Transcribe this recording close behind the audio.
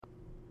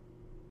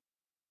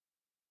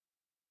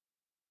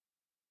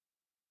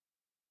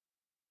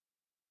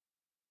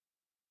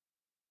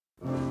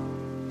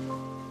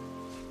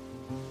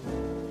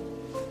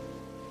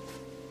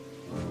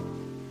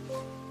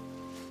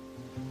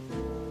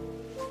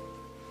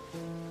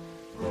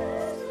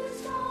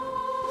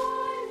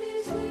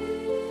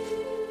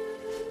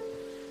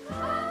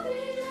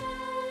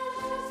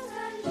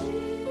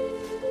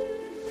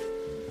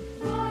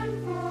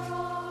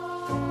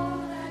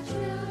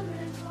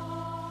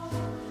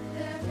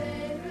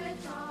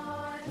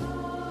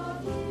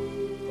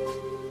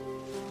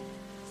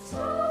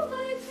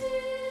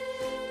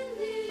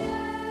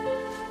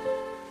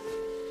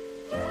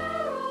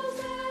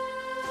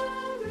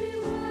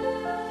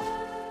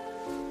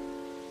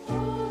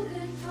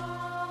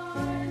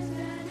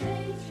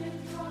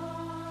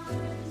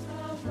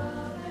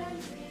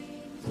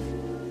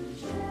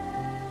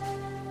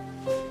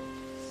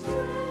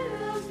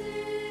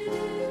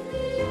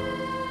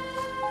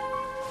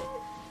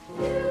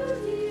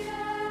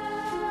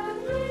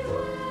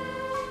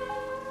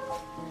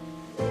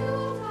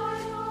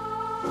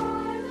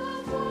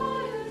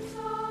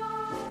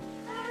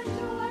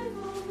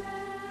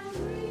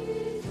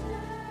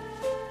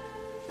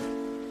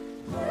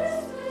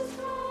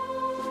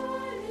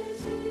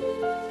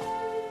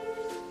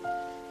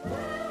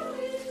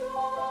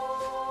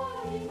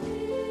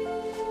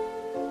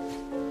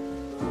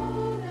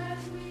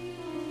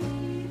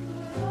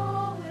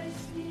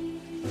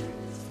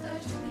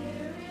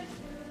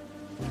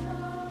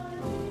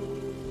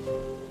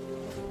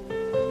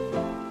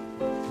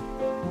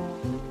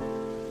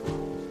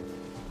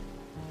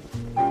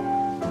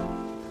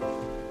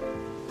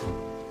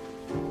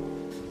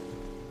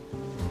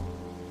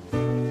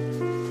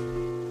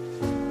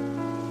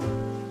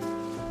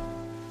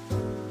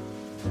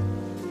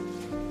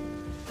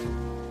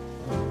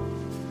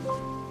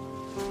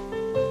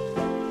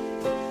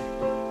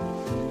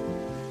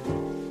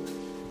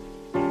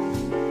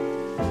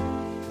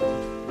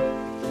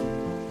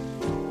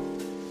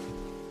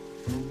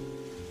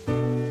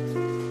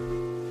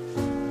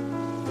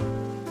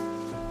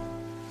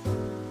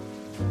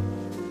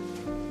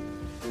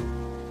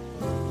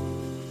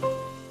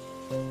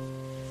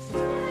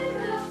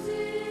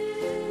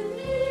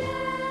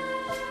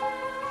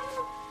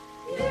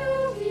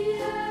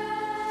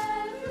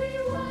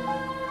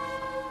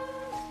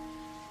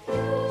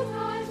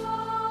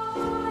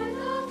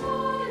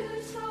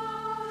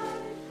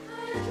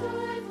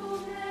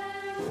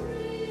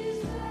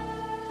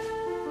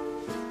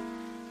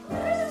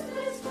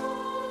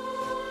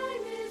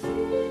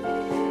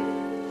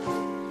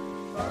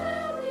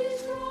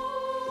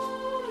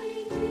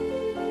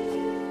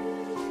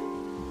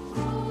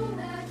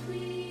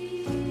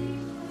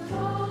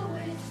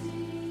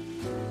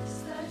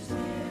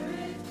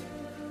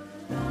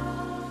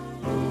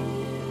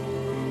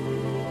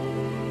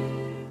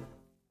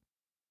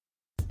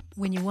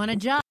When you want a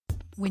job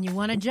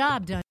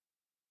done.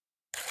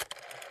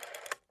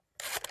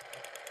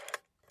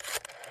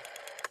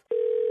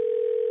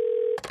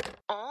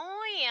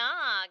 Oh,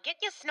 yeah. Get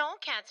your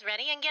snowcats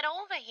ready and get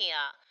over here.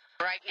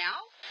 Right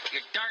now?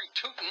 You darn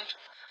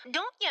tootin'.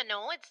 Don't you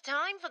know it's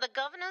time for the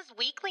governor's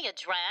weekly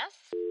address?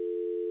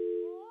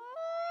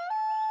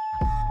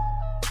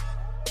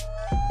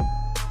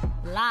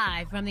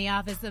 Live from the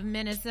office of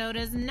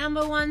Minnesota's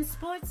 #1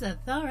 sports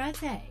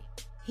authority.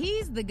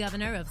 He's the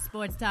governor of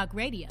Sports Talk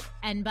Radio,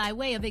 and by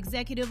way of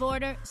executive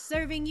order,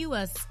 serving you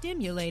a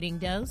stimulating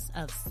dose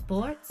of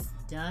sports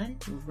done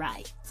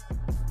right.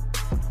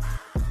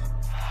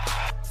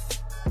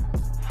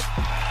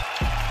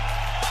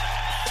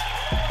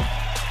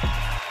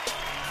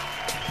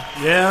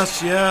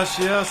 Yes,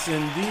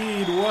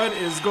 indeed. What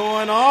is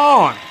going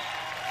on?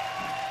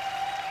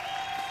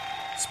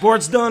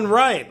 Sports Done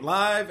Right,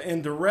 live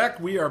and direct.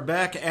 We are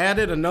back at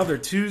it another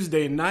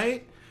Tuesday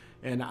night,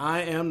 and I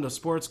am the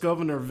Sports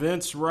Governor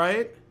Vince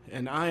Wright,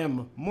 and I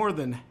am more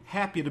than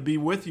happy to be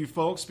with you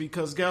folks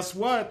because guess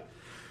what?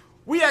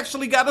 We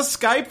actually got a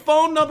Skype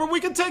phone number.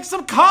 We can take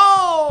some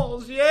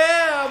calls.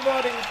 Yeah,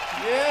 buddy.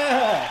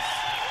 Yes.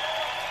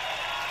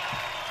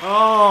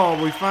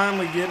 Oh, we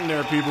finally getting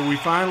there, people. We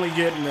finally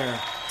getting there.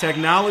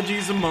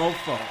 Technology's a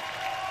mofo.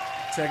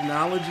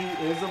 Technology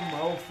is a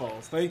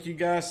mofo. Thank you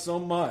guys so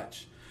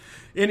much.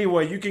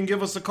 Anyway, you can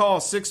give us a call,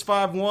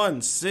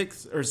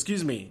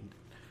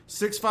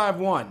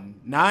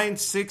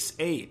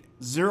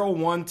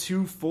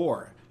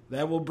 651-968-0124.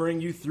 That will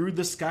bring you through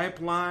the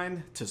Skype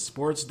line to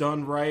Sports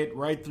Done Right,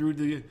 right through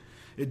the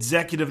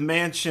Executive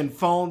Mansion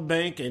phone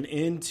bank and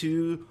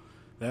into,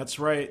 that's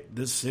right,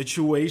 the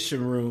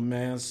Situation Room,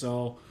 man.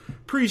 So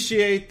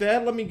appreciate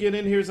that. Let me get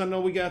in here as I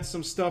know we got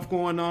some stuff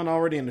going on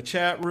already in the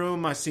chat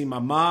room. I see my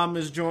mom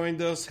has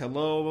joined us.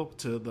 Hello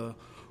to the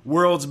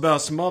world's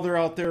best mother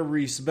out there,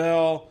 Reese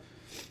Bell.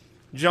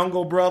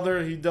 Jungle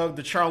Brother, he dug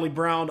the Charlie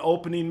Brown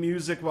opening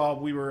music while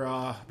we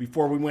were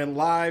before we went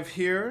live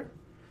here.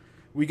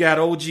 We got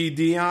OG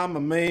Dion, my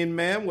main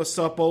man. What's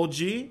up,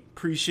 OG?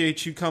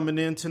 Appreciate you coming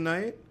in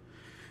tonight.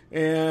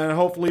 And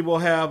hopefully we'll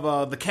have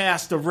the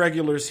cast of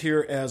regulars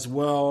here as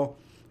well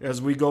as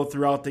we go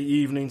throughout the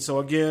evening. So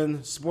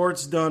again,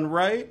 Sports Done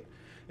Right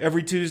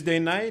every Tuesday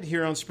night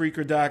here on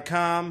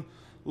Spreaker.com.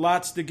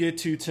 Lots to get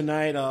to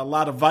tonight. A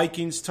lot of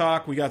Vikings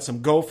talk. We got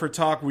some Gopher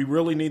talk we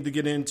really need to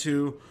get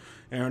into.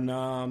 And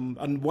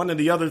one of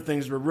the other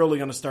things we're really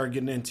going to start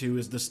getting into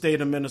is the state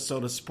of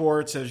Minnesota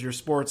sports. As your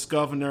sports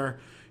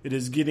governor, it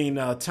is getting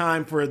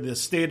time for the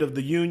State of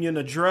the Union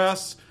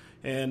address.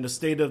 And the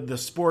State of the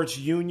Sports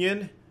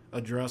Union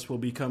address will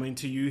be coming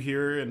to you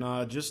here in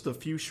just a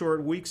few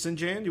short weeks in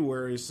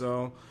January.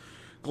 So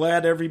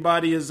glad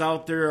everybody is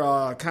out there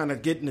kind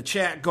of getting the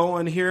chat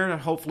going here.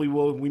 Hopefully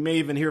we may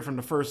even hear from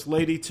the First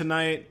Lady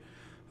tonight.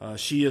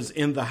 She is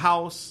in the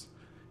house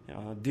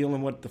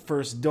dealing with the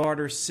first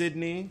daughter,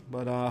 Sydney.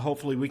 But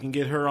hopefully we can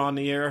get her on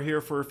the air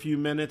here for a few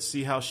minutes,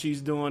 see how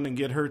she's doing, and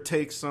get her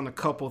takes on a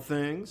couple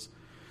things.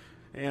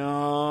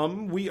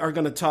 We are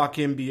going to talk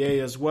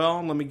NBA as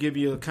well. Let me give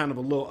you kind of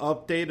a little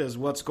update as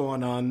what's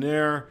going on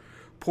there.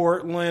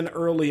 Portland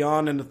early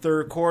on in the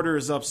third quarter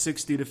is up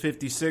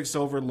 60-56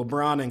 over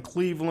LeBron and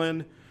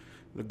Cleveland.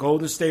 The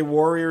Golden State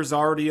Warriors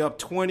already up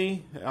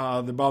 20. They're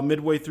about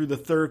midway through the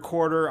third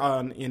quarter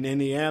in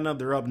Indiana.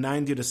 They're up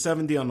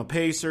 90-70 on the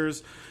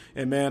Pacers.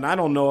 And, man, I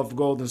don't know if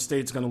Golden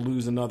State's going to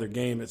lose another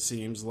game, it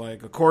seems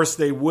like. Of course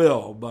they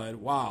will, but,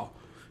 wow,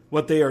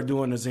 what they are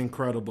doing is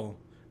incredible.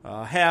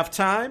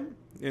 Halftime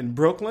in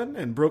Brooklyn,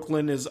 and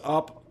Brooklyn is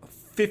up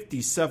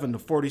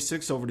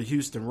 57-46 over the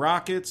Houston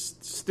Rockets.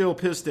 Still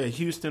pissed at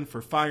Houston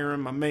for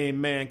firing my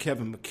main man,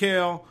 Kevin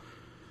McHale.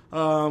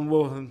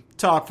 We'll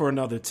talk for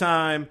another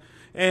time.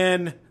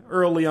 And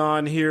early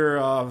on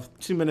here,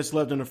 2 minutes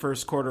left in the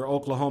first quarter,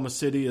 Oklahoma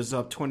City is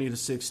up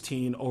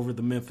 20-16 over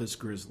the Memphis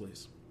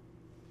Grizzlies.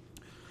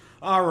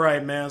 All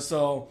right, man.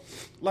 So,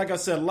 like I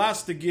said,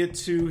 lots to get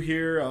to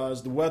here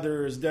as the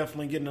weather is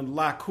definitely getting a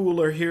lot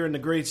cooler here in the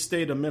great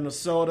state of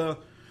Minnesota.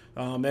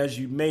 As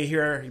you may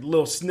hear, a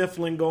little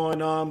sniffling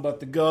going on,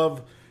 but the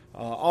Gov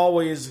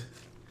always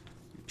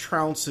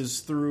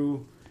trounces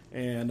through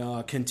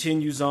and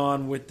continues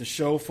on with the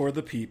show for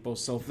the people.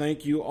 So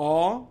thank you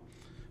all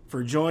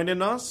for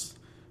joining us.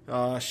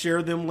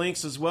 Share them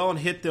links as well and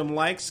hit them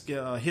likes.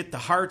 Hit the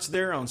hearts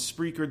there on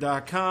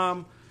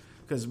Spreaker.com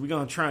because we're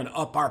going to try and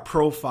up our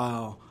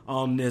profile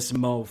on this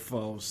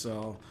mofo.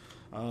 So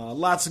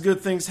lots of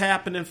good things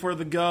happening for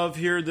the Gov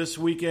here this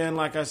weekend.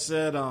 Like I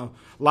said, a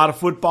lot of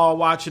football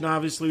watching,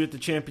 obviously, with the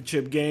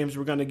championship games.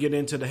 We're going to get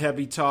into the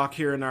heavy talk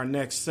here in our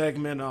next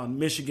segment on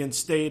Michigan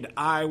State,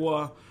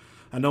 Iowa.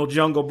 I know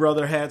Jungle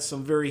Brother had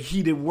some very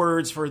heated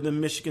words for the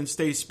Michigan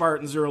State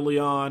Spartans early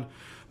on.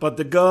 But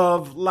the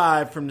Gov,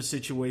 live from the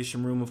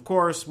Situation Room, of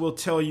course, will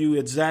tell you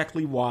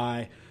exactly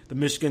why the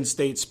Michigan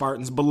State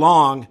Spartans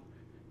belong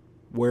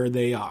where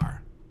they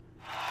are.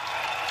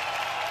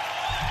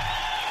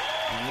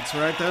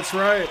 That's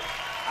right.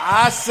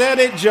 I said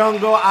it,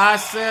 Jungle. I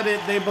said it.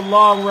 They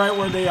belong right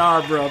where they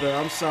are, brother.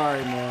 I'm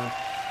sorry, man.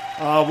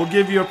 We'll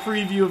give you a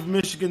preview of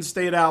Michigan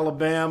State,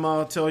 Alabama.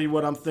 I'll tell you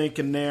what I'm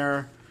thinking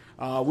there.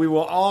 We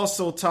will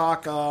also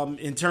talk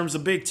in terms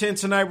of Big Ten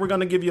tonight. We're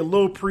going to give you a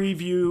little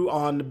preview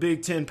on the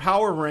Big Ten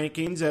power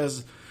rankings.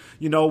 As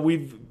you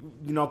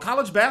know,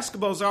 college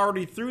basketball is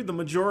already through the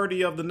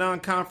majority of the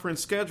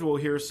non-conference schedule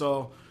here.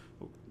 So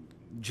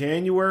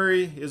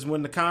January is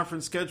when the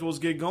conference schedules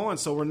get going.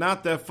 So we're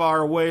not that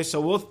far away.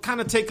 So we'll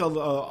kind of take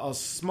a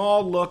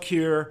small look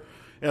here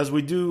as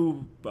we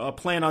do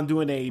plan on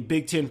doing a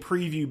Big Ten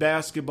preview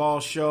basketball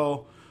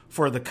show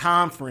for the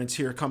conference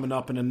here coming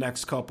up in the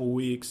next couple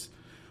weeks.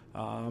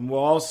 We'll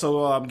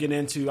also get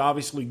into,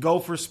 obviously,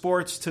 Gopher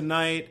sports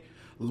tonight.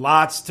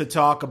 Lots to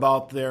talk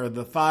about there.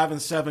 The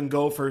 5-7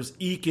 Gophers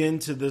eke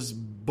into this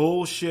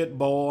bullshit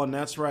bowl, and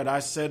that's right, I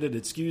said it,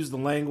 excuse the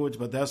language,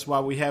 but that's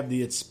why we have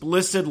the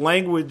explicit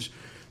language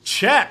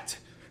checked,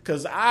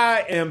 because I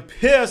am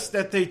pissed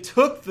that they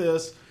took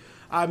this.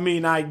 I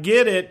mean, I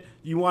get it.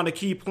 You want to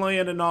keep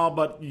playing and all,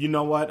 but you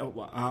know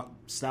what?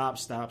 Stop.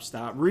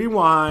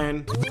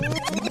 Rewind.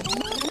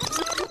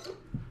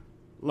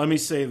 Let me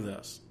say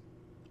this.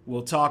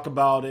 We'll talk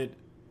about it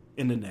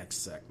in the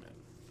next segment.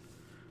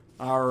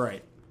 All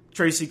right.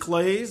 Tracy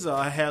Claeys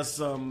has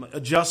some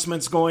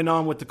adjustments going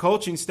on with the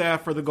coaching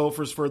staff for the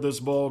Gophers for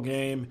this bowl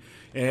game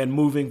and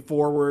moving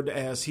forward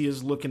as he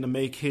is looking to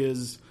make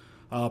his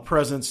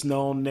presence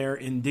known there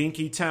in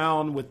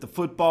Dinkytown with the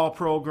football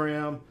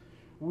program.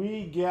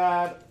 We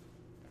got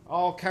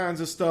all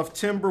kinds of stuff.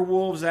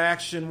 Timberwolves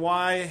action.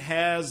 Why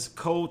has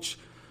Coach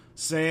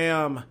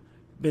Sam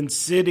been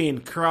sitting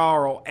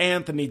Carl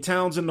Anthony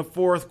Towns in the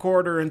fourth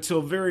quarter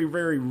until very,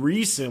 very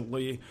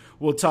recently?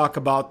 We'll talk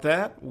about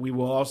that. We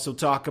will also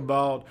talk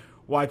about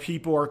why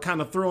people are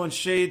kind of throwing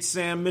shade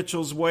Sam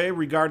Mitchell's way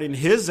regarding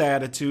his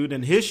attitude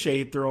and his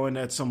shade throwing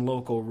at some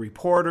local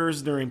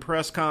reporters during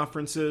press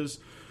conferences.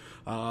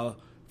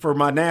 For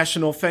my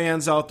national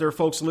fans out there,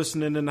 folks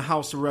listening in the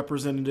House of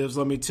Representatives,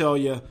 let me tell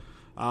you,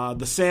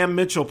 the Sam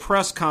Mitchell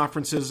press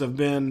conferences have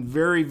been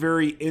very,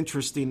 very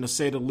interesting to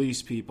say the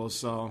least, people.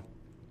 So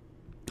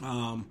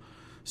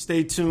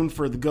stay tuned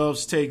for the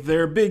Gov's take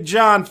there. Big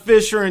John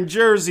Fisher and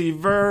Jersey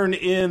Vern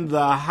in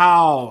the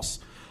house.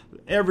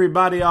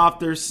 Everybody off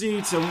their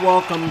seats and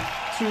welcome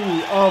two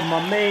of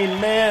my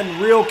main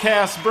man, Real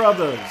Cast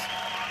Brothers.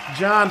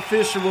 John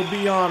Fisher will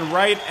be on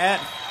right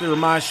after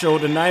my show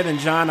tonight, and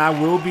John, I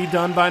will be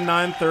done by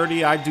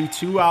 9:30. I do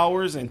 2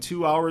 hours and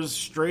 2 hours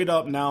straight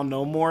up now.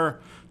 No more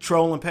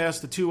trolling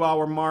past the 2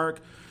 hour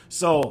mark.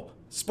 So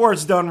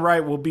Sports Done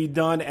Right will be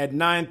done at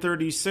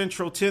 9:30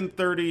 Central,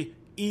 10:30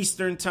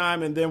 Eastern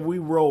time, and then we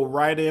roll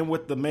right in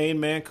with the main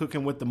man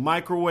cooking with the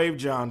microwave,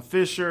 John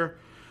Fisher.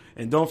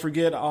 And don't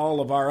forget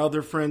all of our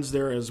other friends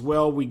there as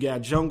well. We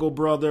got Jungle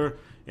Brother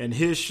and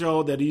his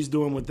show that he's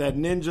doing with that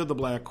Ninja, the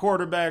Black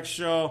Quarterback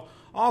show.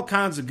 All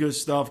kinds of good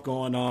stuff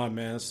going on,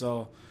 man.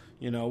 So,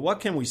 you know, what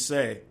can we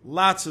say?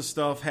 Lots of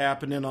stuff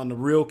happening on the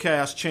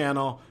Realcast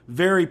channel.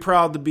 Very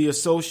proud to be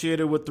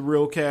associated with the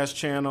Realcast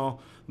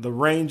channel, the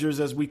Rangers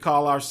as we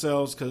call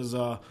ourselves, because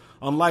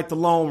unlike the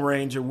Lone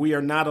Ranger, we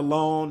are not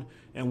alone.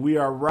 And we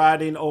are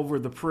riding over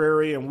the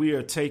prairie, and we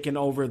are taking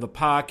over the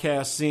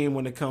podcast scene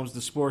when it comes to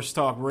sports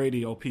talk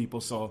radio,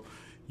 people. So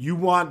you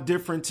want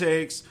different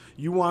takes,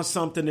 you want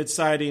something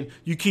exciting,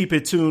 you keep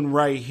it tuned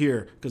right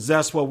here, because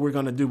that's what we're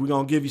going to do. We're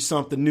going to give you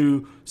something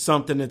new,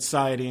 something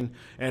exciting.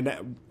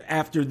 And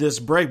after this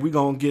break, we're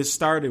going to get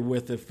started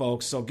with it,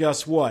 folks. So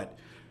guess what?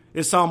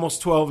 It's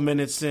almost 12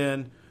 minutes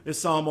in.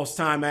 It's almost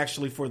time,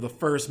 actually, for the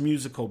first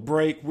musical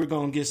break. We're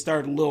going to get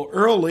started a little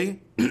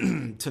early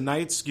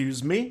tonight,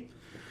 excuse me.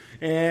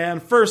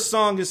 And first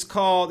song is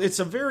called, it's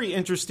a very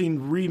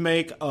interesting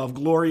remake of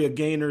Gloria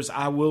Gaynor's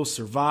I Will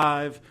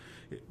Survive,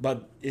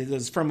 but it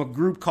is from a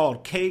group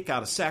called Cake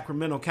out of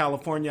Sacramento,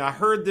 California. I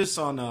heard this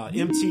on an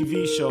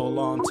MTV show a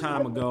long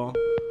time ago.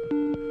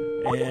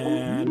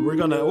 And we're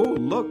going to, oh,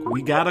 look,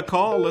 we got a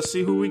call. Let's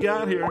see who we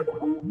got here.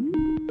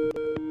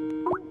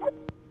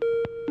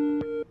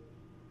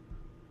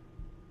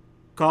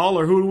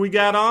 Caller, who do we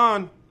got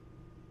on?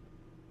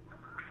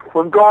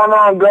 What's going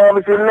on, Gov?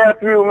 It's your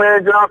nephew,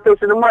 man, John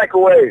Fisher, the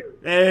microwave.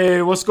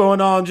 Hey, what's going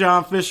on,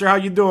 John Fisher? How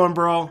you doing,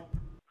 bro?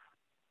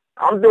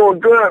 I'm doing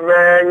good,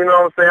 man. You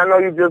know what I'm saying? I know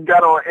you just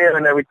got on air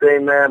and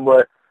everything, man,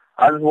 but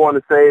I just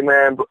wanted to say,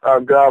 man,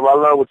 Gov, I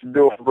love what you're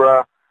doing,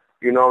 bro.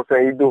 You know what I'm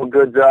saying? You do a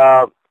good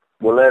job.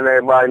 We're letting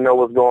everybody know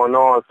what's going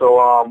on. So,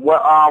 I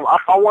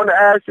want to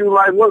ask you,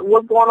 like,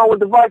 what's going on with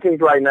the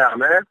Vikings right now,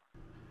 man?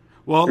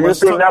 Well, do you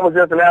think that was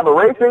just an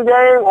aberration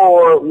game,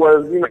 or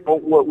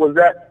was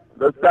that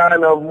the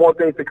sign of more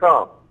things to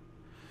come?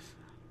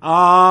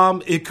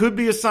 It could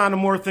be a sign of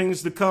more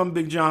things to come,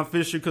 Big John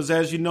Fisher, because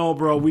as you know,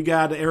 bro, we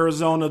got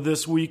Arizona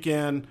this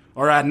weekend,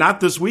 or not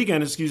this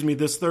weekend, excuse me,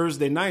 this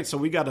Thursday night. So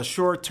we got a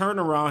short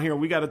turnaround here.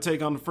 We got to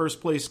take on the first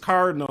place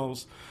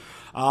Cardinals.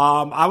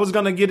 I was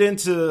going to get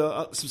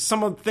into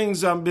some of the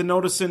things I've been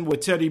noticing with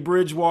Teddy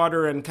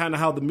Bridgewater and kind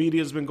of how the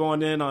media has been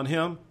going in on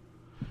him.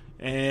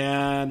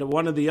 And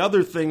one of the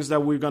other things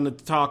that we're going to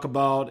talk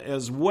about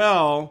as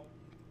well,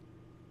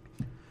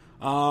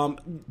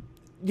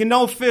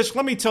 Fish,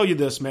 let me tell you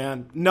this,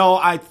 man. No,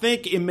 I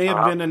think it may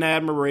have been an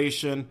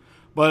admiration,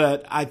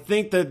 but I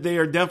think that they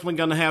are definitely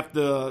going to have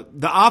the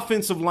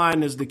offensive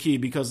line is the key,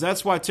 because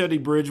that's why Teddy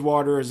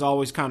Bridgewater is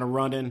always kind of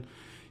running.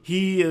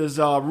 He is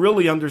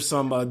really under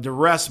some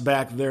duress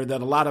back there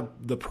that a lot of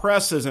the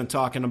press isn't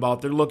talking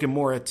about. They're looking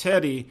more at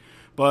Teddy,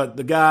 but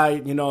the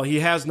guy, he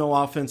has no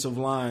offensive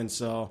line.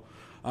 So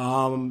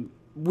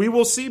we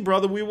will see,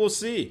 brother. We will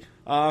see.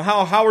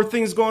 How are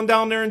things going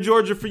down there in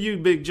Georgia for you,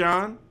 Big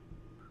John?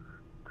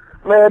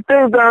 Man,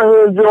 things down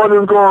here in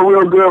Georgia is going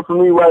real good for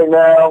me right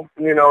now.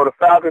 The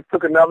Falcons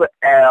took another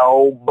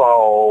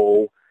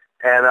elbow,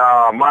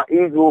 and my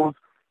Eagles,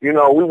 we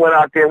went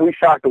out there and we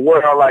shocked the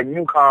world like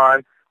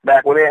UConn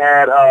back when they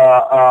had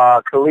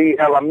Khalid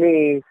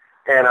El-Amin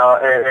and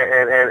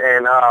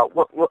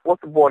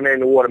what's the boy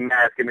named the water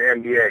mask in the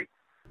NBA?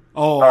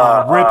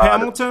 Rip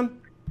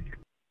Hamilton?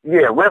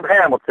 Yeah, Rip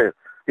Hamilton.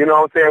 You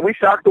know what I'm saying? We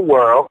shocked the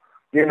world.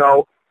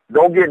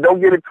 Don't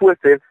get it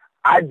twisted.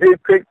 I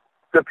did pick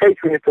the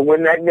Patriots to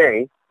win that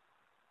game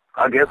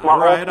against my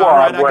own squad. All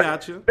right, I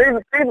got you.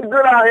 Things are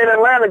good out here in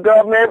Atlanta,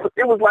 Gov, man.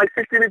 It was like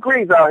 60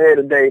 degrees out here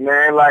today,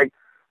 man. Like,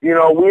 we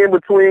in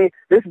between.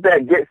 This is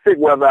that get sick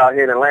weather out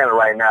here in Atlanta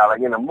right now. Like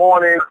in the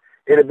morning,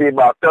 it'll be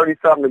about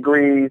 30-something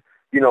degrees.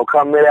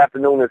 Come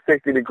mid-afternoon, it's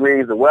 60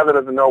 degrees. The weather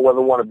doesn't know whether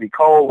it want to be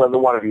cold, whether it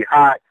want to be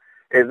hot.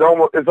 It's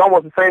almost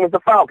the same as the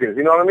Falcons.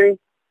 You know what I mean?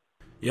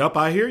 Yep,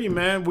 I hear you,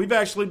 man. We've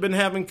actually been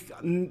having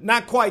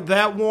not quite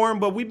that warm,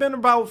 but we've been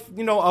about,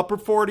 upper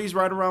 40s,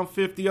 right around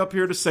 50 up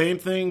here. The same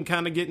thing,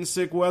 kind of getting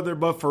sick weather.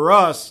 But for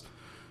us,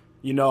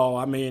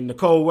 the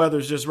cold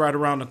weather's just right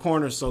around the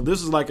corner. So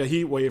this is like a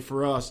heat wave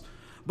for us.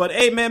 But,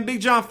 hey, man,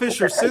 Big John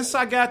Fisher, since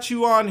I got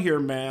you on here,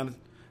 man,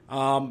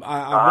 I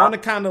want to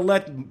kind of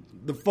let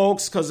the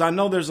folks, because I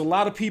know there's a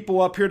lot of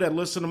people up here that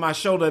listen to my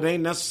show that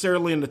ain't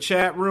necessarily in the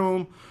chat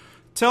room.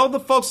 Tell the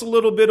folks a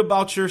little bit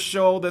about your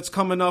show that's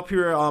coming up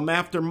here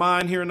after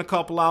mine here in a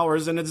couple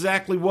hours, and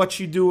exactly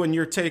what you do and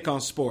your take on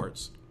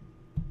sports.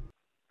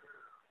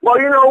 Well,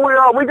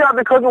 we got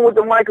the Cooking with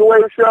the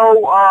Microwave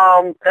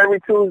show every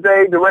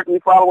Tuesday,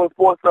 directly following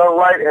Sports Done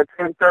Right at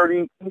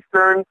 10:30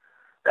 Eastern.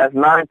 That's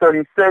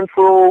 9:30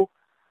 Central,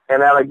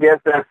 and I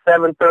guess that's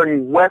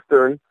 7:30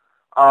 Western.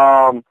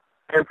 And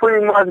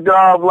pretty much,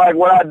 Gov, like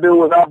what I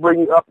do is I'll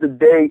bring you up to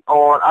date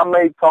on. I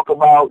may talk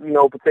about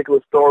particular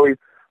stories,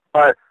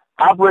 but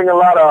I bring a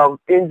lot of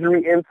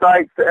injury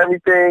insights to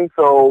everything.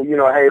 So,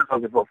 hey,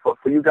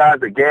 for you guys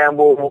that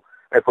gamble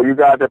and for you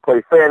guys that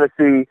play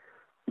fantasy,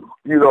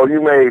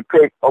 you may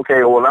pick,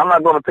 okay, well, I'm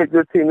not going to pick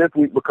this team this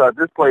week because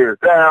this player is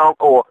down,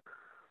 or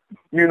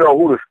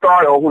who to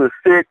start or who to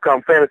sit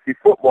come fantasy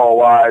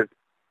football-wise.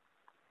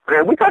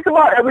 And we touch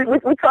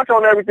we touch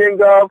on everything,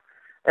 Gov.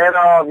 And,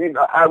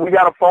 we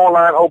got a phone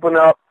line open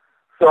up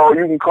so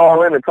you can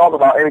call in and talk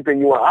about anything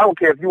you want. I don't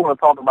care if you want to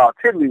talk about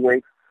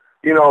tiddlywinks.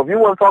 If you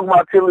want to talk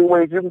about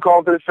tiddlywinks, you can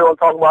call to the show and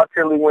talk about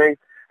tiddlywinks,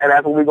 and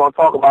that's what we're going to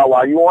talk about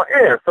while you're on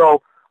air.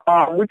 So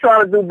we're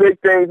trying to do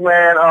big things,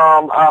 man.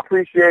 I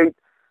appreciate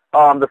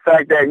the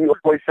fact that you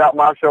always shout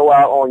my show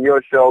out on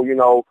your show, even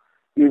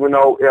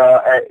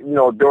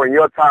though, during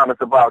your time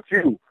it's about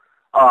you.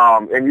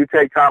 And you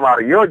take time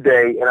out of your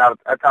day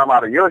and time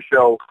out of your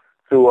show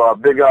to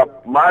big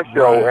up my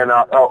show.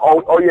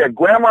 Right. And,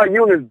 Grandma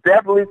Eunice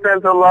definitely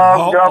sends her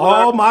love, Governor.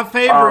 Oh, my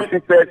favorite. She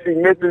said she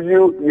misses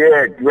you.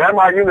 Yeah,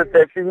 Grandma Eunice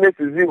said she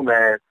misses you,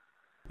 man.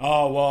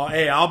 Oh, well,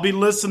 hey, I'll be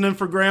listening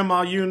for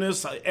Grandma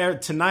Eunice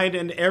tonight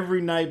and every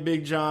night,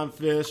 Big John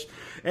Fish.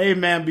 Hey,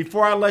 man,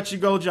 before I let you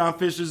go, John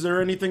Fish, is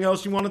there anything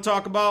else you want to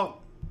talk about?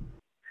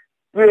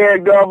 Yeah,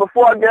 Gov,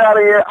 before I get out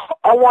of here,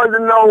 I wanted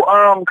to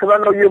know, because I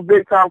know you're a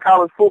big-time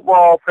college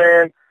football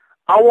fan,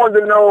 I wanted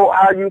to know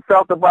how you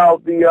felt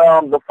about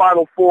the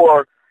Final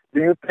Four.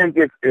 Do you think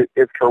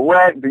it's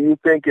correct? Do you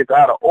think it's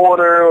out of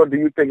order? Or do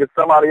you think it's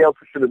somebody else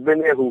who should have been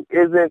there who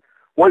isn't?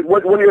 What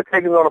are your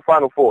takes on the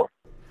Final Four?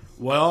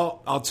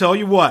 Well, I'll tell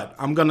you what.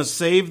 I'm going to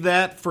save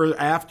that for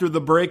after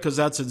the break because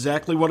that's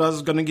exactly what I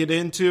was going to get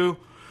into.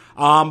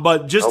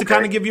 But just to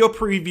kind of give you a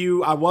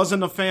preview, I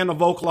wasn't a fan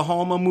of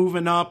Oklahoma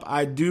moving up.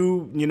 I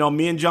do,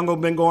 me and Jungle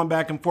have been going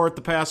back and forth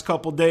the past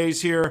couple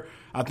days here.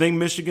 I think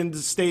Michigan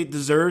State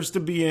deserves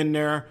to be in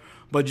there.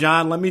 But,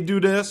 John, let me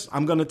do this.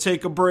 I'm going to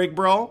take a break,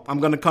 bro.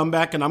 I'm going to come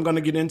back, and I'm going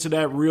to get into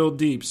that real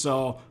deep.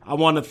 So I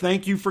want to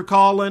thank you for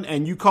calling,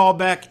 and you call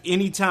back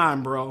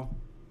anytime, bro.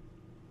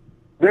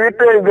 Do your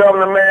thing,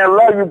 Governor, man. I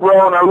love you,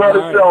 bro, and I love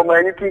the show,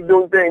 man. You keep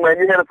doing things, man.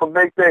 You're headed for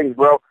big things,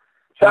 bro.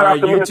 Shout out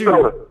to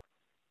Minnesota.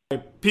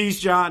 Peace,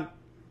 John.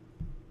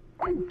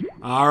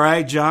 All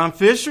right, John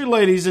Fisher,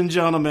 ladies and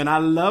gentlemen. I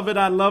love it.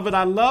 I love it.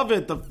 I love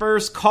it. The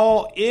first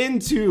call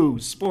into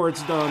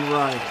Sports Done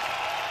Right.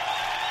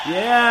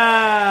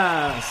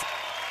 Yes.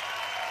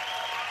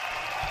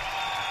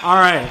 All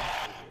right.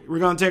 We're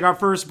going to take our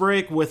first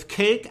break with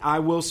Cake. I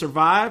Will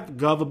Survive.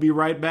 Gov will be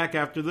right back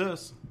after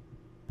this.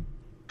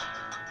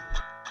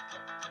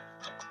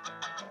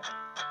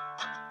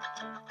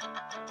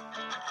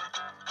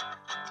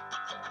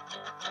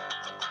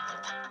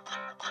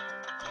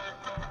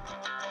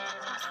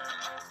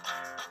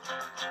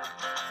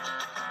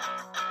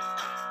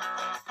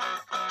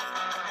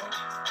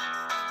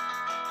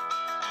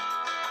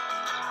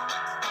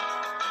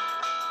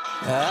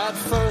 At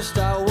first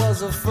I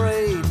was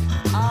afraid,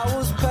 I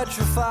was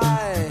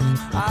petrified.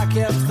 I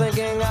kept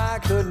thinking I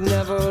could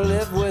never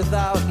live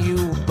without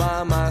you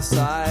by my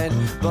side.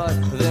 But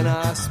then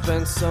I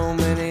spent so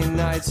many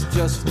nights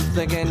just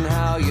thinking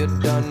how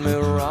you'd done me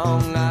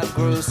wrong. I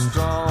grew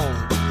strong,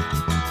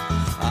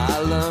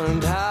 I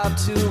learned how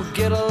to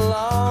get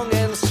along,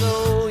 and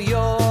so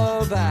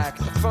you're back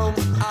from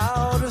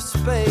outer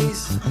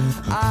space.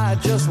 I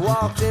just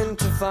walked in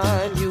to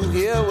find you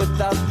here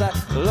without that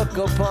look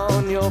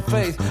upon your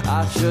face.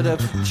 I should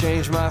have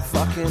changed my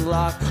fucking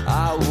lock.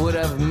 I would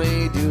have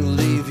made you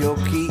leave your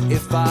key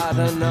if I'd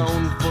have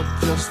known for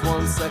just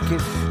 1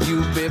 second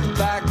you'd be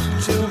back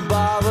to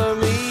bother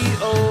me.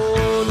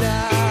 Oh,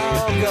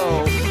 now go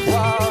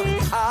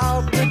walk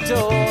out the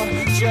door,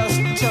 just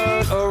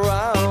turn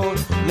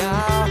around.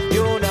 Now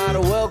you're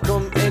not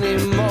welcome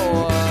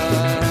anymore.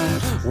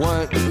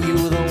 Weren't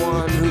you the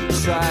one who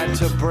tried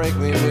to break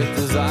me with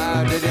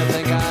desire? Did you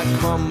think I'd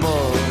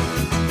crumble?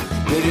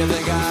 Did you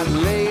think I'd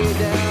lay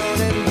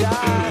down and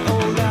die?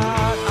 Oh,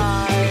 not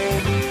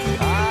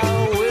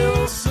I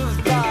will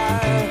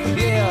survive.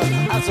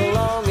 Yeah, as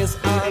long as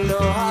I know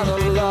how to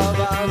love,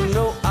 I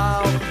know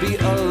I'll be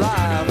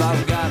alive.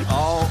 I've got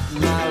all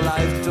my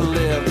life to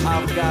live,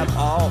 I've got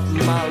all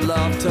my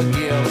love to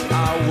give.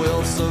 I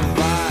will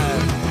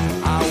survive,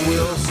 I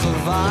will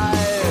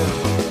survive.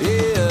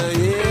 Yeah,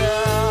 yeah.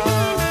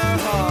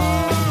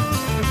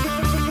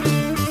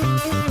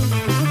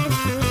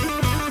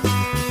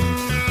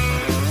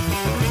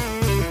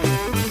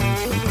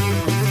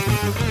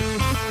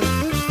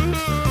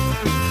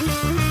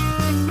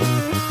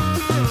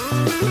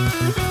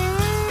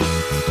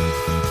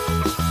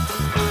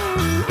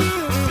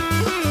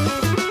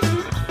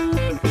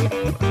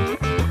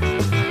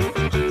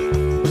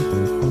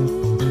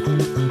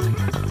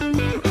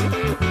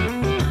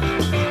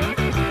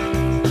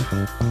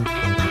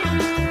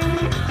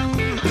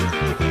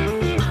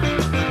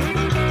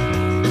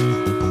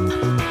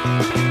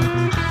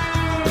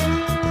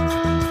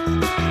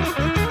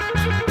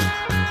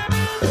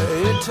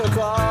 Took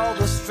all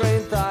the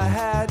strength I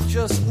had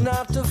just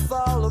not to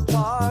fall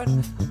apart.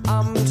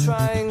 I'm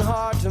trying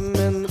hard to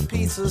mend the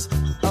pieces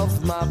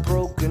of my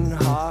broken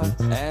heart,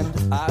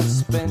 and I've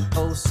spent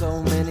oh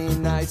so many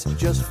nights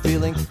just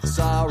feeling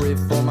sorry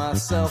for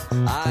myself.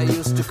 I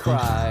used to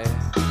cry,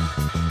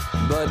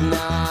 but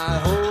now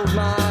I hold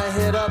my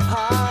head up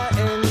high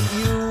and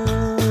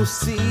you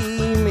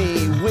see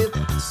me with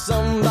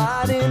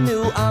somebody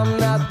new. I'm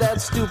not that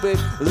stupid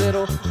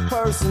little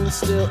person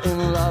still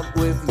in love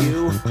with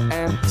you.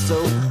 And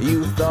so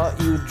you thought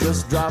you'd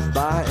just drop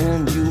by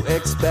and you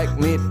expect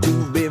me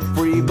to be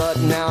free. But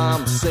now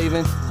I'm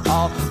saving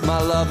all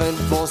my loving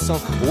for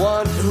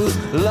someone who's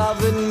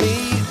loving me.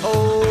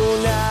 Oh,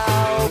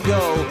 now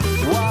go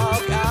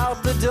walk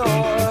out the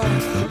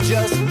door,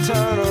 just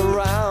turn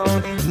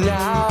around.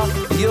 Now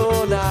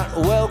you're not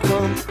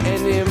welcome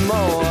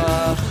anymore.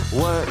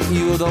 Weren't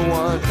you the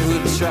one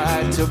who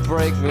tried to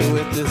break me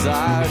with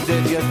desire?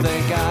 Did you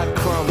think I'd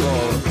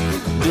crumble?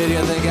 Did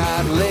you think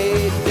I'd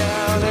lay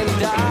down and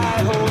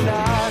die? Oh,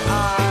 not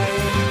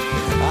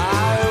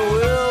I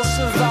will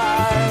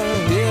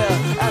survive.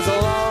 Yeah, as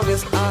long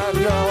as I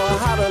know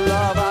how to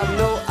love, I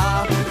know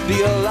I'll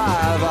be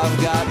alive. I've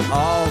got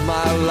all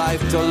my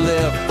life to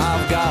live,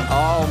 I've got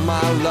all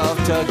my love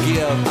to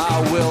give. I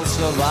will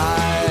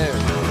survive,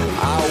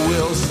 I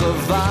will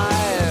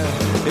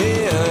survive.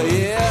 Yeah,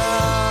 yeah.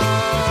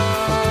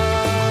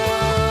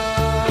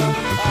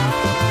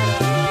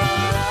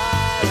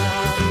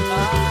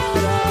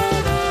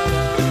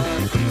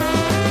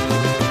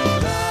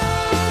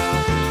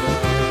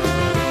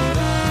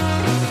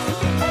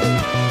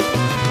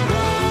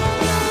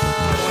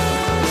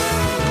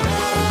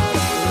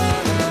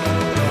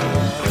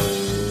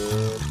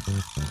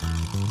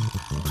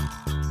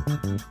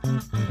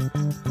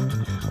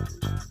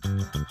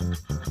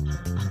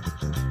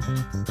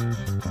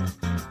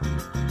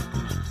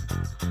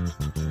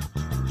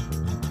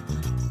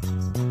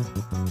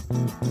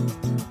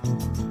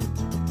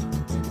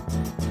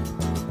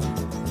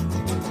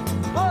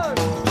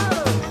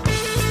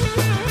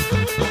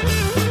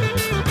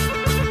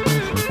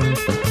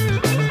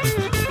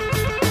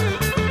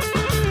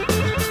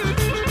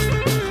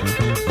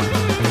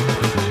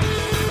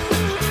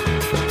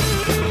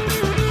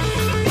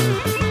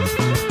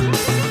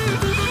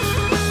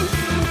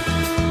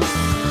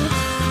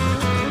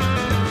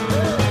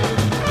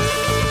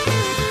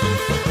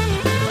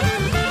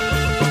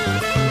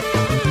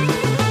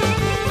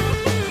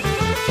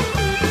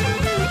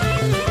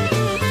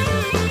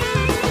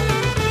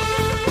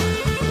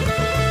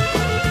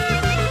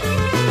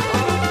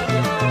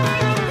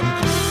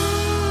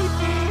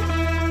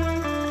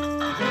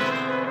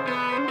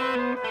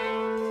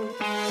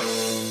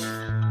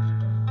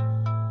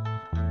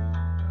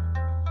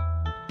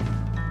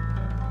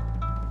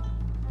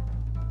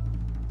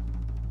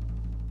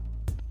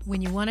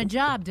 When you want a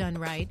job done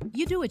right,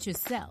 you do it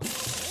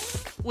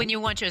yourself. When you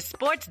want your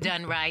sports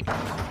done right,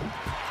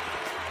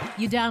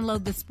 You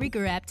download the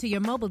Spreaker app to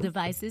your mobile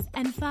devices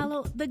and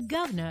follow the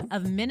governor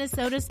of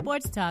Minnesota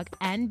sports talk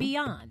and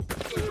beyond.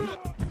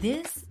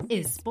 This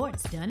is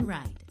Sports Done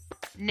Right.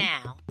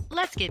 Now,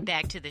 let's get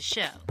back to the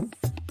show.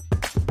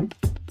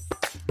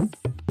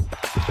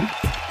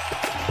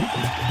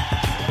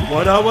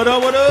 What up, what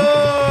up, what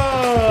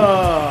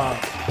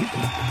up?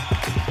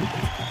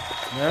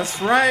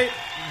 That's right.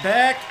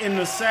 Back in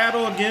the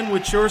saddle again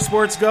with your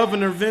sports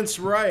governor, Vince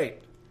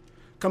Wright.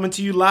 Coming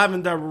to you live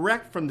and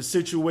direct from the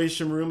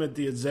Situation Room at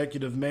the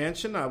Executive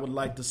Mansion. I would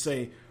like to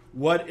say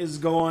what is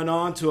going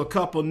on to a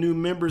couple new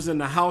members in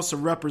the House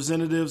of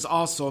Representatives,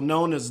 also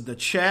known as the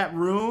Chat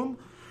Room.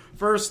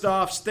 First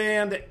off,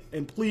 stand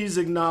and please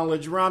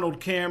acknowledge Ronald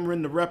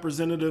Cameron, the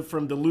representative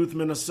from Duluth,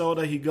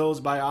 Minnesota. He goes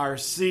by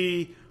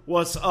RC.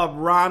 What's up,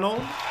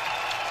 Ronald?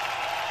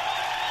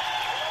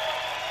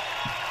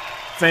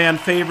 Fan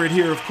favorite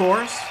here, of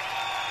course,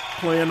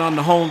 playing on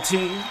the home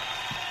team.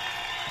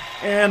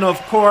 And,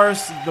 of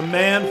course, the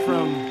man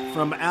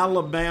from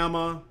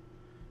Alabama.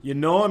 You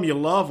know him, you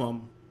love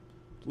him.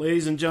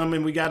 Ladies and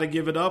gentlemen, we got to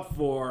give it up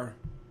for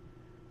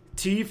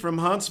T from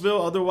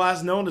Huntsville,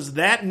 otherwise known as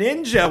That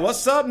Ninja.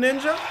 What's up,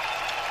 Ninja?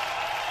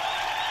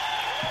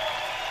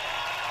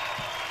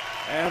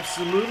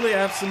 Absolutely,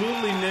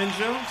 absolutely,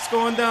 Ninja. What's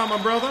going down,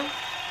 my brother?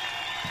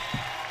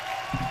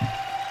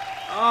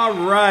 All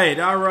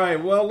right.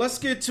 Well, let's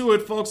get to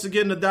it, folks.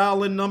 Again, the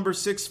dial-in number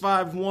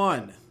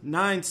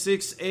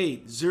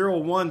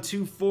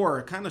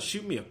 651-968-0124. Kind of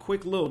shoot me a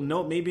quick little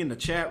note, maybe in the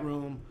chat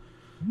room.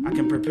 I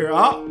can prepare.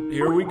 Oh,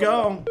 here we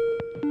go.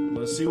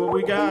 Let's see what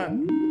we got.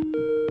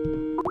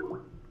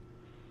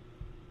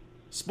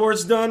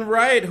 Sports Done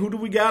Right. Who do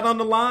we got on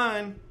the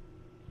line?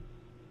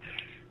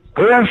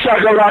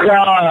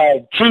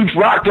 Shakalaka, Chief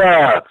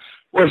Rocker.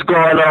 What's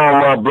going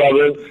on, my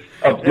brother?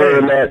 Up there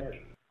in that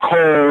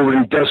cold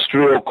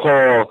industrial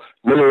called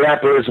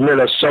Minneapolis,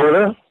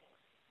 Minnesota.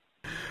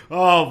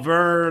 Oh,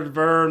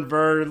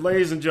 Vern.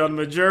 Ladies and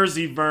gentlemen,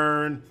 Jersey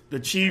Vern, the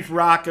Chief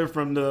Rocker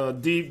from the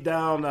deep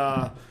down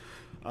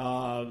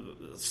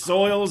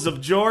soils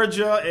of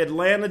Georgia,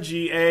 Atlanta,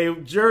 GA.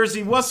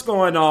 Jersey, what's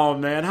going on,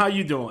 man? How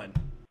you doing?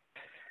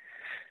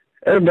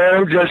 Hey, man,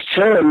 I'm just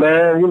chilling,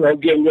 man. You know,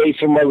 getting ready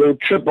for my little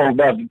trip I'm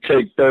about to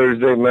take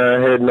Thursday,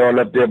 man. Heading on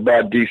up there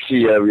by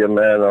D.C. area,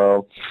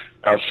 man.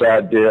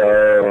 Outside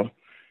there,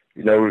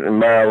 you know, in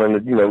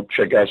Maryland, you know,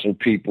 check out some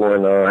people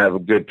and have a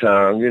good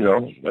time. You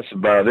know, that's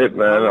about it,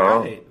 man.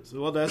 Right.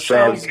 Well, that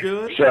sounds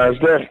good. Sounds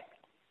good.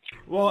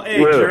 Well,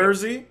 hey, yeah.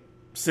 Jersey,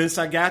 since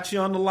I got you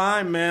on the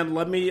line, man,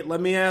 let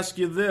me ask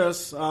you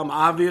this.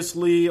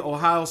 Obviously,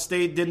 Ohio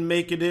State didn't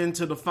make it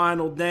into the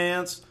final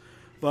dance.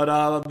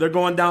 But they're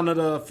going down to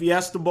the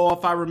Fiesta Bowl,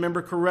 if I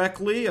remember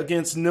correctly,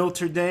 against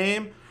Notre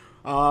Dame.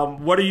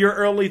 What are your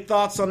early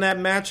thoughts on that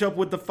matchup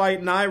with the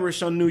Fighting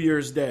Irish on New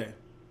Year's Day?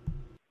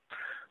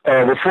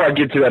 Before I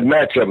get to that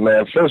matchup,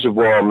 man, first of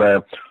all,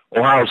 man,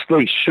 Ohio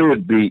State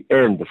should be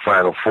in the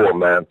Final Four,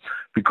 man.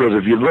 Because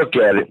if you look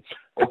at it,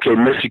 okay,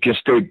 Michigan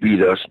State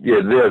beat us.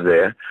 Yeah, they're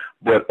there.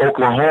 But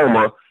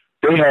Oklahoma,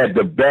 they had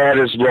the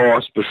baddest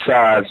loss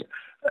besides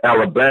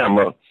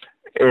Alabama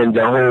in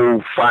the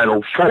whole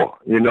Final Four.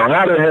 You know,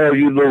 how the hell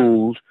you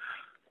lose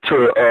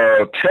to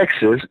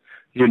Texas,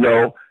 you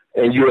know,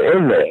 and you're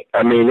in there?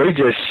 I mean, they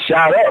just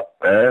shot up,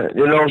 man.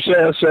 You know what I'm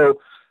saying? So,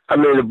 I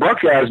mean, the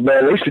Buckeyes,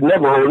 man, they should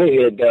never hold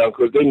their head down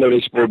because they know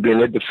they're supposed to be in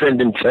there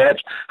defending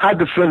champs. How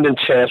defending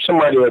champs?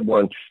 Somebody had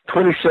won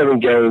 27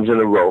 games in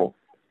a row,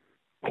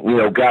 you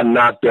know, got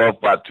knocked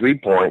off by 3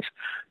 points.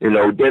 You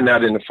know, they're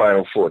not in the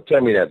Final Four. Tell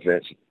me that,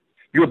 Vince.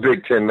 You're a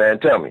Big Ten man.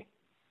 Tell me.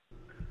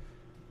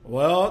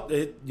 Well,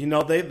 you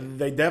know, they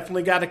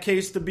definitely got a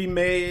case to be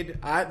made.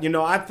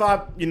 I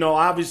thought, you know,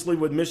 obviously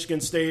with Michigan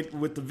State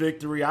with the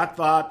victory, I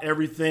thought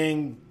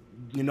everything,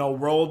 you know,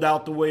 rolled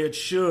out the way it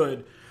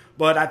should.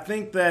 But I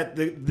think that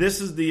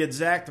this is the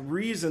exact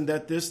reason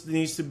that this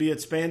needs to be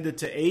expanded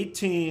to 8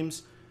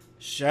 teams,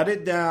 shut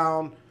it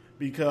down,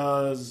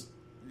 because,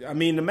 I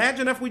mean,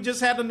 imagine if we just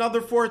had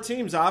another 4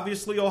 teams.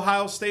 Obviously,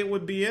 Ohio State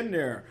would be in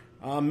there.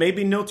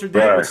 Maybe Notre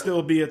Dame would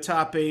still be a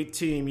top 8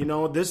 team. You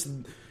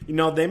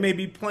know, they may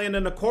be playing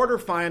in a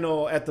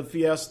quarterfinal at the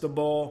Fiesta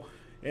Bowl.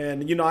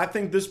 And, you know, I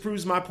think this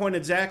proves my point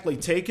exactly.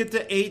 Take it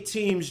to 8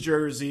 teams,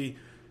 Jersey.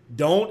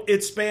 Don't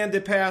expand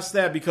it past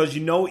that because,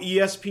 you know,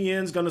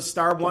 ESPN's going to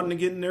start wanting to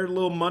get in their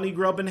little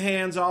money-grubbing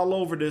hands all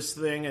over this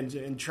thing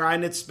and try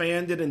and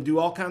expand it and do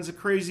all kinds of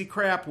crazy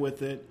crap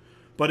with it.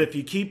 But if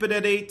you keep it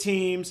at 8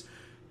 teams,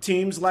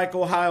 teams like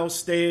Ohio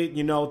State,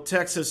 you know,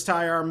 Texas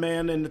Ty, our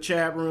man in the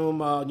chat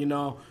room, you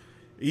know,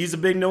 he's a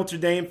big Notre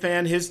Dame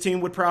fan. His team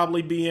would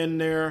probably be in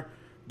there.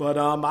 But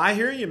I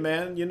hear you,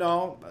 man. You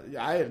know,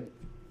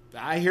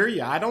 I hear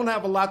you. I don't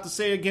have a lot to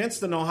say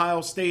against an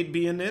Ohio State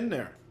being in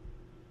there.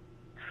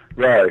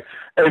 Right.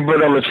 Hey,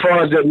 but as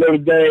far as that Notre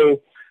Dame,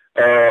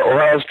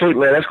 Ohio State,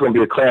 man, that's going to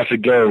be a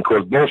classic game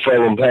because both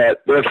of them had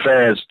their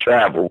fans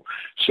travel.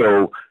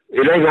 So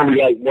it ain't going to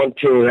be like one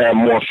team have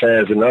more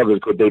fans than others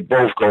because they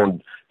both going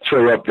to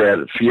fill up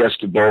that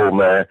Fiesta Bowl,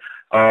 man.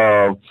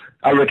 I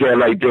look at it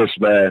like this,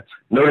 man.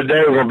 Notre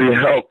Dame going to be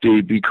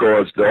healthy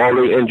because all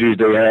the injuries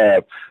they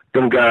have,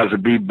 them guys will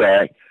be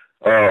back.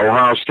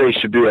 Ohio State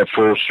should be at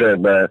full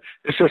strength, man.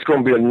 It's just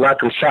going to be a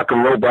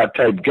knock-em-sock-em robot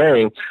type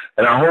game,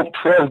 and I hope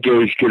 12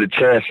 Gauge get a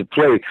chance to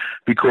play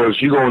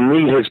because you're going to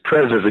need his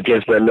presence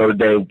against that Notre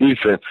Dame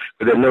defense.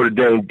 But that Notre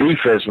Dame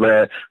defense,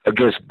 man,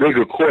 against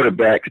bigger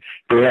quarterbacks,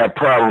 they have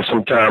problems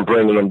sometimes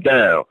bringing them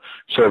down.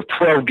 So if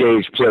 12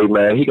 Gauge play,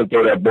 man, he can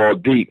throw that ball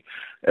deep.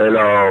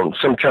 And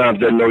sometimes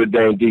that Notre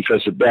Dame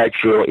defensive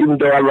backfield, even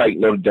though I like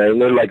Notre Dame,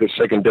 they're like a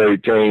secondary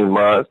team of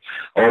mine.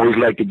 I always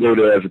like to go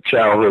there as a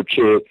childhood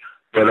kid.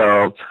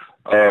 But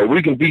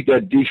we can beat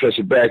that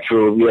defensive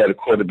backfield if we had a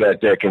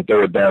quarterback that can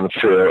throw it down the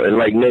field. And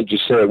like Nick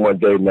just said one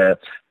day, man,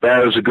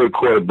 Banner's a good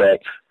quarterback,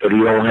 but he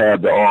don't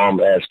have the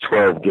arm as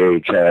 12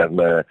 Gauge have,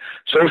 man.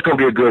 So it's going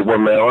to be a good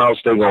one, man. Ohio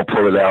State going to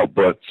pull it out,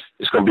 but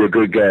it's going to be a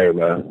good game,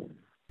 man.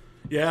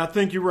 Yeah, I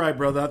think you're right,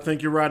 brother. I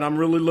think you're right. I'm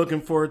really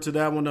looking forward to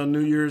that one on New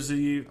Year's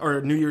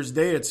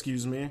Day,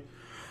 excuse me.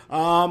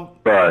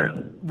 Right.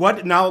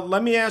 What now?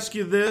 Let me ask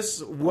you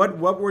this: What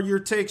were your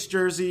takes,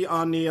 Jersey,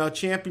 on the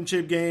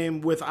championship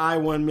game with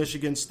Iowa and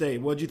Michigan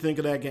State? What did you think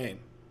of that game?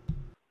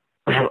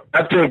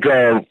 I think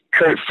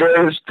Kurt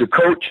Ferris, the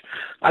coach,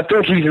 I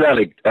think he's not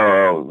a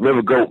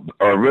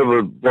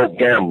riverboat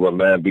gambler,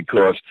 man,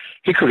 because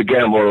he could have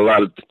gambled a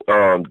lot of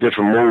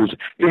different moves.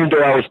 Even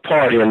though I was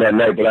partying that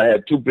night, but I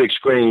had two big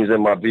screens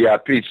in my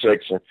VIP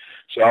section,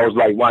 so I was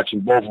like watching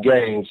both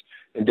games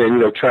and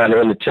then trying to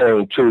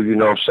entertain too. You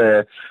know what I'm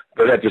saying?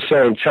 But at the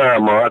same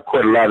time, I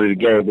quit a lot of the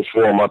game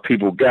before my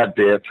people got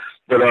there.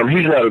 But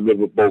he's not a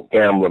riverboat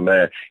gambler,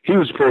 man. He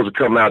was supposed to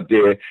come out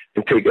there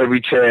and take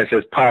every chance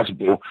as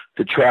possible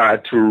to try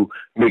to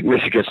make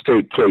Michigan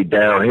State play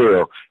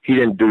downhill. He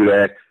didn't do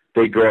that.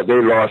 They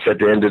lost at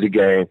the end of the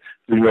game,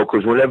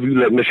 because whenever you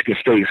let Michigan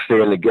State stay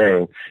in the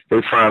game,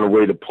 they find a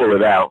way to pull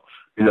it out.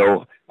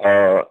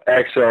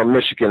 Ask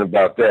Michigan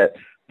about that.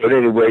 But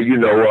anyway,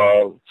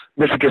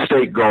 Michigan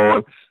State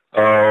going.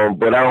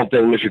 But I don't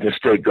think Michigan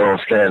State going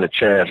to stand a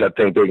chance. I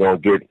think they're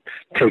going to get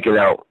taken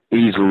out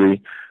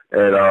easily.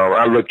 And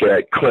I look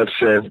at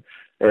Clemson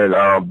and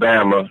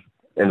Bama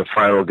in the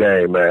final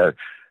game, man.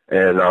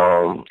 And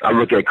I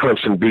look at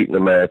Clemson beating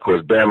them, man,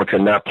 because Bama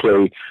cannot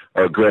play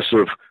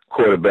aggressive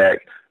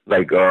quarterback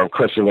like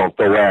Clemson going to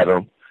throw at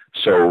them.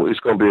 So it's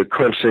going to be a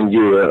Clemson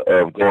year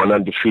of going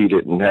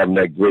undefeated and having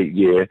that great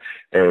year.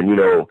 And,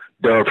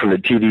 Doug from the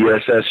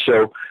TDSS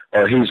show,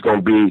 he's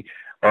going to be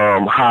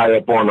high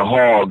up on the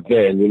hog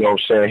then, you know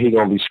what I'm saying? He's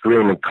going to be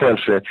screaming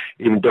Clemson,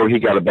 even though he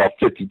got about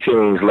 50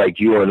 teams like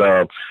you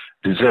and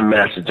the Zen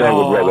Master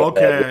Jungle brother.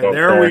 Okay,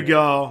 there we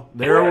go.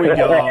 There we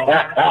go.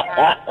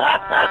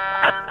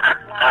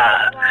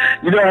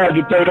 You don't have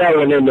to throw that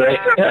one in there.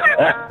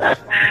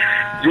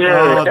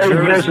 Yeah,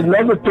 there's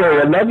another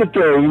thing,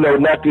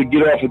 not to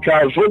get off of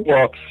college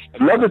football.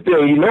 Another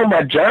thing,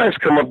 my Giants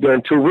come up there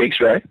in 2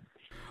 weeks, right?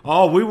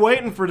 Oh, we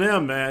waiting for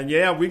them, man.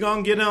 Yeah, we're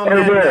going to get on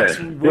that next.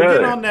 We'll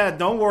get on that.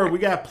 Don't worry. We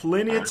got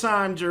plenty of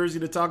time, Jersey,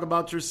 to talk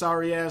about your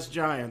sorry-ass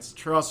Giants.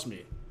 Trust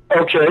me.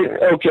 Okay.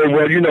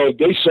 Well,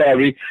 they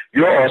sorry.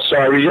 You're all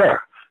sorry, yeah.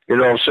 You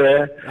know what I'm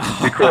saying?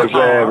 Because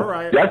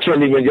right.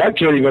 y'all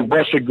can't even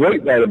bust a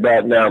grape right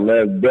about now,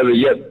 man. Better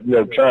yet,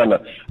 trying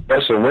to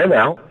bust a win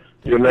out,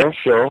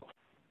 so.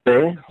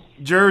 Yeah.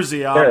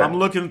 Jersey, I'm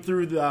looking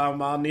through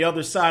on the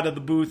other side of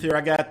the booth here.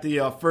 I got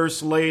the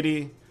First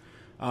Lady.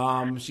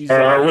 She's eating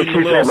a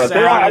little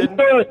salad.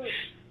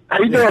 How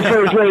you doing,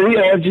 First Lady?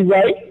 Angie,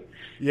 right?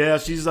 Yeah,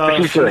 she's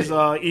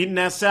eating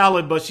that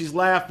salad, but she's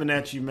laughing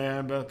at you,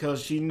 man,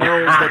 because she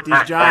knows that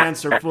these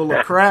Giants are full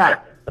of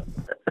crap.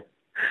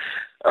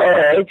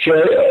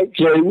 Okay.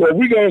 Well,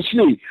 we gonna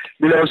see.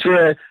 You know what I'm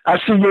saying? I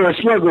see you and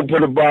Slugger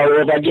put a bottle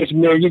up. I guess,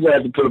 man, you're gonna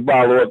have to put a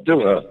bottle up too,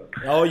 huh?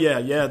 Oh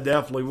yeah,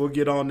 definitely. We'll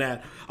get on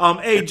that.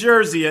 Hey,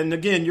 Jersey, and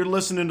again, you're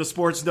listening to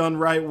Sports Done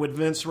Right with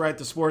Vince Wright,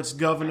 the sports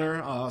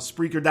governor.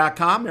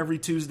 Spreaker.com every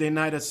Tuesday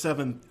night at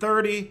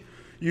 7:30.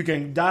 You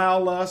can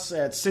dial us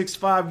at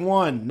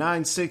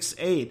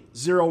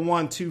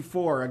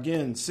 651-968-0124.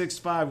 Again,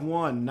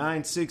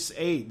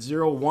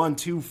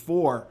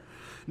 651-968-0124.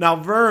 Now,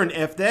 Vern,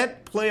 if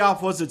that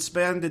playoff was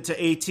expanded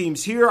to 8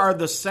 teams, here are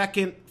the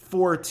second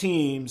 4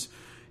 teams.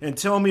 And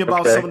tell me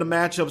about some of the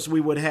matchups we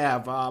would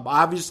have.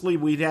 Obviously,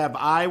 we'd have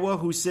Iowa,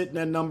 who's sitting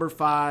at number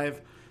 5,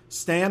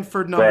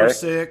 Stanford number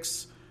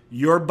 6,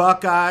 your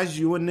Buckeyes,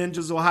 you and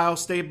Ninjas Ohio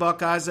State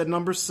Buckeyes at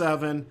number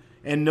 7,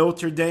 and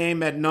Notre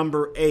Dame at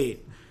number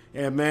 8.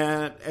 And,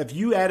 man, if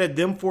you added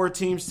them 4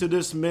 teams to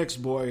this mix,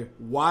 boy,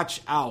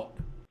 watch out.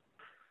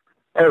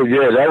 Oh,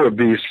 yeah, that would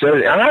be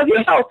silly. How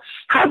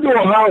do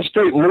Ohio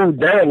State move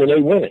down and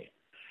they win it?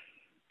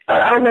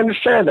 I don't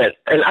understand that.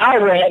 And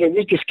Iowa had a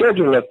weaker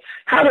schedule.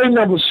 How they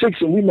number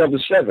 6 and we number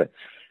 7?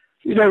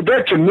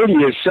 Their committee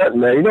is something,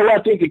 man. You know why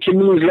I think the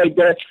committee is like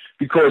that?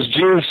 Because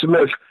Gene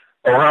Smith,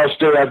 Ohio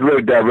State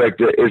athletic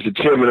director, is the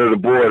chairman of the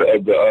board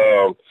of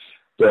the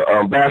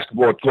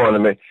basketball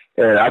tournament.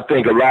 And I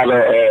think a lot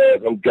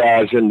of them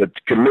guys in the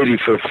committee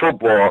for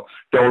football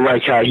don't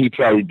like how he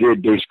probably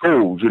did their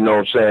schools, you know what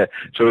I'm saying?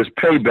 So it's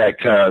payback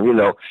time, you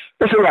know.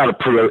 There's a lot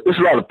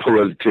of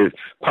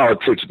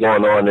politics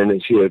going on in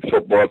this here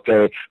football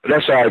thing, but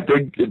that's all right.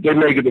 They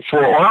make it to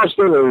 4. I'm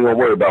still not even gonna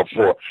worry about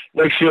 4.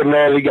 Next year,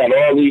 man, we got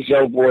all these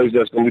young boys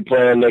that's gonna be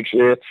playing next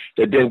year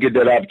that didn't get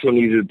that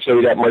opportunity to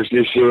play that much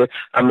this year.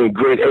 I mean,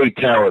 grade A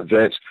talent,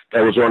 Vince,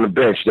 that was on the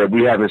bench that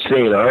we haven't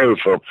seen or heard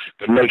from.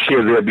 But next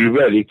year they'll be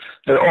ready.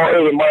 And all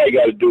everybody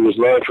got to do is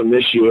learn from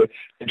this year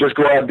and just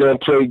go out there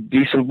and play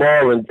decent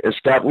ball and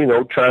stop, you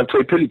know, trying to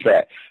play pity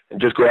pat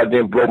and just go out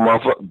there and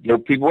blow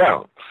people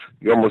out.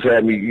 You almost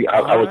had me.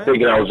 I was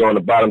thinking I was on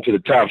the bottom to the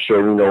top show,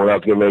 you know, when I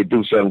was getting ready to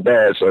do something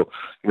bad. So,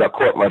 you know, I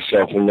caught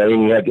myself and I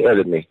didn't even have to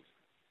edit me.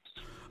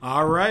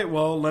 All right.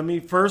 Well, let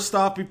me first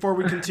stop before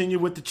we continue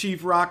with the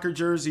Chief Rocker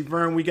jersey.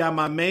 Vern, we got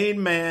my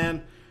main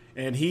man,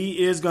 and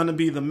he is going to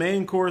be the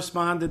main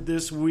correspondent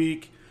this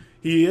week.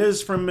 He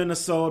is from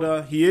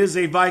Minnesota. He is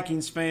a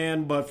Vikings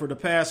fan, but for the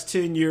past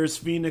 10 years,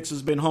 Phoenix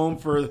has been home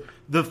for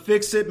the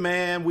Fix-It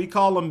Man. We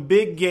call him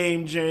Big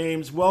Game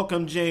James.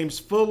 Welcome, James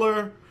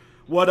Fuller.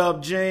 What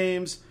up,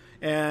 James?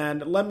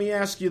 And let me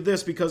ask you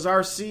this, because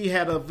RC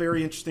had a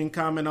very interesting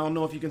comment. I don't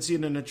know if you can see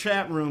it in the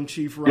chat room,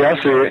 Chief Rocker.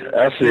 Yeah,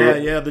 I see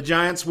it. Yeah, the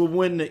Giants will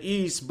win the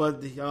East,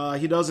 but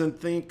he doesn't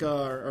think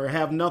or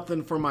have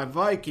nothing for my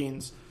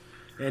Vikings.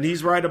 And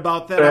he's right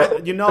about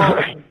that. You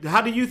know,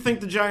 how do you think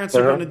the Giants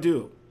are going to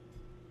do?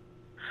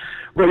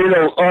 Well, you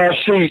know,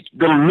 RC,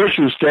 the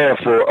initials stand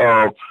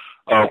for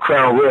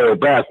Crown Royal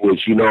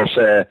backwards, you know what I'm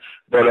saying?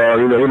 But,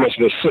 you know, he must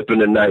have been sipping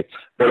tonight.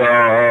 But,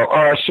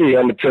 RC, I'm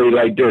going to tell you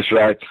like this,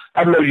 right?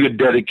 I know you're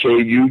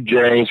dedicated, you,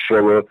 James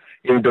Fuller,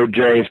 even though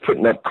James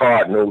putting up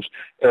Cardinals,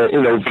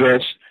 you know,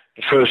 Vince,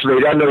 the First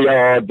Lady. I know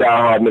y'all all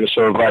diehard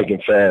Minnesota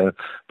Viking fans,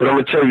 but I'm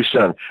going to tell you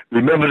something.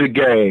 Remember the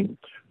game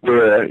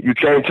where you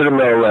came to the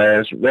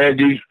Meadowlands,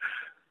 Randy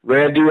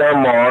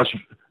Moss,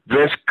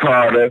 Vince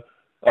Carter,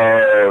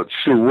 what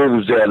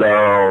was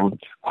that?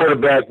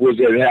 Quarterback was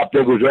that? I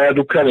think it was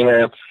Randall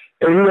Cunningham.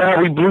 And you know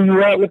how we blew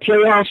you out in the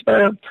playoffs,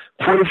 man?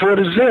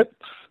 44-0.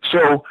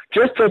 So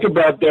just think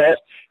about that,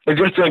 and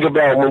just think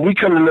about when we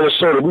come to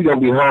Minnesota, we're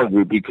gonna be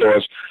hungry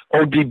because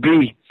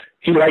ODB,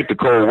 he liked the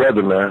cold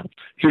weather, man.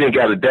 He didn't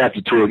got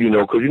adapted to it, you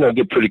know, because you know it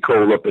get pretty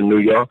cold up in New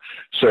York.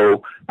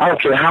 So I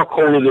don't care how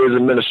cold it is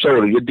in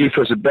Minnesota, your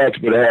defensive backs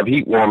better have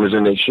heat warmers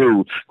in their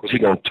shoes because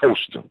he's gonna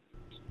toast them.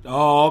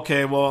 Oh,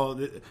 okay. Well,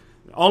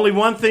 only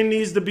one thing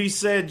needs to be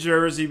said,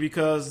 Jersey,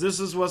 because this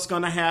is what's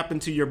going to happen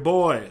to your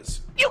boys.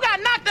 You got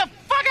knocked the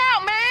fuck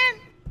out, man!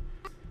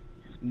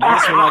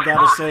 That's what I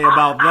got to say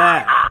about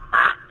that.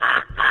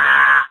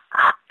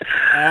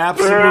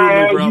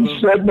 Absolutely, brother. You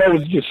said that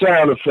was your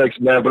sound effects,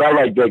 man, but I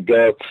like that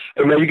guy.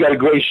 Hey, man, you got a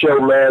great show,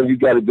 man. You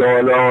got it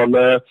going on,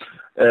 man.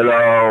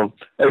 And,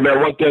 hey,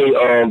 man, one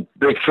thing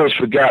Big Fish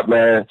forgot,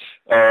 man.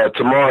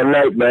 Tomorrow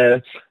night,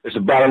 man, it's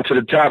the Bottom to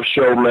the Top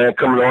show, man,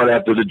 coming on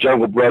after the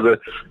Jungle Brother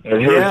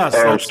and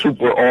his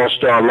super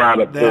all-star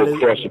lineup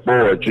across the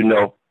board, you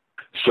know.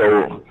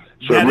 So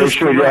make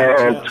sure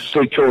y'all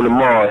stay tuned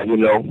tomorrow, you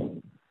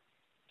know.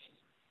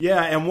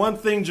 Yeah, and one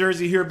thing,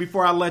 Jersey, here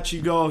before I let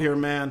you go here,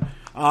 man.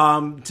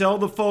 Tell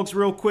the folks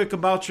real quick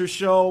about your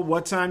show,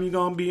 what time you're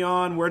going to be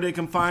on, where they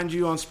can find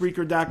you on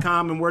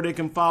Spreaker.com, and where they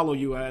can follow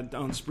you at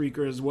on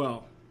Spreaker as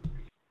well.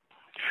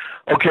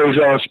 Okay,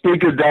 so on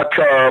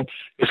Spreaker.com,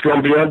 it's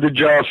going to be under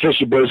John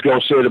Fisher, but it's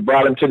going to say the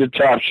Bottom to the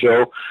Top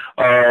show.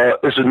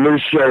 It's a new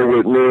show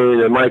with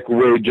me and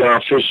Microwave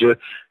John Fisher.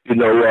 You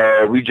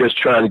know, we just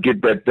trying to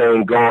get that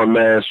thing going,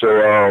 man,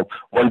 so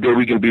one day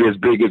we can be as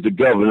big as the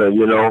governor,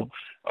 you know.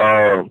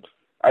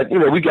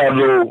 We got a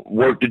little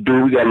work to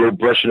do. We got a little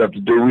brushing up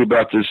to do. We're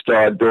about to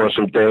start doing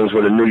some things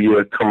when the new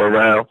year come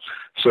around.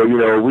 So, you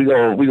know, we're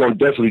gonna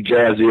definitely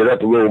jazzy it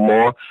up a little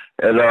more.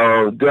 And,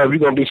 we're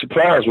going to be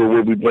surprised with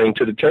what we bring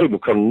to the table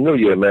come the new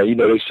year, man. You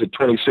know, they said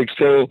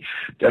 2016,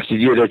 that's the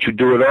year that you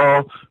do it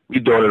all.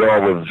 We're doing it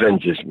all with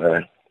vengeance,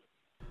 man.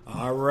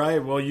 All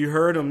right. Well, you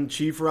heard him,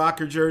 Chief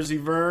Rocker Jersey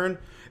Vern.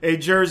 Hey,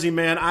 Jersey,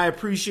 man, I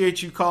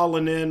appreciate you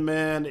calling in,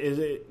 man.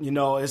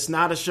 It's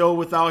not a show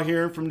without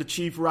hearing from the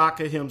Chief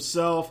Rocker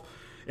himself.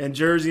 And,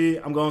 Jersey,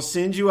 I'm going to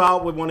send you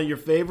out with one of your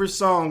favorite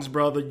songs,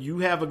 brother. You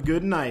have a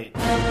good night.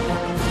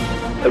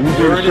 You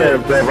do the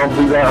same, babe.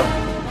 I'm be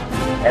out.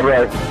 All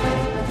right.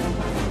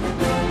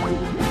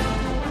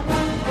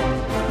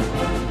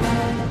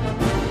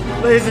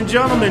 Ladies and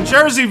gentlemen,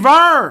 Jersey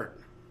Vern.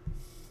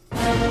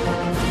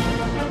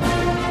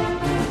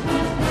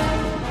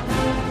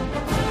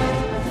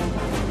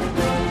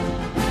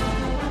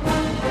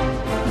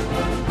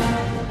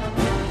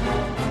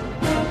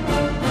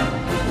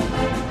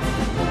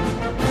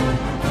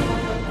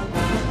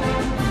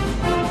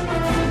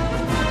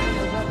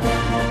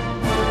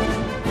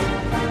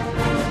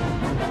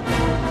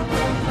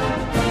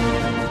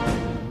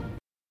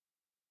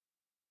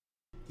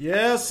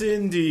 Yes,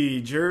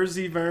 indeed.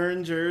 Jersey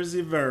Vern,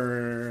 Jersey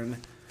Vern.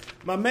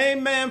 My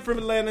main man from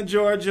Atlanta,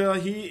 Georgia,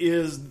 he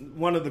is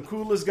one of the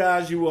coolest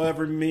guys you will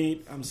ever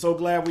meet. I'm so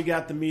glad we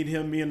got to meet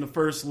him, me and the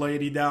First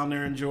Lady down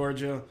there in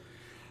Georgia.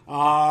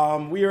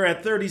 We are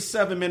at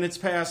 37 minutes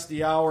past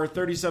the hour,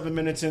 37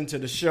 minutes into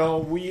the show.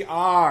 We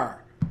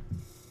are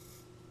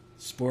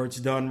Sports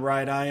Done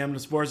Right. I am the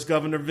Sports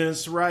Governor,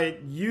 Vince Wright.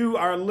 You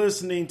are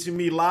listening to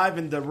me live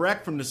and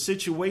direct from the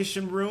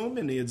Situation Room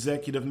in the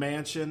Executive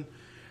Mansion.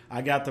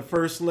 I got the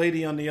First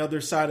Lady on the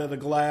other side of the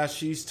glass.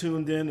 She's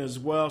tuned in as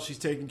well. She's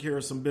taking care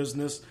of some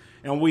business,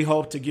 and we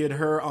hope to get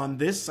her on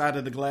this side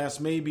of the glass,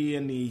 maybe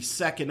in the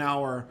second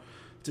hour,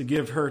 to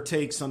give her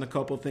takes on a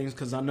couple things,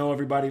 because I know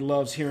everybody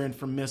loves hearing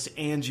from Miss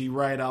Angie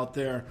Wright out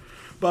there.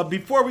 But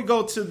before we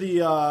go to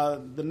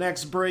the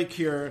next break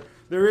here,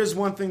 there is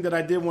one thing that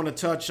I did want to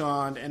touch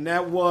on, and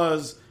that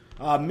was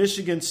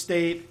Michigan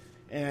State,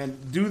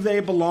 and do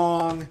they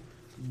belong?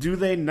 Do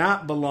they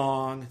not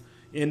belong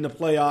in the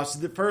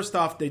playoffs? First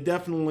off, they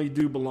definitely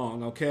do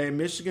belong, okay?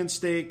 Michigan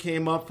State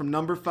came up from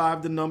number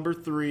 5 to number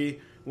 3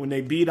 when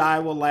they beat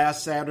Iowa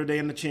last Saturday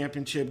in the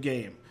championship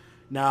game.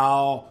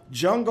 Now,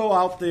 Jungo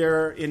out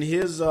there in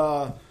his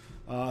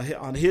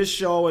on his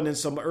show and in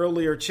some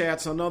earlier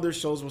chats on other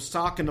shows was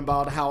talking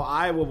about how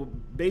Iowa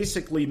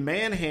basically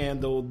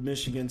manhandled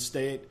Michigan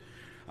State,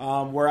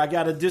 where I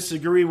got to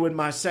disagree with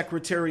my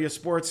Secretary of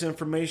Sports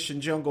Information,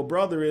 Jungle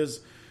Brother,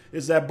 is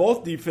that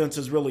both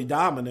defenses really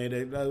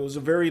dominated. It was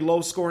a very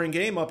low-scoring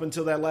game up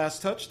until that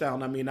last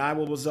touchdown. I mean,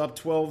 Iowa was up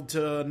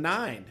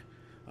 12-9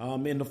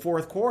 in the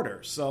fourth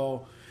quarter.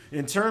 So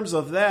in terms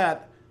of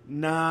that,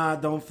 nah,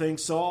 don't think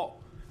so.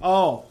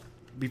 Oh,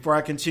 before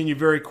I continue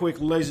very quick,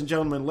 ladies and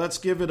gentlemen, let's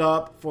give it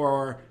up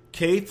for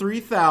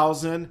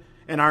K3000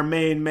 and our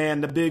main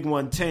man, the big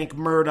one, Tank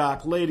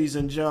Murdoch. Ladies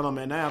and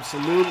gentlemen,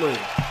 absolutely.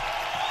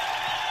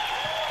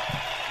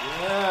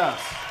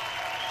 Yes.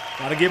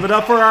 Got to give it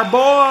up for our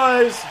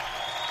boys.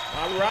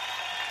 All right.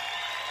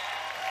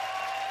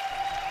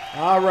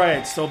 All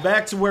right, so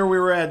back to where we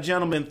were at.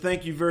 Gentlemen,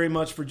 thank you very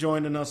much for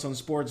joining us on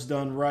Sports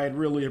Done Right.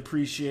 Really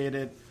appreciate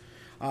it.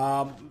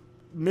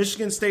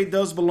 Michigan State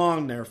does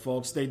belong there,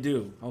 folks. They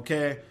do,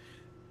 okay?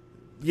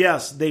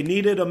 Yes, they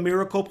needed a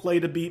miracle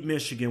play to beat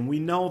Michigan. We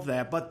know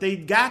that. But they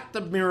got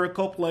the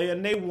miracle play,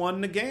 and they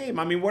won the game.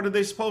 I mean, what are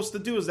they supposed to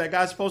do? Is that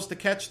guy supposed to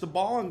catch the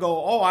ball and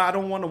go, oh, I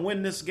don't want to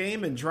win this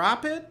game and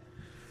drop it?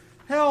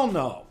 Hell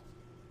no.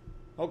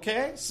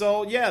 Okay?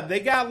 So, yeah, they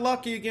got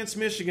lucky against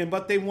Michigan,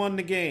 but they won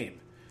the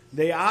game.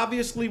 They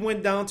obviously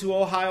went down to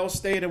Ohio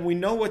State, and we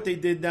know what they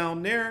did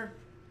down there.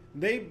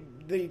 They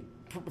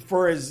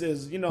for as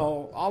you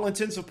know, all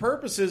intents and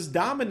purposes,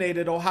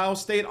 dominated Ohio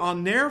State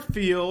on their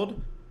field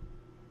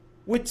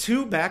with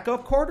 2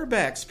 backup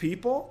quarterbacks,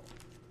 people.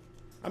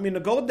 I mean,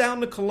 to go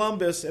down to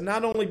Columbus and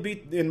not only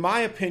beat, in my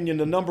opinion,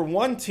 the number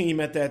 1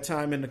 team at that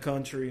time in the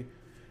country,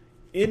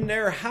 in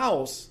their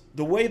house,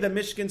 the way that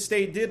Michigan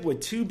State did with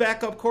 2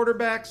 backup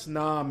quarterbacks,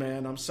 nah,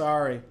 man, I'm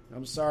sorry.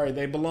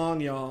 They belong,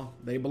 y'all.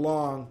 They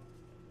belong.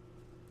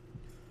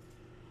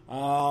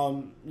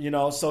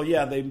 So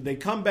yeah, they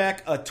come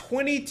back, a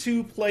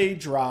 22-play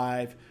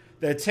drive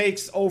that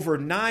takes over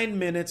 9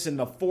 minutes in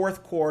the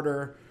fourth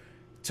quarter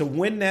to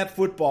win that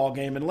football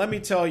game. And let me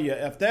tell you,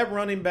 if that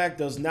running back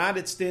does not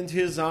extend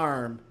his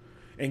arm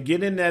and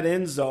get in that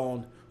end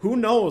zone, who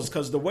knows?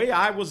 Because the way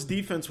Iowa's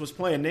defense was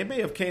playing, they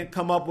may have can't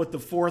come up with the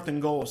 4th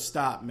and goal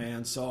stop,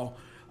 man. So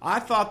I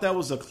thought that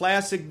was a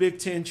classic Big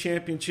Ten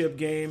championship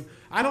game.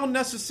 I don't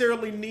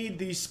necessarily need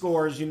these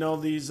scores,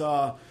 these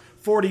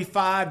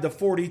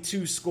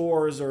 45-42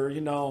 scores or,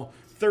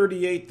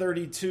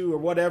 38-32 or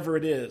whatever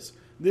it is.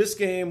 This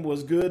game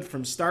was good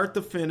from start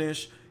to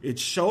finish. It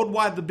showed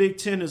why the Big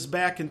Ten is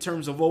back in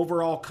terms of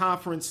overall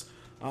conference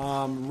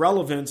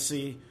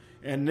relevancy.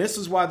 And this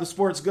is why the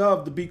Sports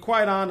Gov, to be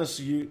quite honest,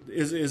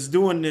 is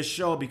doing this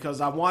show, because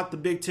I want the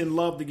Big Ten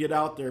love to get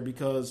out there,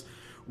 because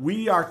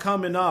we are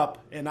coming up,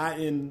 and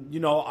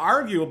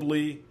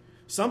arguably,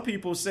 some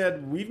people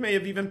said we may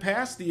have even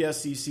passed the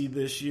SEC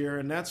this year,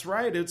 and that's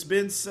right. It's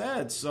been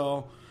said.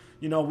 So,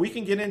 we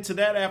can get into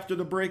that after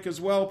the break as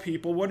well,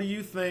 people. What do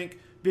you think?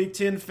 Big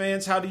Ten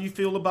fans, how do you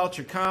feel about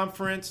your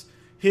conference?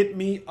 Hit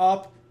me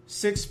up,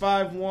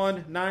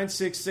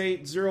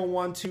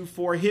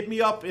 651-968-0124. Hit me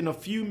up in a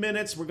few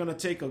minutes. We're going to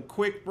take a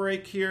quick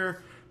break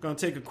here. We're going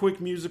to take a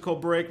quick musical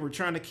break. We're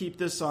trying to keep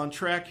this on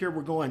track here.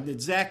 We're going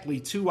exactly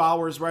 2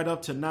 hours, right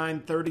up to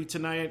 9:30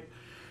 tonight.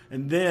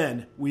 And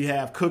then we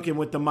have Cooking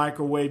with the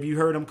Microwave. You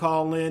heard him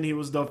call in. He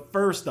was the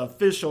first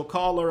official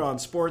caller on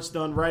Sports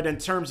Done Right in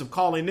terms of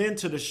calling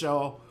into the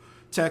show.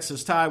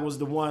 Texas Ty was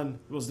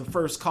the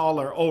first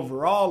caller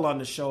overall on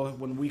the show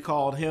when we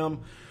called him.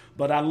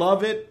 But I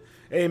love it.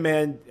 Hey,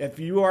 man, if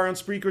you are on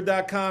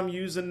Spreaker.com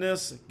using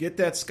this, get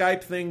that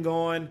Skype thing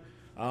going.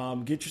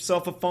 Get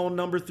yourself a phone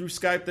number through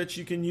Skype that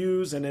you can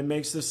use, and it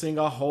makes this thing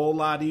a whole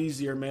lot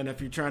easier, man,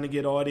 if you're trying to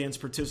get audience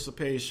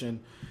participation.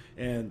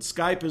 And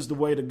Skype is the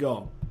way to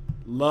go.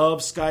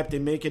 Love Skype. They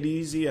make it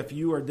easy. If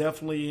you are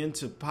definitely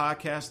into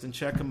podcasting,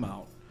 check them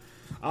out.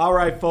 All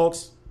right,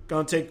 folks.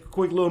 Going to take a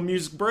quick little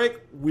music break.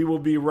 We will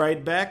be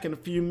right back in a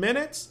few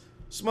minutes.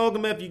 Smoke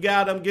them if you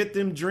got them. Get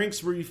them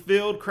drinks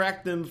refilled.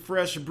 Crack them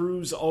fresh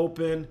brews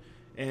open.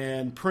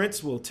 And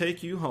Prince will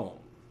take you home.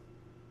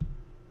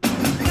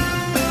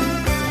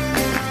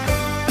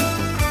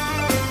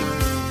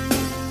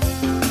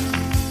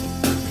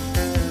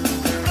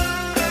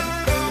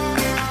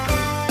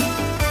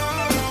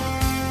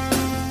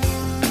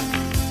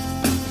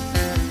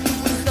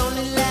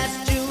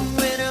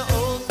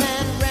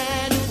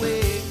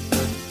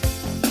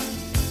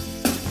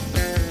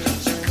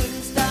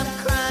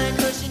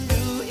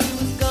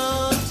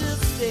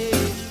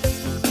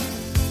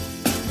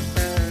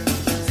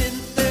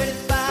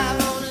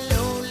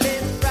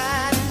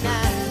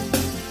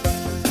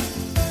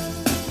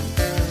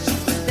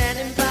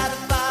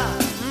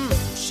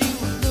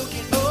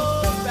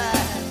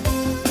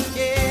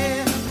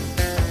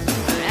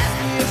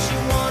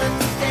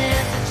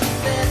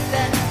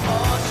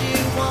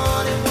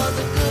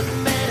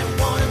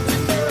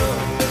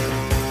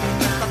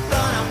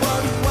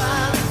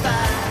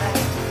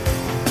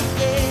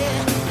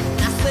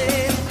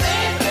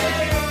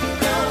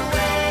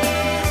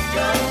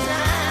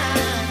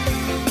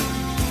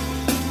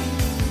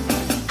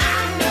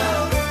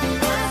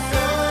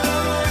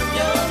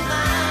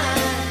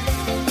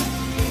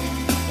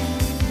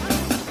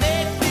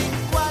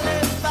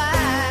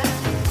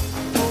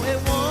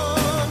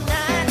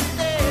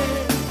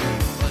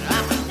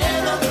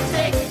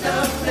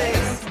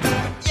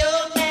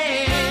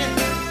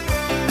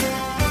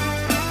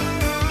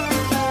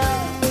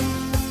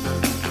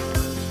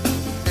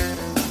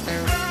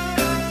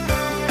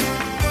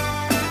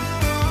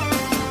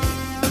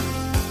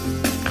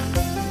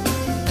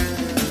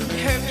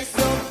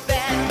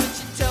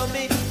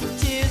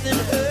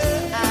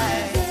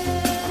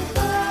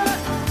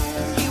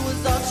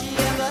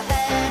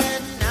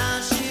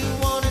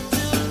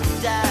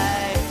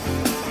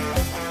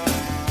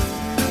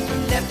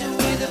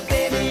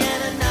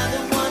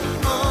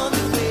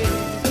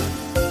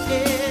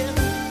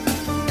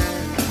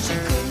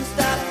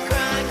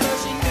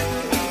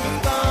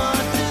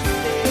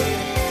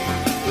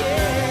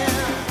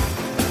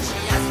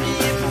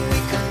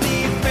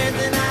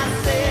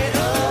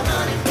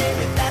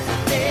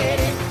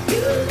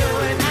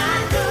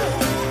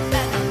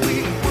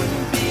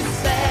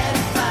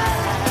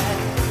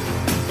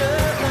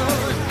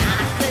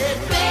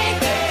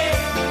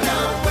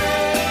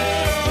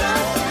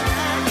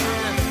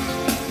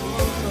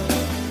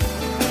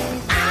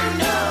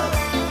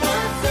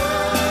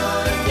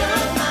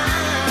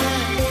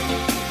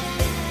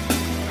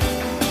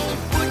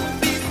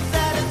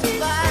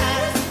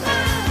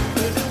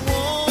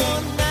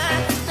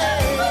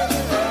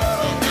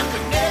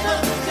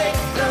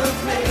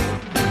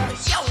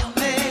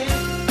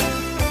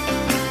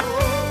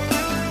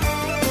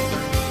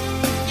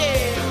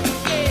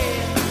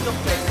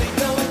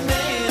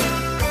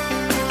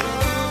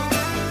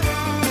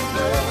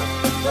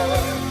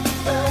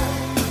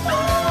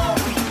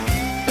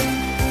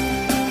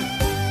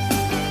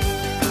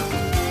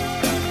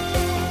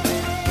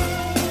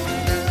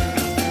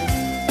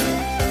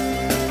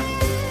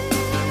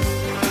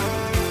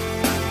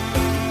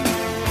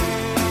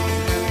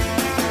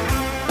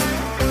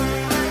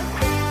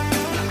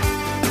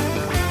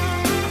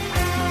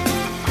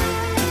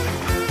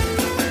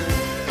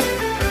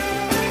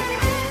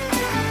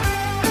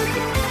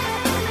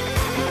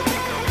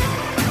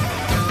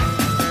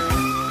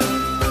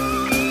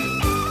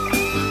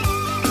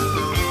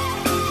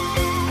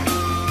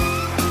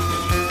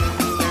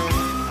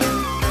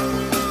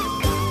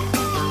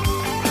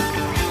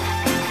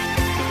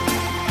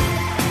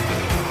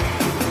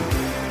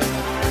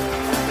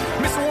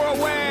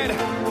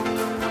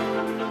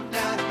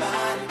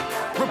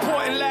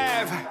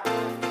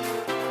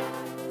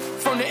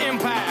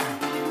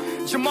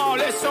 Jamal,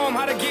 let's show them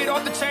how to get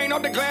off the chain,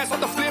 off the glass, off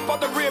the flip, off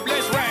the rib,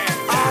 let's ride.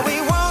 All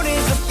we want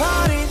is a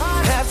party,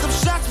 have some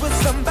shots with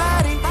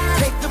somebody,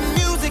 take the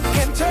music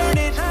and turn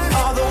it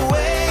all the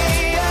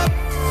way up.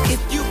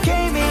 If you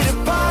came here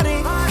to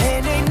party,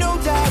 and ain't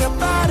no doubt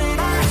about it,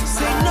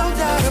 say no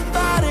doubt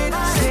about it,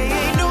 say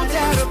ain't no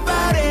doubt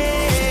about it.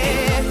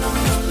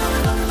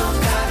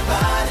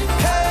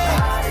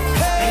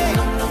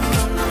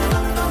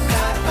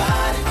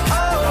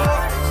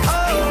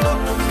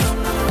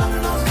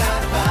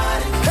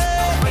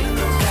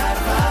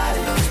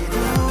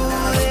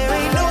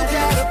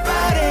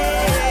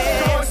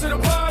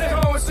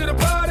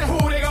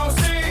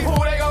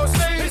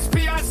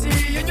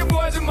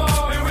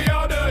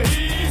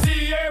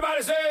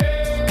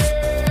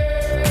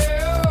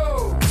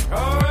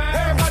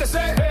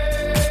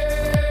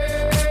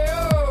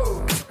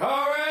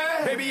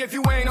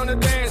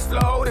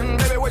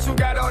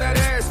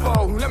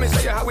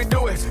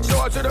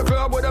 To the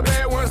club with the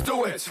bad ones,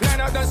 do it.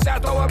 Stand up, then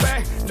shot, throw it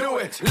back, do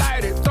it.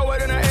 Light it, throw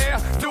it in the air,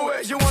 do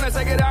it. You wanna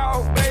take it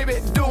out, baby,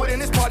 do it. In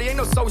this party ain't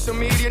no social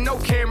media, no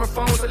camera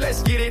phone, so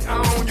let's get it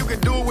on. You can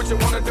do what you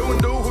wanna do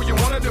and do who you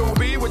wanna do.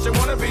 Be what you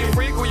wanna be,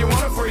 freak who you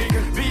wanna freak.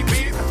 Beep,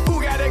 beep,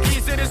 who got the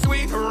keys to the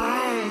suite?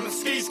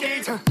 Ski,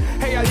 ski.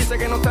 Ella dice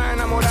que no está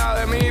enamorada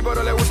de mí,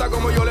 pero le gusta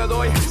como yo le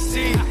doy.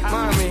 Sí,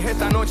 mami,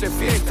 esta noche es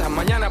fiesta,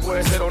 mañana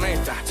puede ser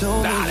honesta.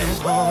 Dale.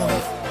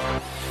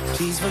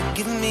 Please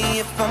forgive me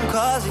if I'm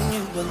causing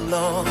you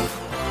along,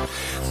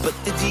 but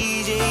the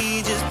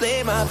DJ just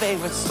played my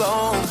favorite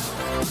song,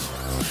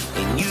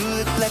 and you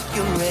look like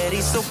you're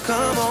ready, so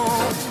come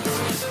on,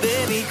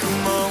 baby,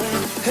 come on.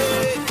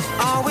 Hey,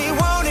 all we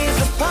want is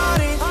a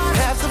party,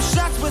 have some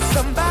shots with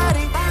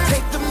somebody,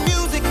 take the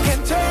music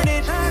and turn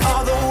it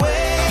all the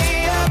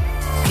way up.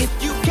 If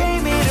you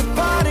came here to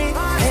party,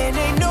 and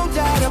ain't no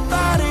doubt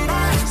about it,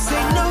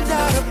 say no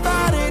doubt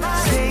about it,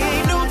 say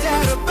ain't no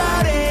doubt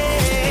about it.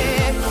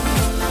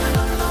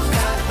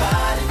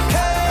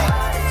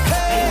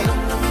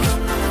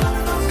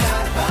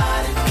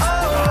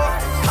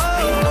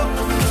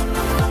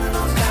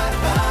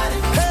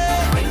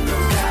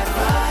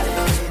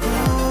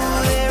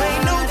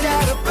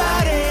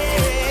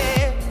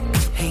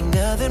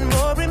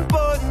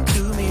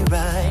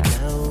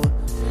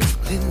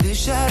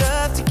 Shot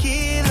of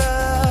tequila.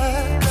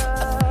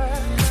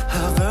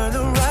 I've earned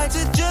the right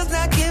to just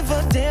not give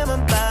a damn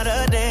about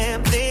a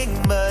damn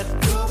thing, but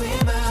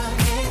throwing my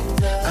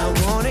hands up. I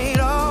want it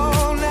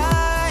all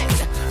night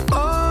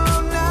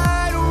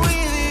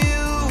with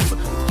you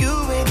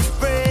and your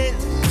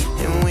friends,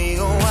 and we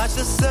gon' watch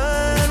the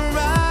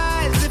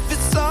sunrise if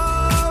it's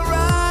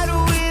alright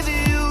with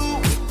you,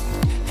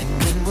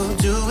 and then we'll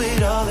do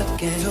it all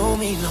again. Don't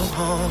mean no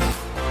harm.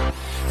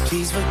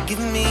 Please forgive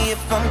me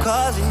if I'm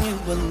causing you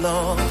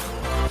along,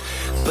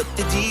 but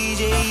the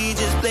DJ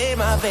just played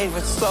my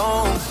favorite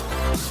song,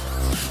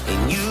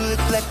 and you look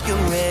like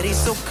you're ready,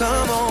 so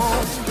come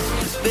on,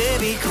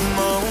 baby, come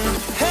on.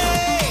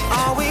 Hey,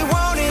 all we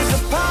want is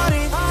a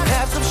party,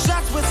 have some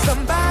shots with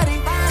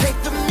somebody,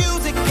 take the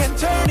music and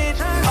turn it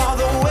all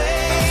the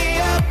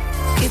way up.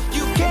 If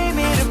you came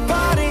here to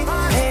party,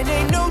 and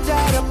ain't no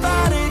doubt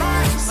about it,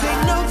 say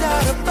no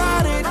doubt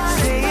about it,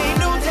 say ain't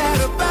no doubt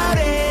about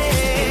it.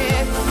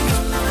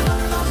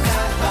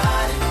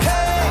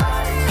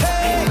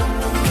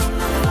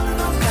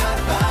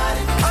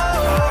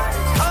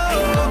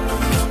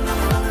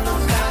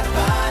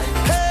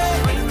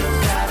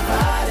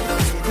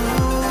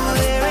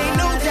 There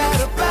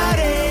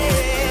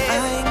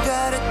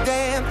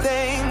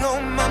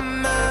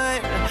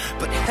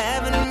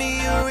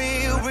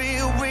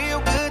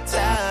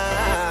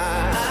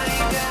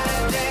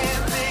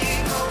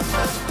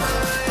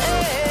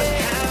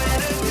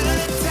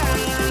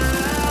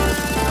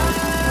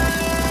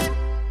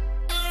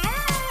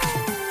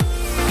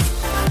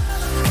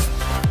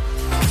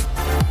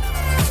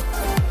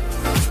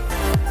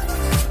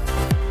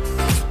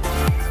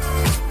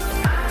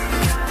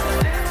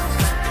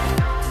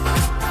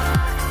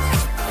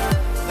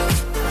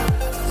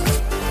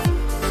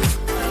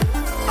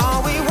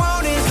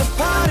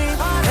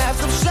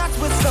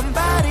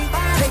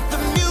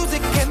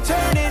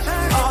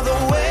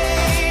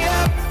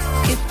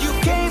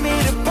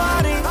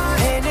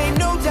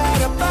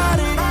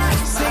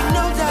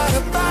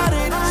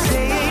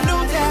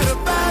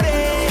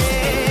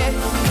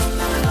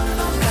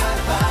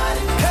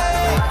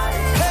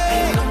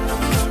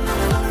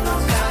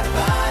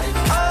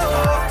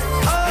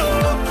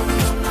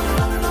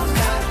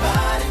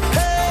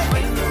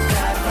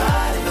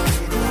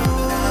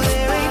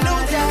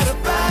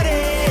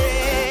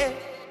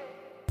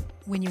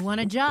want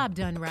a job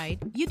done right,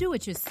 you do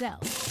it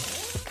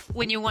yourself.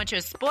 When you want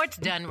your sports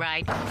done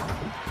right,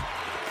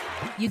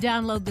 you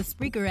download the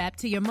Spreaker app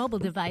to your mobile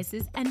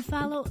devices and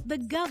follow the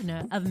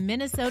governor of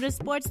Minnesota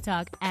Sports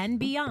Talk and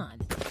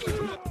beyond.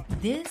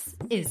 This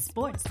is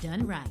Sports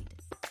Done Right.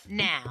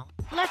 Now,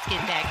 let's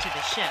get back to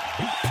the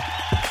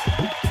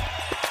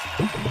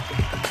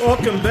show.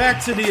 Welcome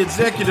back to the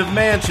Executive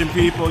Mansion,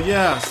 people.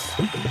 Yes,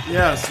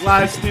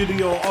 live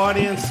studio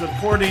audience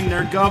supporting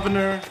their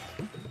governor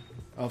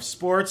of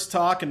sports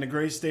talk in the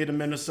great state of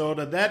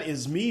Minnesota. That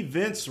is me,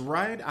 Vince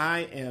Wright. I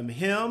am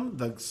him,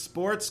 the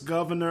sports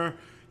governor.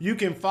 You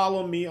can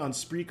follow me on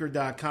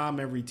Spreaker.com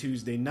every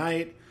Tuesday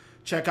night.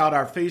 Check out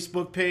our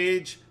Facebook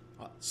page,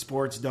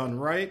 Sports Done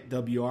Right,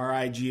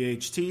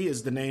 WRIGHT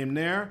is the name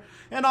there.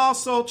 And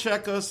also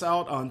check us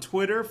out on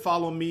Twitter.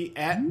 Follow me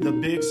at The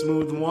Big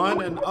Smooth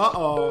One. And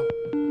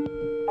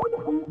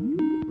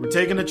we're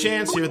taking a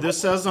chance here. This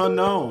says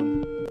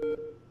unknown.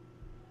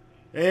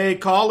 Hey,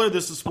 caller,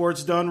 this is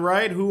Sports Done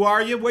Right. Who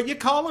are you? Where you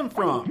calling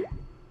from?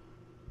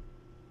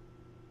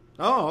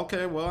 Oh,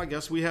 okay. Well, I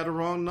guess we had a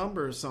wrong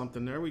number or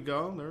something. There we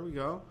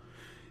go.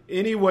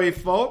 Anyway,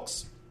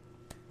 folks,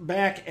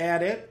 back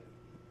at it.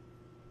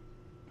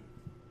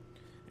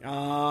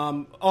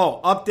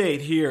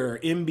 Update here.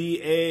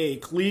 NBA,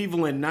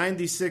 Cleveland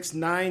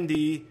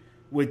 96-90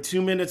 with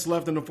 2 minutes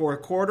left in the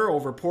fourth quarter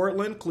over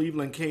Portland.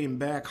 Cleveland came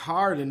back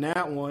hard in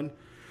that one.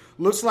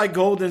 Looks like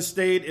Golden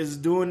State is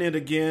doing it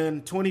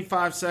again.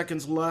 25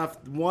 seconds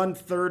left.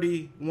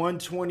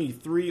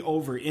 130-123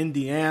 over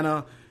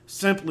Indiana.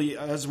 Simply,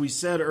 as we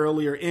said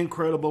earlier,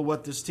 incredible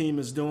what this team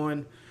is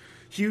doing.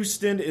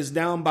 Houston is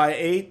down by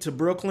 8 to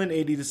Brooklyn,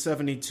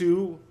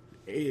 80-72.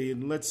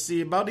 Let's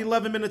see, about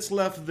 11 minutes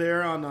left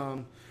there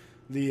on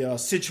the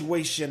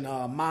situation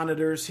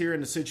monitors here in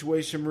the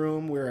situation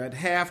room. We're at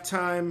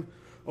halftime.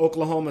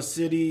 Oklahoma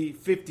City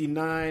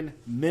 59,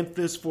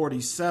 Memphis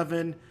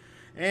 47.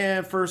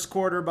 And first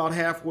quarter, about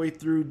halfway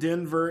through,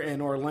 Denver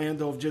and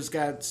Orlando have just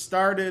got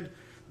started.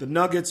 The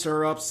Nuggets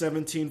are up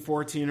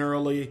 17-14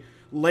 early.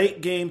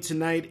 Late game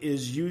tonight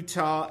is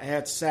Utah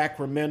at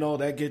Sacramento.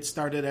 That gets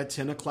started at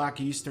 10 o'clock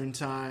Eastern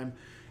time.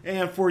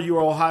 And for you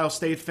Ohio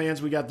State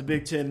fans, we got the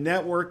Big Ten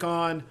Network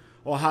on.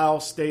 Ohio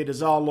State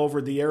is all over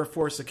the Air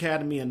Force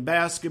Academy in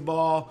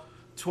basketball.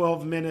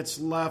 12 minutes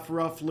left,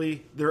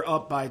 roughly. They're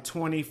up by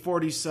 20,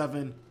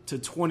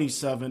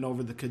 47-27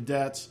 over the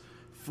Cadets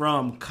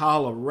from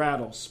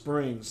Colorado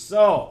Springs.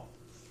 So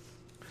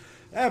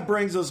that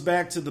brings us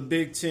back to the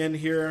Big Ten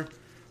here.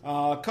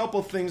 A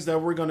couple things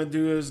that we're going to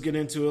do is get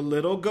into a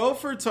little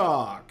Gopher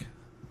talk.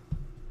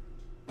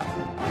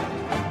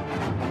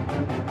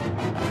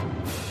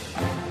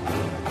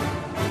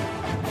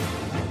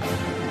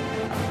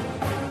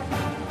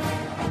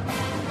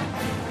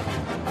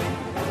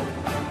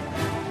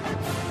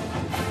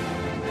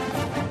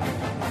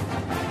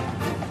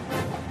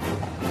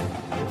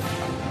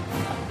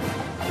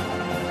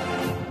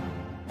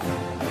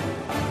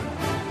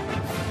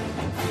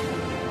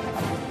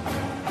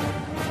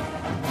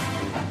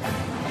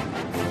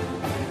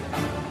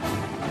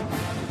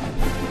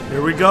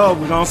 Here we go.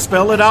 We're going to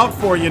spell it out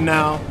for you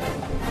now.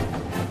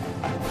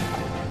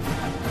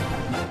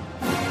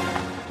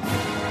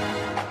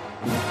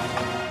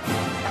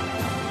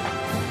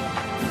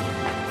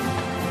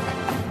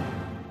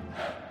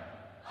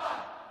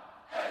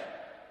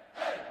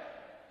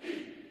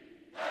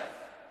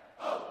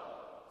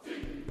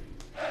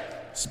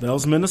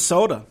 Spells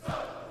Minnesota.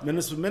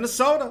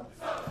 Minnesota.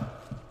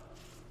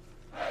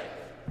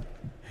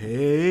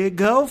 Hey,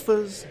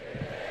 Gophers.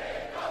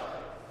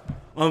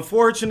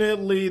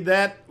 Unfortunately,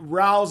 that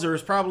rouser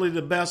is probably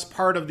the best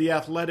part of the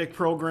athletic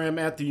program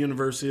at the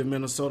University of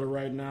Minnesota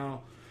right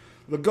now.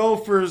 The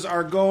Gophers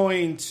are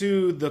going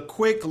to the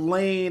Quick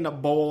Lane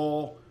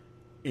Bowl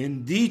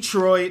in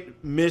Detroit,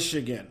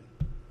 Michigan.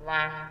 Oh,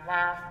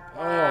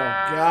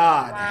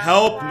 God,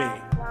 help me.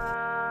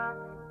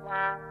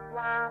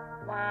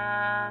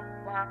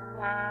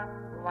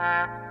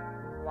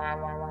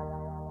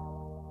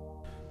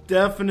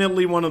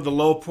 Definitely one of the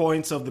low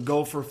points of the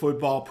Gopher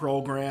football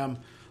program.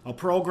 A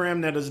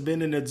program that has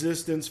been in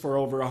existence for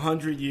over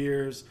 100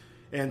 years,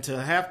 and to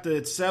have to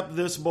accept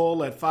this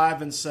bowl at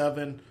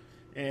 5-7,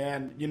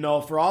 and you know,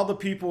 for all the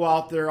people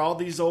out there, all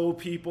these old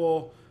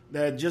people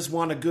that just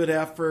want a good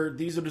effort,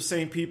 these are the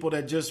same people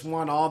that just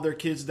want all their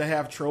kids to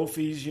have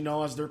trophies, you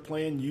know, as they're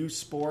playing youth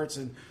sports,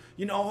 and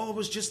you know, oh, it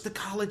was just the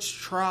college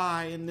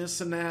try and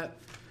this and that.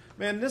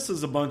 Man, this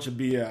is a bunch of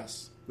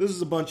BS. This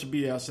is a bunch of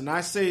BS, and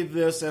I say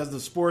this as the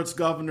sports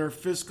governor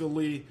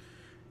fiscally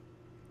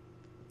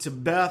to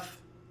Beth,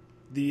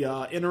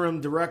 the interim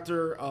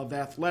director of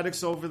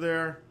athletics over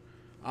there.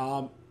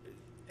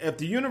 If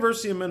the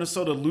University of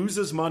Minnesota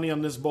loses money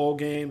on this bowl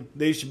game,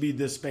 they should be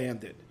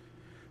disbanded.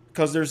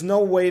 Because there's no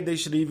way they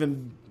should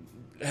even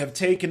have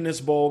taken this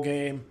bowl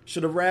game.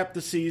 Should have wrapped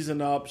the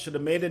season up. Should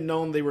have made it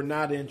known they were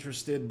not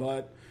interested.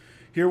 But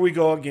here we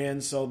go again.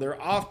 So they're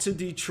off to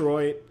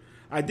Detroit.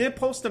 I did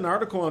post an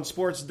article on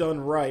Sports Done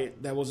Right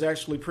that was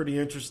actually pretty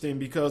interesting,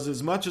 because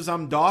as much as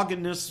I'm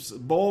dogging this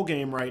bowl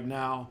game right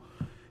now,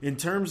 in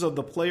terms of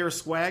the player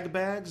swag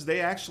bags,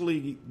 they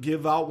actually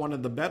give out one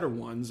of the better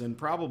ones, and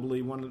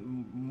probably one of the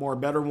more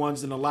better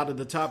ones than a lot of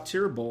the top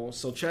tier bowls.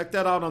 So check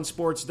that out on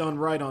Sports Done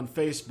Right on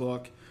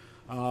Facebook.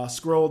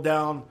 Scroll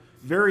down.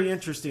 Very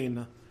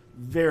interesting.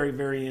 Very,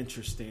 very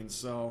interesting.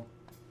 So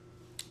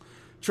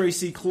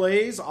Tracy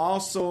Claeys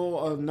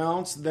also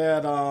announced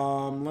that,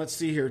 let's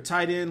see here,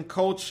 tight end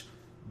coach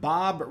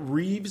Rob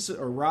Reeves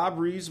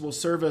will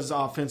serve as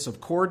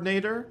offensive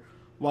coordinator,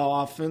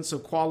 while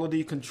offensive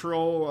quality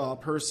control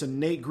person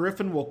Nate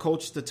Griffin will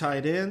coach the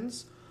tight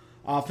ends.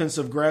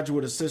 Offensive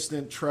graduate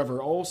assistant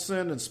Trevor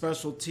Olson and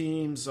special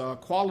teams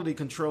quality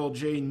control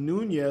Jay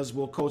Nunez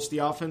will coach the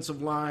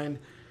offensive line.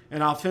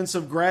 And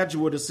offensive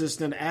graduate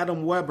assistant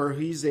Adam Weber,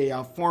 he's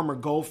a former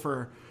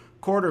Gopher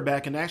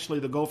quarterback, and actually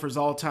the Gophers'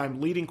 all-time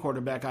leading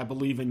quarterback, I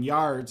believe, in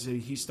yards.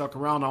 He stuck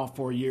around all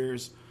 4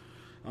 years.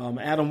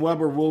 Adam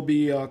Weber will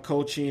be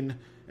coaching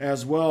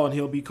as well, and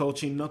he'll be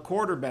coaching the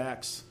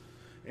quarterbacks.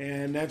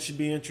 And that should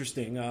be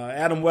interesting.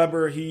 Adam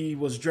Weber, he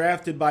was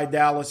drafted by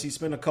Dallas. He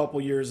spent a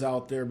couple years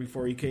out there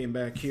before he came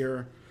back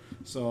here.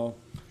 So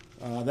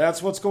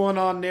that's what's going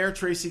on there.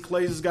 Tracy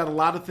Claeys has got a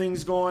lot of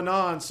things going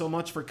on. So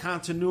much for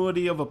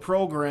continuity of a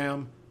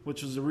program,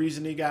 which was the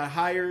reason he got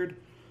hired.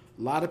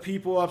 A lot of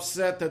people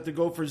upset that the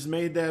Gophers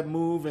made that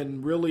move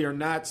and really are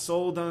not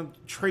sold on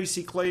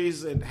Tracy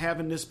Claeys and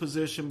having this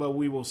position, but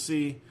we will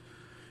see.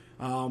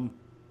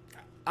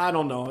 I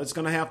don't know. It's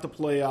going to have to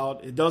play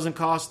out. It doesn't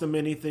cost them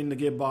anything to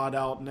get bought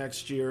out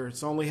next year.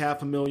 It's only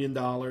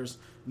 $500,000,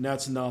 and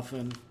that's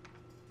nothing.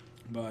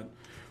 But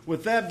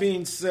with that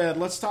being said,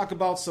 let's talk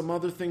about some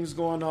other things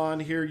going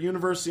on here.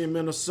 University of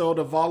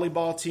Minnesota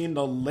volleyball team,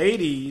 the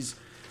ladies,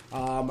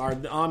 are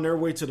on their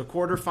way to the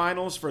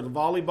quarterfinals for the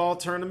volleyball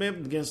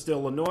tournament against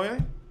Illinois.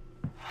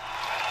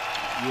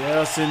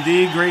 Yes,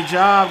 indeed. Great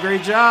job.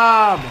 Great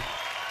job.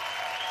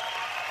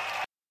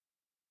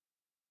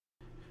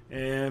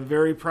 And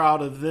very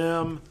proud of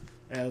them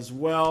as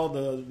well.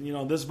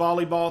 This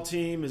volleyball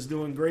team is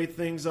doing great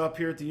things up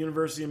here at the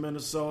University of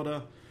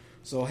Minnesota.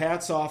 So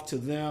hats off to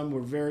them. We're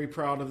very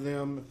proud of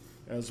them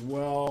as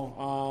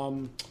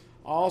well.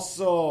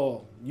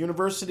 Also,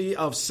 University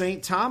of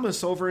St.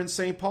 Thomas over in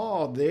St.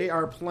 Paul. They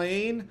are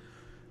playing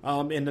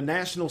in the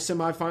national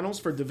semifinals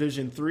for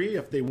Division III.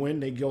 If they win,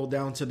 they go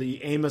down to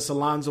the Amos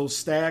Alonzo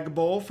Stagg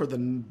Bowl for the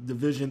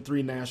Division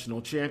III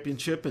National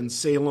Championship in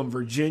Salem,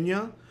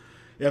 Virginia.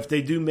 If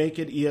they do make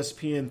it,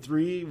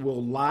 ESPN3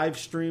 will live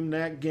stream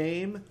that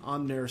game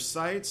on their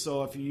site.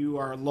 So if you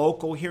are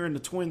local here in the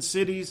Twin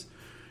Cities,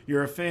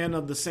 you're a fan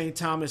of the St.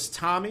 Thomas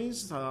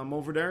Tommies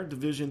over there,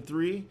 Division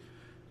III,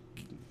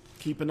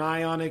 keep an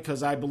eye on it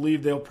because I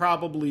believe they'll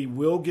probably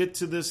will get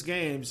to this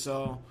game.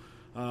 So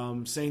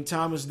St.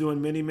 Thomas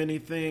doing many, many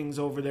things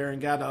over there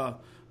and got a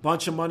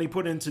bunch of money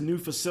put into new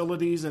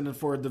facilities. And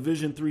for a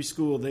Division III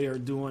school, they are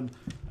doing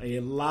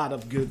a lot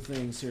of good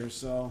things here.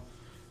 So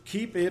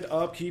keep it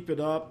up, keep it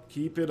up,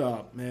 keep it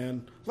up,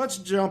 man. Let's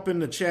jump in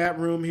the chat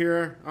room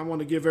here. I want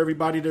to give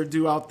everybody their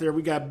due out there.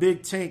 We got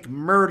Big Tank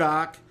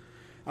Murdoch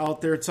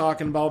out there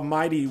talking about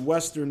mighty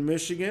Western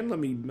Michigan.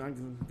 I'm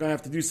going to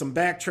have to do some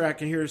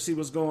backtracking here to see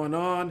what's going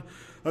on.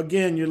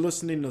 Again, you're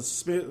listening to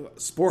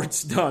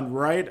Sports Done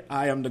Right.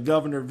 I am the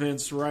Governor,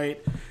 Vince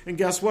Wright. And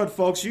guess what,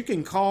 folks? You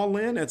can call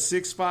in at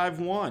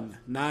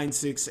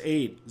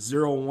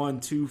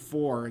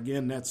 651-968-0124.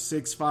 Again, that's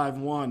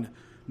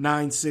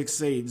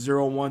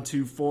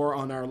 651-968-0124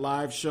 on our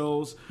live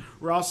shows.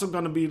 We're also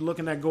going to be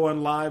looking at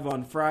going live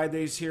on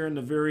Fridays here in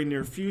the very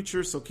near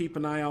future, so keep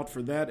an eye out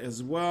for that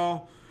as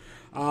well.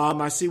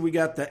 I see we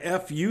got the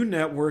FU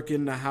Network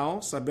in the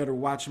house. I better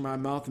watch my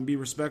mouth and be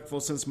respectful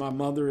since my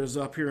mother is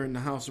up here in the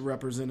House of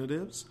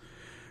Representatives.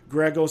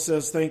 Grego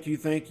says, thank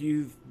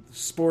you,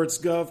 Sports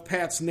Gov.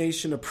 Pats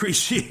Nation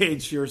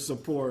appreciates your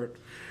support.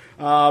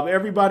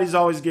 Everybody's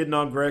always getting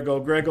on Grego.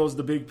 Grego's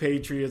the big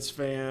Patriots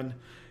fan.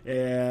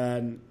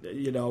 And,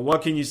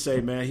 what can you say,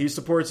 man? He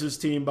supports his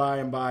team by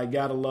and by.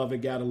 Gotta love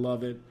it, gotta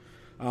love it.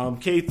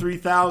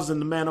 K3000,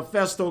 the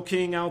Manifesto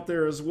King out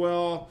there as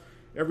well.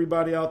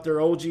 Everybody out there,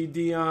 OG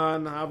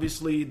Dion,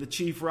 obviously the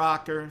Chief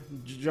Rocker,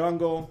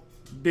 Jungle,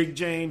 Big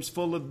James,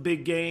 full of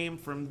big game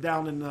from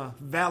down in the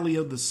Valley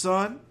of the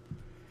Sun.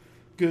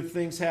 Good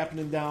things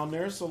happening down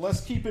there. So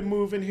let's keep it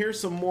moving here.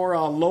 Some more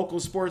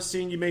local sports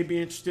scene you may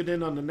be interested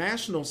in on the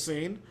national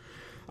scene.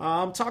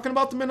 I'm talking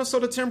about the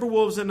Minnesota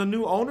Timberwolves and a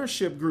new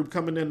ownership group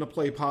coming into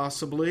play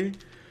possibly.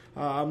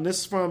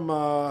 This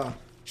from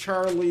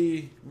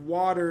Charlie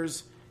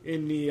Waters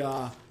in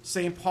the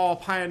St. Paul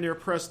Pioneer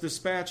Press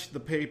Dispatch, the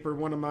paper,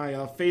 one of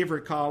my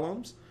favorite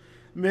columns.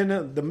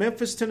 The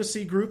Memphis,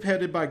 Tennessee group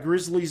headed by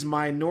Grizzlies'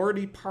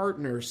 minority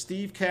partner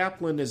Steve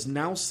Kaplan is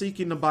now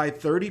seeking to buy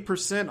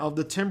 30% of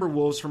the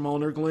Timberwolves from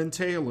owner Glenn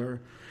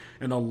Taylor.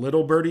 And a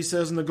little birdie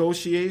says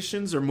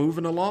negotiations are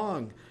moving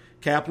along.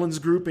 Kaplan's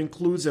group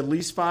includes at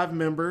least 5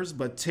 members,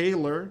 but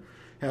Taylor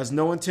has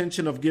no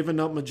intention of giving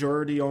up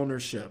majority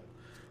ownership.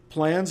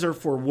 Plans are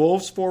for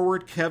Wolves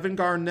forward Kevin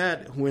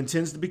Garnett, who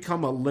intends to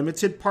become a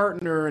limited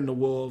partner in the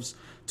Wolves,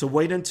 to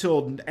wait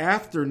until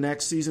after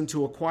next season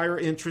to acquire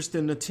interest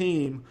in the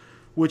team,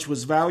 which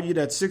was valued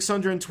at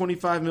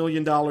 $625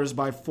 million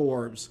by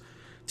Forbes.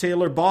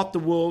 Taylor bought the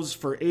Wolves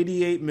for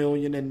 $88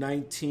 million in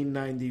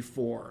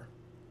 1994.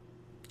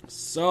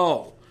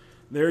 So,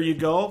 there you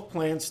go.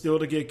 Plan still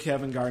to get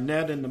Kevin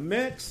Garnett in the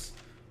mix,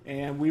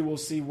 and we will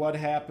see what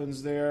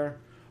happens there.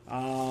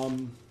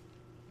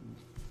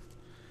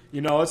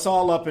 It's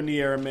all up in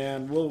the air,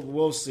 man.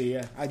 We'll see.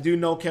 I do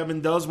know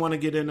Kevin does want to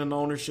get in an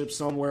ownership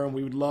somewhere, and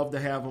we would love to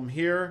have him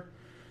here.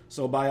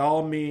 So by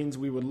all means,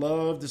 we would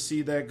love to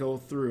see that go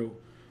through.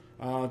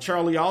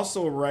 Charlie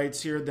also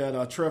writes here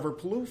that Trevor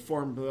Plouffe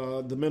from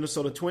the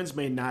Minnesota Twins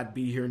may not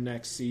be here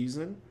next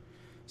season.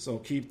 So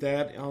keep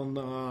that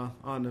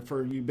on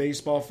for you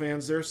baseball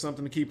fans there,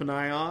 something to keep an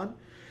eye on.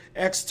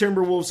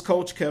 Ex-Timberwolves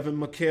coach Kevin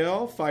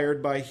McHale,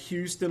 fired by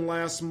Houston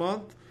last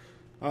month,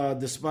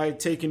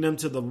 despite taking them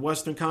to the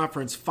Western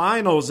Conference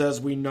Finals,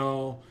 as we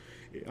know.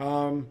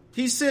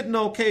 He's sitting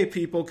okay,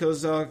 people,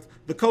 because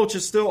the coach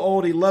is still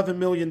owed $11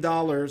 million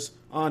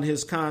on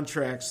his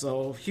contract.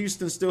 So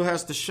Houston still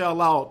has to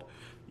shell out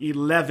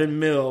 $11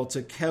 million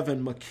to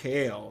Kevin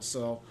McHale.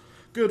 So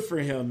good for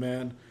him,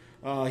 man.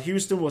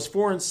 Houston was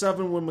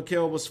 4-7 when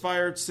McHale was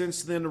fired.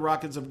 Since then, the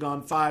Rockets have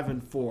gone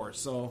 5-4.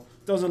 So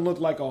it doesn't look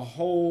like a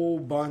whole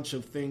bunch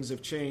of things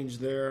have changed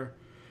there.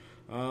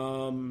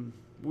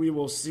 We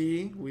will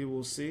see. We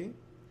will see.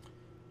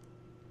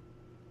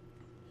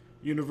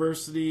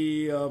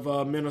 University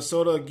of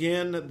Minnesota,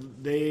 again,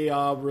 they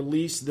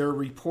released their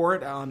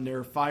report on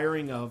their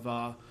firing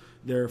of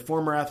their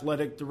former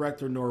athletic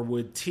director,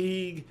 Norwood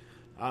Teague.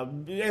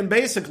 And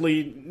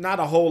basically, not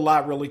a whole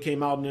lot really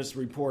came out in this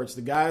report.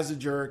 The guy's a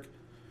jerk.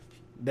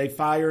 They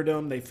fired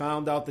him. They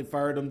found out they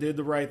fired him, did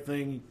the right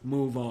thing,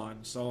 move on.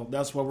 So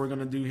that's what we're going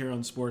to do here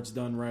on Sports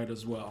Done Right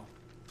as well.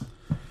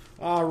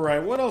 All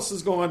right, what else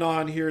is going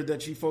on here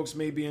that you folks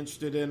may be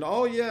interested in?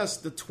 Oh, yes,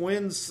 the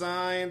Twins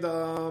signed...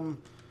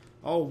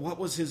 what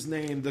was his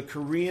name? The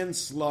Korean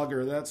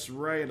slugger. That's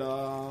right.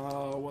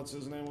 What's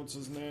his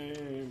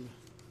name?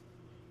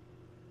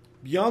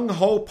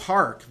 Byung-Ho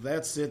Park.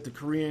 That's it. The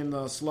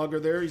Korean slugger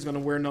there. He's going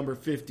to wear number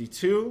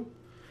 52.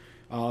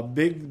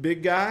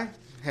 Big guy.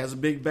 Has a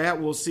big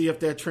bat. We'll see if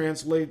that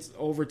translates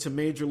over to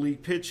Major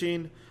League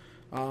pitching.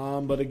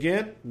 But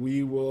again,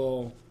 we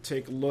will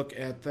take a look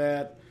at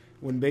that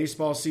when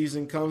baseball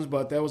season comes.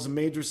 But that was a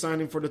major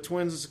signing for the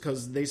Twins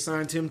because they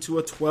signed him to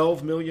a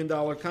 $12 million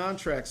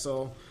contract.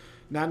 So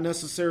not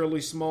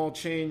necessarily small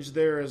change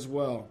there as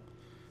well.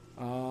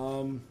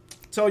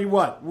 Tell you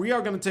what, we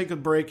are going to take a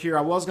break here.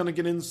 I was going to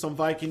get into some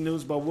Viking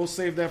news, but we'll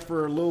save that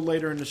for a little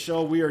later in the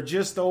show. We are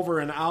just over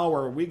an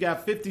hour. We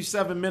got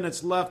 57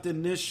 minutes left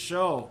in this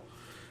show.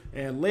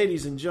 And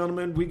ladies and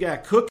gentlemen, we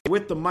got Cooking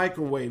with the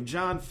Microwave.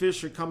 John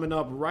Fisher coming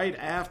up right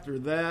after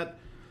that.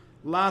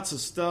 Lots of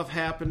stuff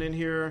happening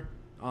here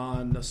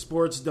on the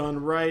Sports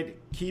Done Right.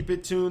 Keep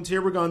it tuned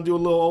here. We're going to do a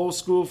little old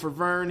school for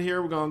Vern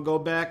here. We're going to go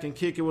back and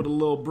kick it with a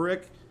little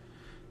brick.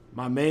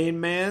 My main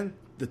man,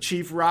 the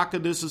Chief Rocker,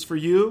 this is for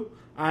you.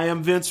 I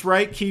am Vince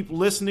Wright. Keep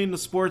listening to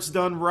Sports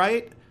Done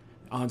Right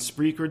on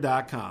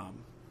Spreaker.com.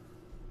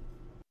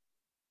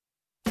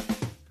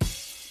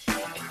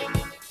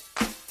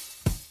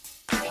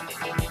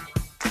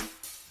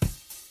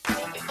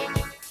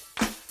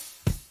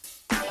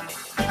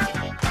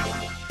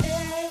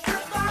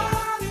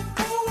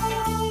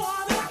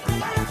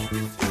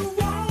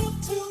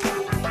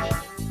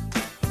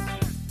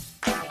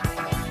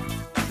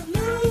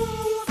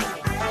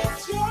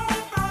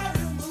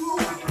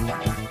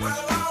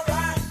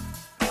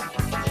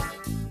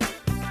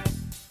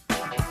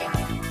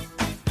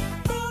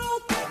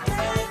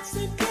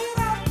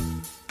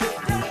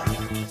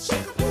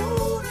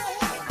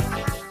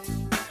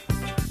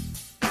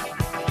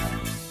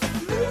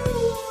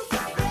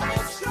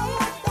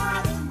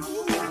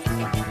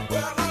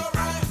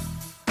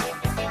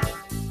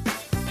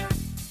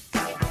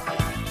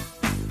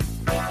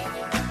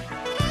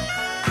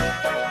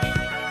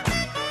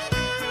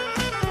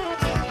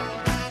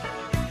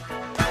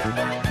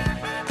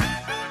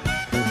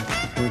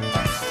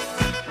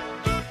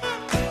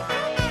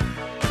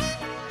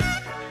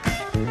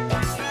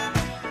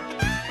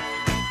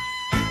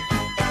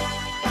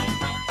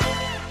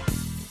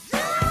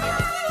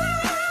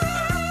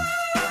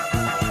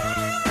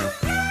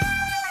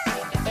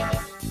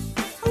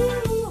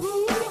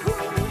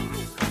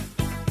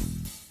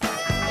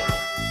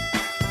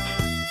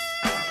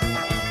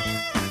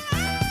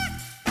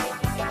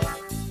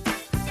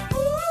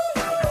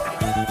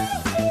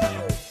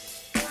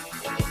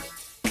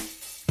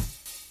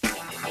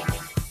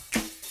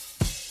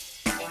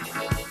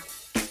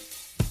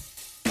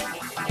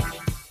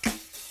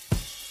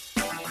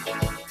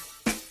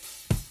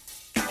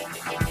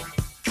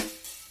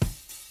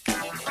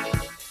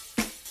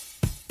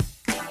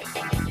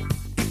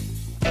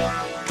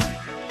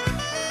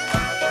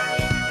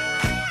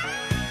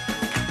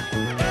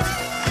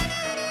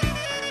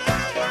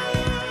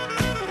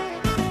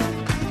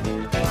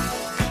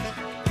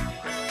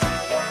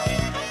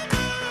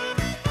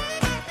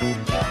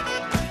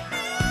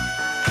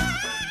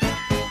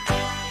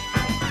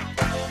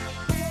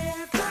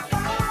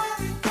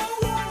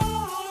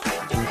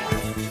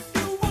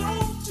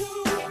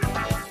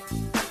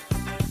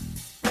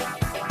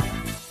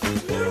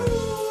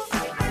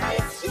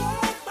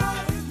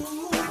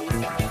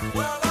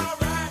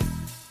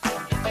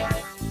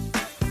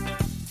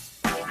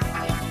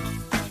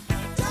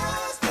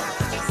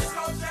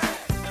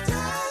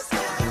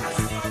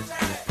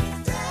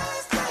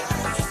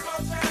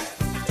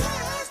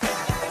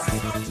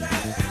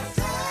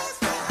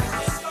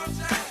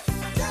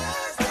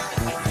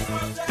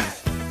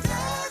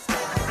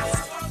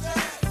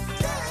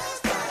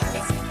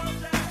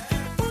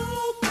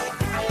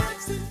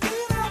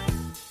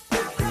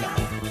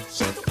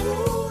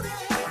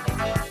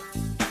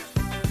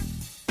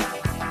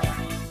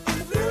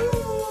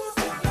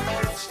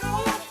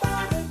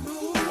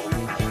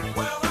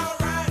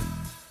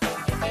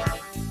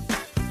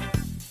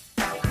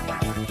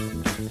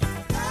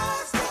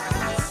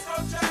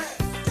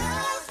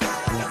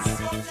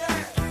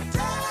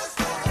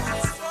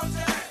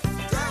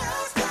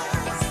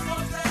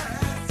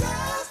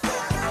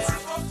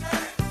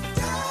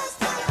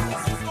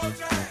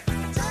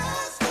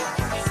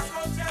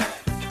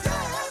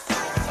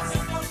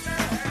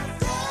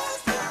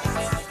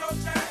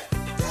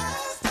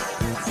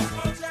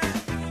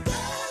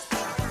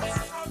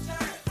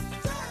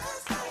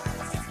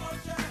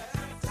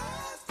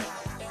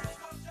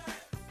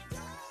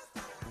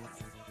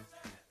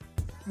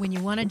 When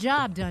you want a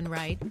job done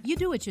right, you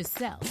do it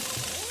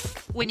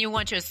yourself. When you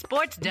want your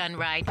sports done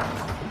right,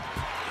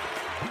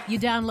 you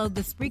download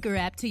the Spreaker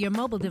app to your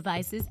mobile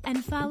devices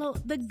and follow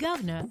the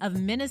governor of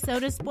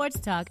Minnesota Sports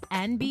Talk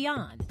and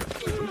beyond.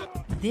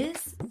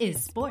 This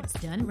is Sports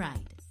Done Right.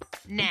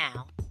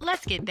 Now,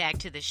 let's get back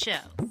to the show.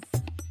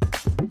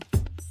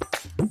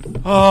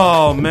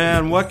 Oh,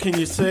 man, what can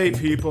you say,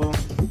 people?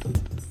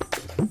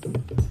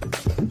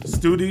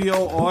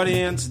 Studio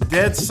audience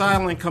dead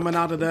silent coming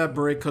out of that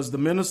break because the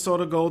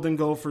Minnesota Golden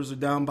Gophers are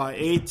down by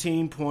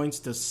 18 points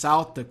to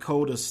South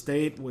Dakota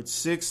State with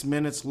 6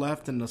 minutes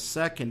left in the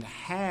second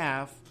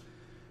half.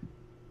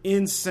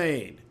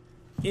 Insane.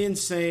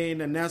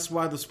 And that's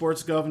why the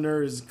sports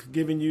governor is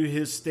giving you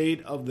his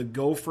State of the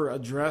Gopher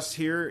address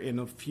here in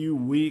a few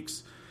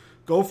weeks.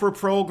 Gopher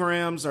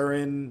programs are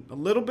in a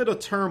little bit of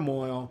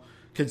turmoil,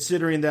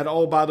 considering that,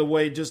 oh, by the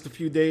way, just a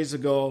few days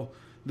ago,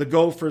 the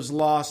Gophers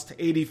lost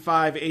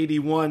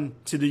 85-81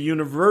 to the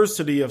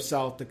University of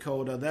South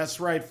Dakota. That's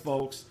right,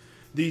 folks.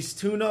 These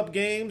tune-up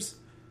games,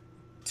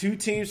 two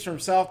teams from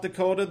South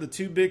Dakota, the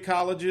two big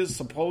colleges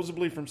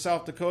supposedly from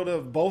South Dakota,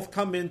 have both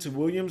come into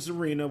Williams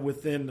Arena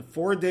within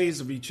 4 days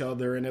of each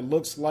other, and it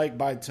looks like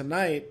by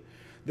tonight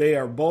they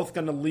are both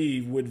going to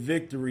leave with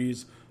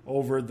victories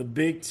over the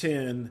Big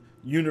Ten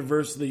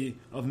University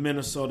of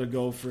Minnesota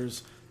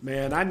Gophers.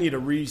 Man, I need a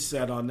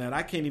reset on that.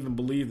 I can't even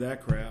believe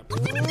that crap.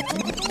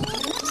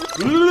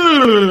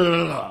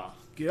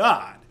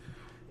 God.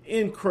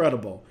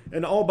 Incredible.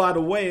 And oh, by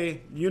the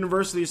way,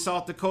 University of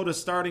South Dakota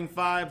starting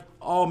five,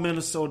 all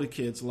Minnesota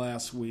kids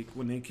last week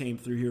when they came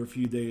through here a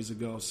few days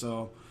ago.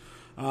 So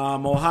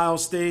Ohio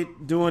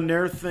State doing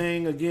their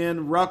thing.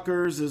 Again,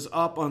 Rutgers is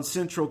up on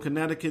Central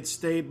Connecticut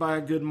State by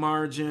a good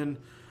margin.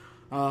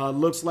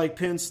 Looks like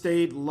Penn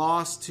State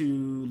lost to,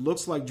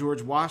 looks like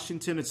George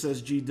Washington. It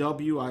says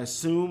GW. I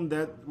assume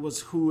that was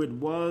who it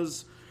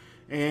was.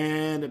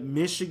 And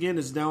Michigan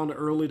is down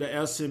early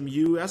to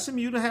SMU.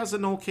 SMU has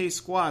an okay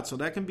squad, so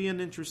that can be an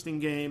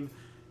interesting game.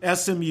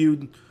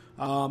 SMU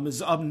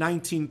is up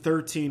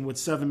 19-13 with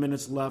 7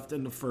 minutes left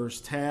in the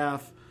first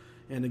half.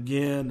 And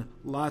again,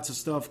 lots of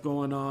stuff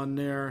going on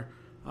there.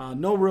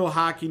 No real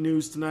hockey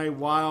news tonight.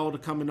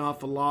 Wild coming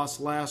off a loss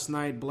last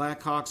night.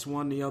 Blackhawks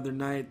won the other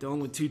night. The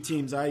only two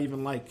teams I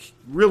even like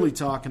really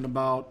talking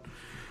about.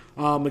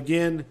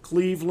 Again,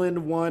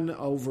 Cleveland won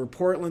over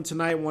Portland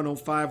tonight,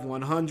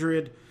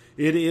 105-100.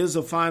 It is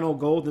a final.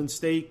 Golden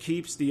State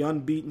keeps the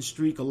unbeaten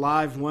streak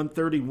alive,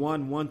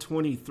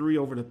 131-123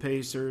 over the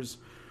Pacers.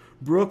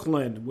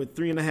 Brooklyn, with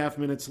 3.5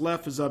 minutes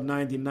left, is up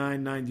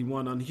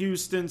 99-91 on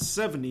Houston,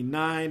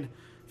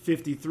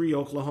 79-53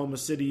 Oklahoma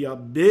City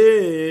up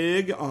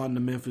big on the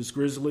Memphis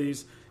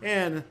Grizzlies.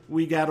 And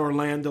we got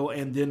Orlando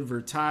and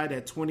Denver tied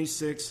at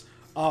 26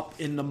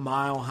 up in the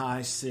Mile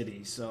High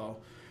City. So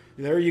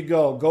there you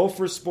go. Go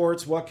for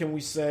sports. What can we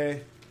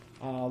say?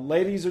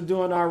 Ladies are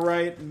doing all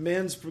right.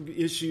 Men's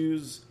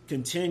issues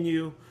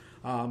continue.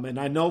 And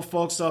I know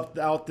folks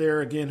out there,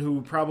 again,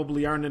 who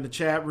probably aren't in the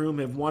chat room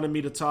have wanted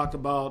me to talk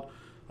about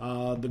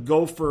the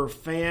Gopher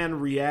fan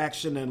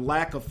reaction and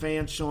lack of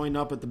fans showing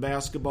up at the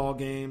basketball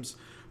games.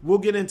 We'll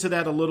get into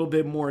that a little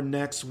bit more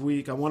next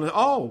week. I want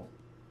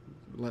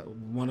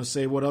to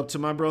say what up to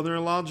my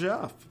brother-in-law,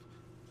 Jeff.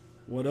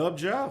 What up,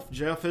 Jeff?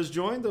 Jeff has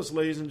joined us,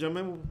 ladies and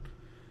gentlemen.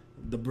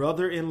 The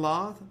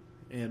brother-in-law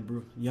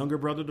and younger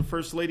brother to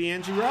First Lady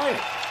Angie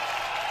Wright.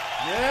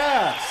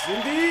 Yes,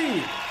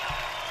 indeed.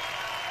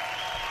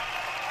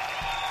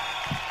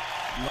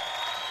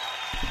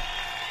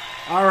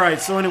 All right,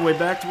 so anyway,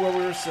 back to what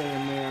we were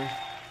saying there.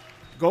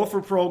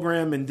 Gopher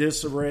program in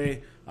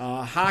disarray.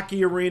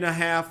 Hockey arena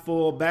half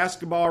full.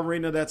 Basketball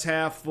arena that's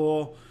half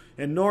full.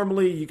 And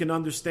normally you can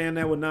understand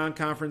that with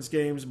non-conference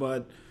games,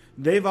 but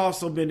they've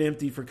also been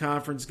empty for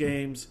conference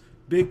games.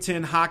 Big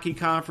Ten Hockey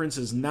Conference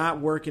is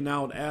not working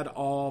out at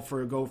all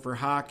for Gopher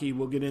hockey.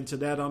 We'll get into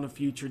that on a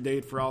future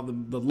date for all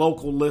the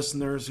local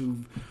listeners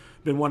who've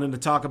been wanting to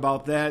talk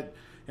about that.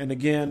 And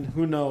again,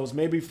 who knows?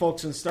 Maybe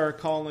folks can start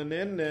calling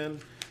in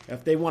then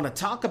if they want to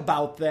talk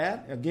about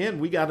that. Again,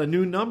 we got a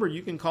new number.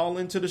 You can call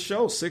into the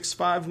show,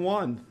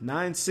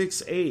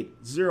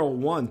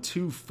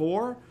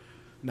 651-968-0124.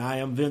 Now, I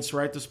am Vince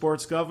Wright, the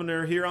Sports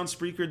Governor, here on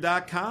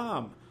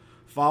Spreaker.com.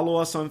 Follow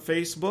us on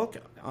Facebook.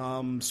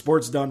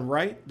 Sports Done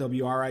Right,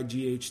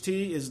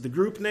 WRIGHT is the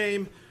group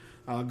name.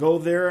 Go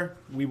there.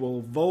 We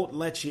will vote,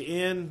 let you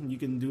in. You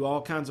can do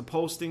all kinds of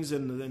postings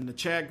in the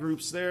chat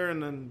groups there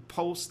and then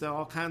post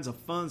all kinds of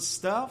fun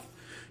stuff.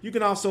 You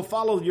can also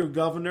follow your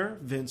governor,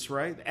 Vince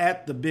Wright,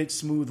 at the Big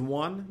Smooth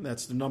One.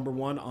 That's the number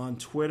one on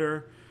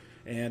Twitter.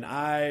 And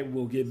I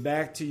will get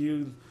back to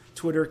you.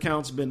 Twitter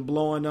account's been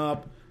blowing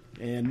up.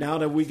 And now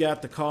that we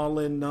got the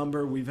call-in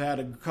number, we've had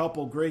a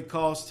couple great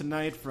calls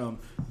tonight from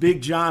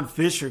Big John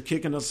Fisher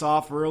kicking us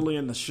off early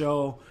in the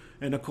show.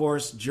 And, of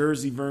course,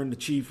 Jersey Vern, the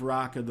Chief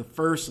Rocker. The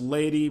First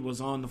Lady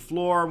was on the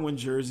floor when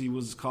Jersey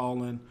was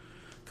calling.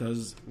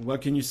 Because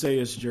what can you say?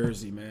 It's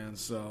Jersey, man.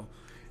 So,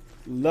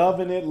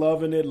 loving it.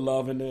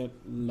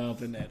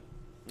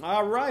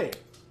 All right.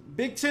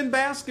 Big Ten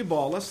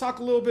basketball. Let's talk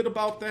a little bit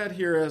about that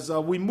here as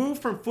we move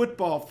from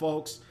football,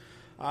 folks.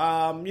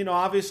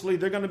 Obviously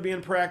they're going to be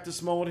in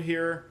practice mode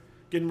here,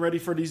 getting ready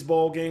for these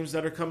bowl games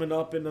that are coming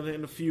up in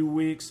a few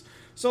weeks.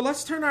 So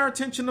let's turn our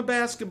attention to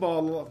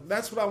basketball.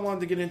 That's what I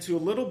wanted to get into a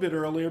little bit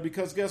earlier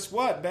because guess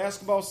what?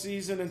 Basketball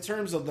season in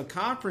terms of the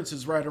conference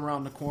is right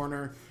around the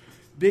corner.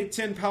 Big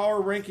Ten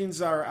power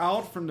rankings are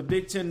out from the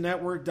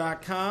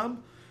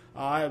BigTenNetwork.com.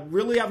 I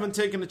really haven't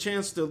taken a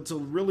chance to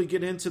really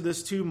get into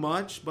this too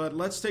much, but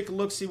let's take a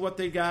look, see what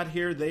they got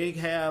here. They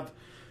have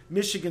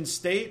Michigan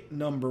State,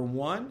 number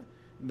 1.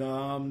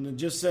 It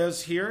just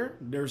says here,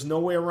 there's no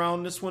way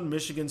around this one.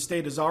 Michigan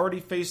State has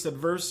already faced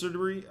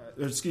adversity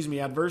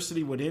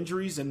with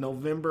injuries in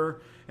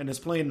November and is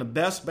playing the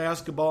best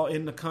basketball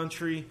in the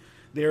country.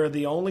 They are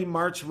the only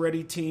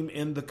March-ready team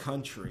in the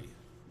country.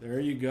 There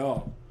you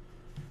go.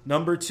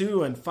 Number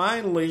 2, and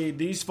finally,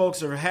 these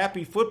folks are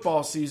happy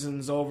football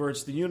season's over.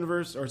 It's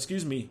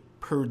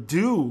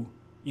Purdue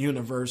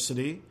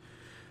University.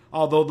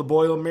 Although the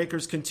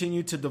Boilermakers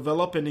continue to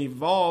develop and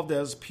evolve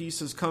as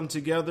pieces come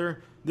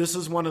together, this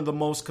is one of the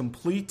most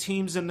complete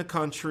teams in the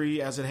country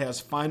as it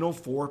has Final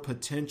Four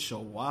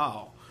potential.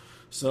 Wow.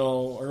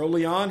 So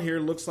early on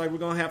here, looks like we're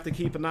going to have to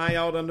keep an eye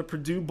out on the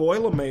Purdue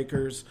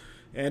Boilermakers.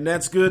 And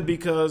that's good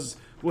because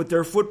with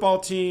their football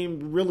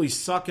team really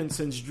sucking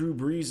since Drew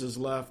Brees has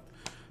left,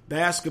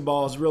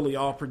 basketball is really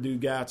all Purdue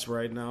got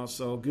right now.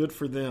 So good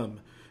for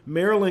them.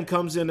 Maryland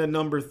comes in at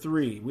number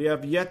 3. We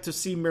have yet to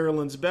see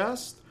Maryland's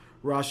best.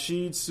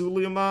 Rashid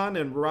Suleiman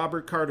and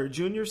Robert Carter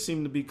Jr.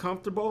 seem to be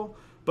comfortable,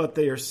 but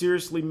they are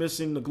seriously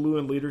missing the glue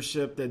and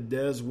leadership that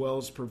Des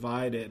Wells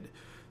provided.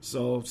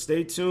 So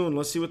stay tuned.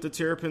 Let's see what the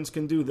Terrapins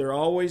can do. They're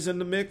always in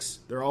the mix.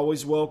 They're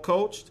always well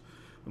coached,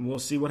 and we'll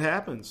see what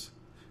happens.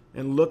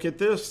 And look at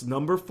this.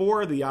 Number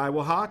 4, the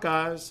Iowa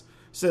Hawkeyes.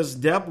 Says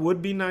depth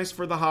would be nice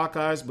for the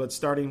Hawkeyes, but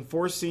starting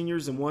 4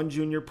 seniors and 1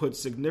 junior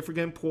puts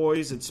significant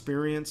poise,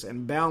 experience,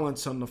 and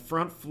balance on the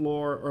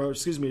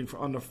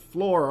on the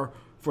floor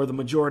for the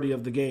majority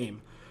of the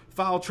game.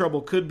 Foul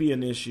trouble could be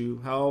an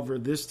issue. However,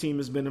 this team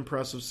has been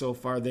impressive so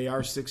far. They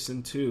are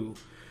 6-2.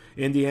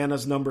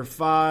 Indiana's number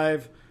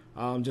 5.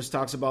 Just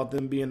talks about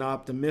them being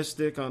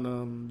optimistic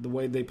on the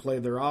way they play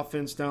their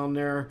offense down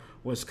there.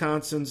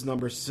 Wisconsin's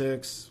number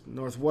 6.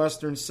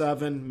 Northwestern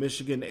 7.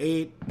 Michigan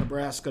 8.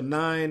 Nebraska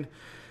 9.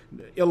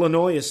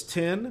 Illinois is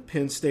 10.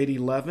 Penn State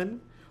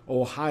 11.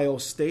 Ohio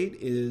State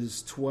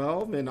is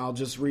 12. And I'll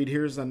just read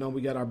here, as I know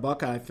we got our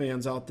Buckeye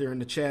fans out there in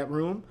the chat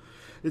room.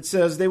 It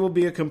says they will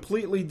be a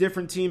completely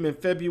different team in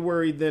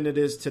February than it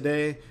is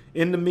today.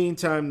 In the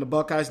meantime, the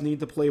Buckeyes need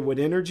to play with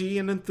energy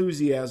and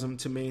enthusiasm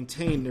to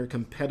maintain their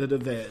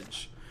competitive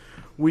edge.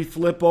 We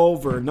flip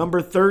over.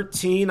 Number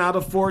 13 out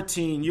of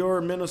 14, your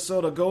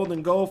Minnesota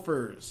Golden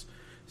Gophers.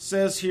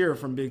 Says here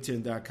from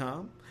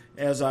BigTen.com,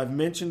 as I've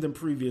mentioned in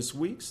previous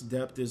weeks,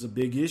 depth is a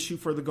big issue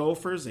for the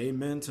Gophers.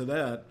 Amen to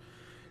that.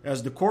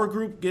 As the core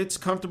group gets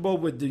comfortable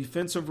with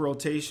defensive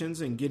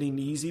rotations and getting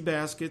easy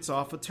baskets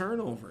off of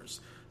turnovers,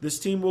 this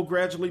team will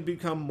gradually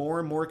become more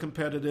and more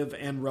competitive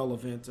and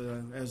relevant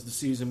as the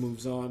season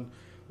moves on.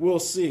 We'll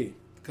see,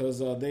 because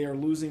they are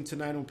losing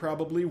tonight and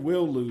probably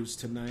will lose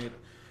tonight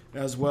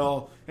as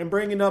well. And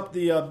bringing up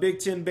the Big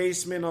Ten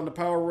basement on the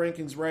power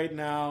rankings right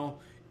now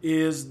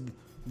is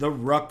the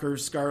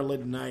Rutgers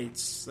Scarlet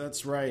Knights.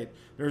 That's right.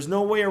 There's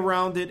no way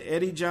around it.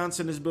 Eddie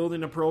Johnson is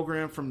building a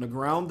program from the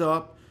ground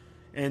up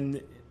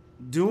and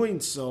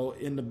doing so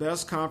in the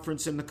best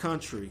conference in the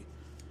country.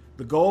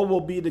 The goal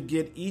will be to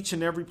get each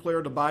and every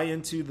player to buy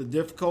into the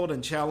difficult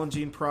and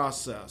challenging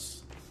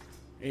process.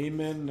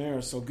 Amen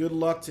there. So good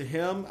luck to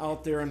him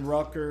out there in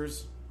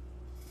Rutgers.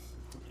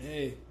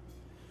 Hey,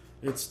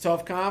 it's a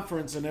tough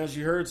conference, and as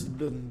you heard, it's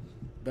the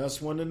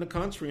best one in the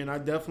country, and I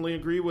definitely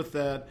agree with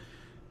that.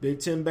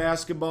 Big Ten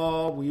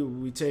basketball,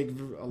 we take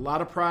a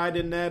lot of pride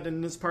in that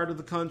in this part of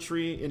the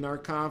country, in our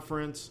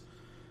conference.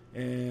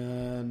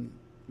 And,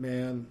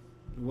 man,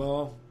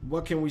 well,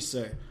 what can we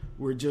say?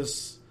 We're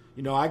just...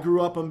 I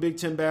grew up on Big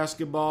Ten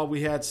basketball.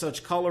 We had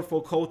such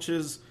colorful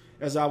coaches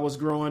as I was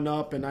growing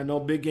up, and I know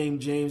Big Game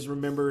James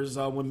remembers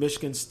when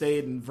Michigan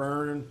State and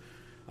Vern,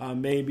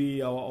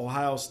 maybe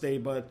Ohio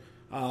State, but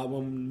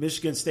when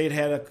Michigan State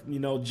had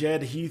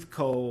Jed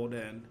Heathcote,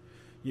 and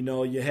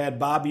you had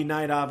Bobby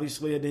Knight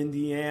obviously at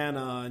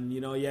Indiana, and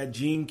you had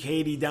Gene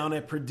Cady down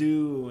at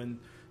Purdue, and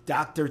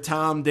Dr.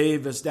 Tom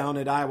Davis down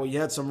at Iowa. You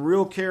had some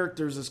real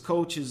characters as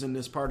coaches in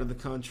this part of the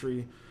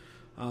country.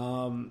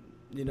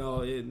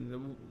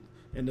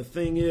 And the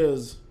thing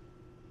is,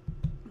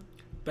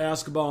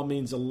 basketball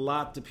means a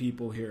lot to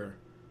people here.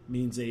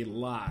 Means a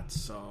lot.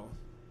 So,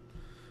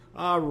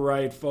 all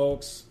right,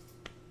 folks.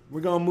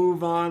 We're going to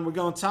move on. We're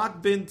going to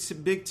talk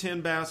Big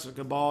Ten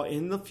basketball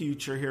in the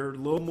future here, a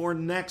little more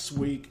next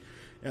week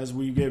as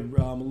we get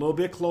a little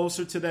bit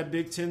closer to that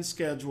Big Ten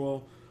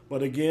schedule.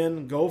 But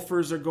again,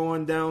 Gophers are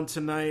going down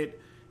tonight,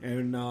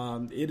 and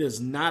it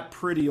is not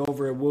pretty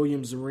over at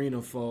Williams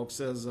Arena, folks,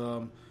 as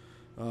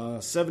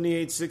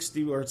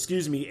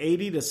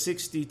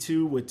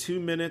 80-62 with 2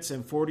 minutes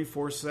and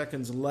 44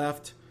 seconds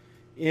left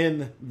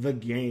in the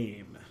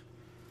game.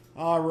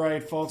 All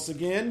right, folks,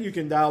 again, you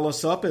can dial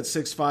us up at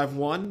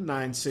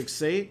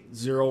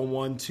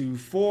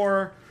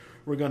 651-968-0124.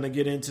 We're going to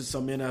get into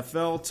some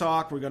NFL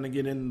talk. We're going to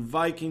get into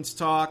Vikings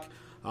talk.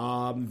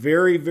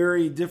 Very,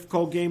 very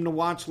difficult game to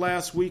watch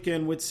last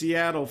weekend with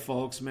Seattle,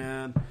 folks,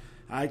 man.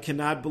 I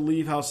cannot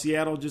believe how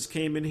Seattle just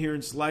came in here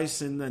and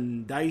slicing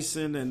and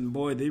dicing, and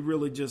boy, they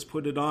really just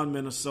put it on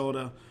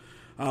Minnesota.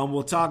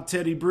 We'll talk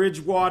Teddy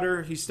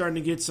Bridgewater. He's starting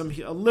to get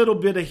a little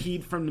bit of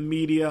heat from the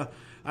media.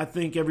 I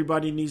think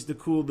everybody needs to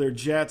cool their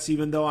jets,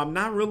 even though I'm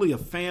not really a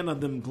fan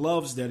of them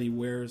gloves that he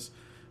wears.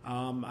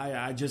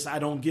 I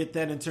don't get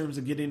that in terms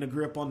of getting a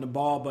grip on the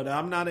ball, but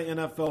I'm not an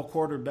NFL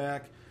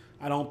quarterback.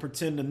 I don't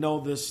pretend to know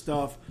this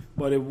stuff,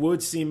 but it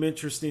would seem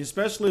interesting,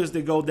 especially as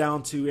they go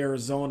down to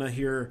Arizona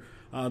here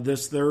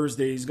this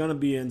Thursday. He's going to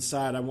be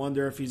inside. I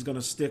wonder if he's going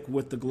to stick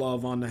with the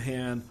glove on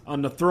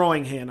the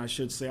throwing hand, I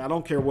should say. I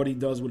don't care what he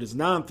does with his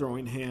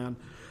non-throwing hand.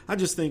 I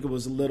just think it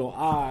was a little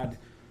odd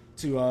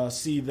to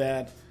see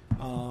that,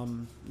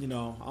 on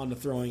the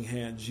throwing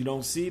hands. You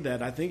don't see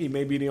that. I think he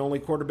may be the only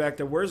quarterback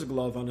that wears a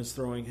glove on his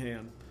throwing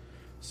hand.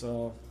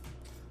 So,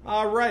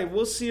 all right,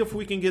 we'll see if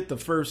we can get the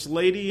First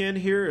Lady in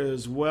here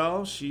as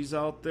well. She's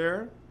out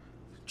there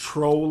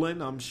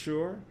trolling, I'm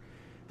sure.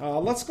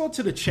 Let's go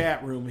to the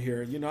chat room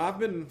here. I've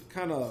been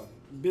kind of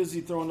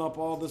busy throwing up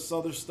all this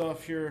other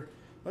stuff here.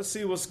 Let's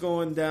see what's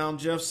going down.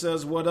 Jeff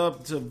says, what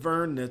up to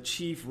Vern, the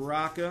Chief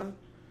Rocka?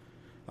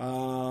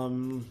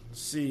 Let's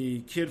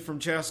see. Kid from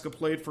Chaska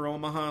played for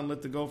Omaha and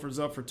lit the Gophers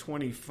up for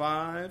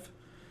 25.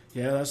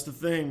 Yeah, that's the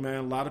thing,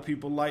 man. A lot of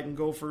people lighting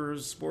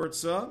Gophers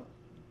sports up.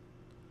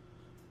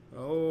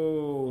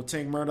 Oh,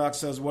 Tank Murdoch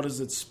says, what does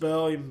it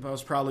spell? That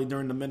was probably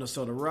during the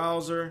Minnesota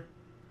Rouser.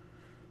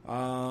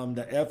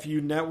 The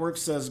FU Network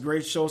says,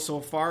 great show so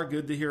far.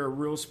 Good to hear a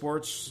real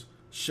sports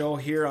show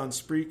here on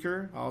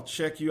Spreaker. I'll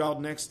check you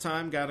out next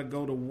time. Got to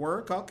go to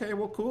work. Okay,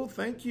 well, cool.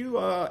 Thank you,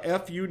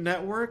 FU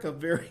Network. A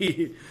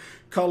very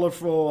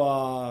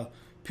colorful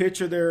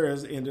picture there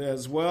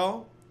as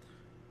well.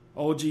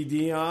 OG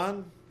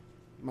Dion,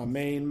 my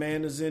main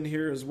man, is in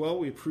here as well.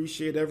 We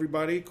appreciate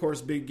everybody. Of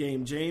course, Big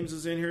Game James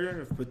is in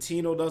here. If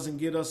Patino doesn't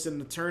get us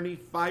an attorney,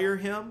 fire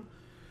him.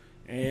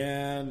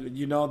 And,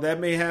 that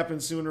may happen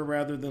sooner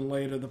rather than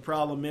later. The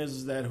problem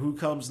is that who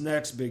comes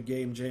next, Big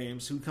Game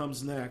James? Who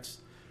comes next?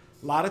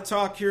 A lot of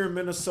talk here in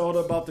Minnesota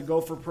about the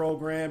Gopher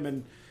program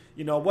and,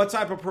 what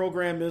type of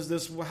program is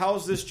this? How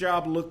is this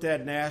job looked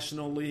at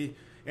nationally?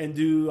 And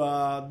do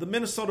the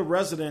Minnesota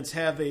residents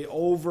have a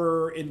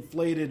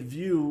overinflated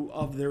view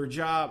of their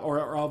job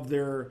or of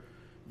their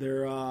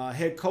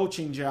head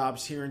coaching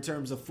jobs here in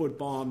terms of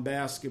football and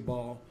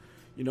basketball?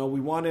 We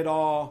want it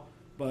all.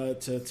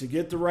 But to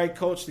get the right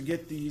coach, to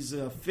get these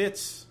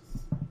fits,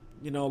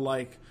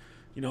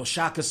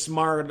 Shaka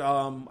Smart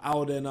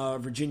out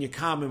in Virginia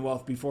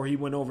Commonwealth before he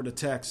went over to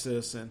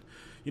Texas. And,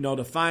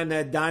 to find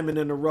that diamond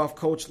in the rough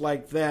coach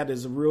like that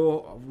is a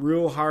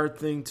real hard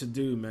thing to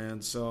do,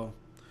 man. So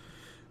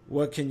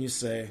what can you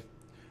say?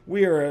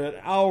 We are an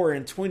hour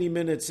and 20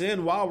 minutes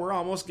in. Wow, we're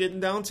almost getting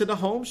down to the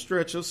home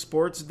stretch of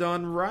Sports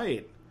Done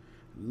Right.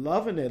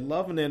 Loving it.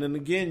 And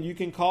again, you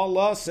can call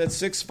us at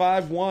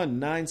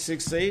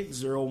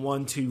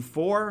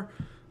 651-968-0124.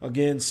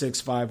 Again,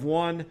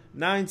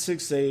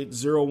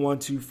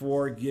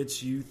 651-968-0124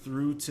 gets you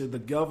through to the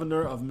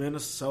governor of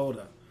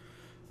Minnesota.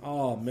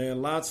 Oh,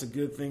 man, lots of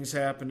good things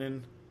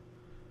happening.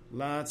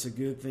 Lots of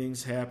good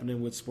things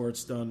happening with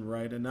Sports Done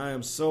Right. And I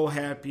am so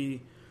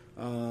happy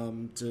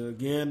to,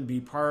 again, be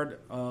part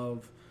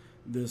of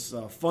this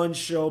fun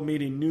show,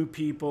 meeting new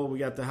people. We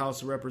got the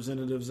House of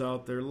Representatives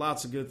out there.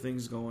 Lots of good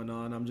things going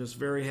on. I'm just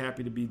very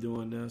happy to be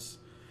doing this.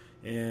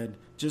 And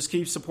just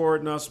keep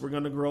supporting us. We're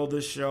going to grow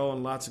this show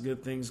and lots of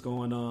good things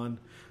going on.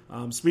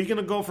 Speaking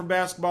of Gopher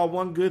basketball,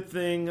 one good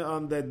thing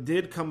that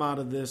did come out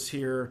of this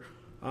here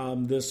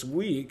this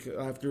week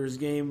after his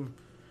game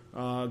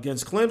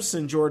against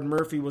Clemson, Jordan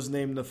Murphy was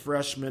named the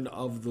Freshman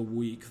of the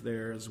Week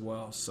there as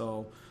well.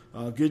 So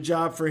good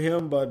job for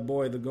him. But,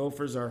 boy, the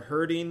Gophers are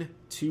hurting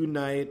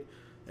tonight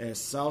as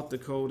South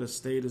Dakota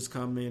State has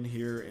come in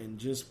here and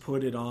just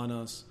put it on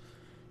us.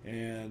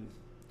 And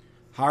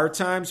hard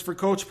times for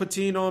Coach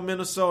Patino in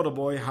Minnesota,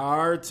 boy.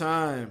 Hard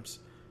times.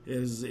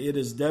 It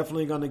is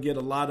definitely going to get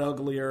a lot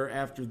uglier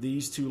after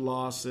these two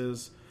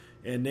losses.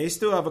 And they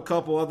still have a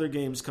couple other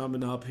games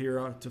coming up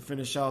here to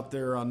finish out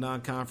their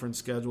non-conference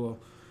schedule.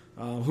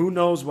 Who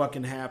knows what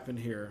can happen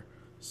here.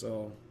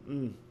 So,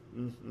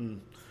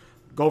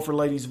 Gopher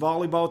Ladies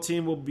Volleyball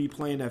team will be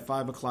playing at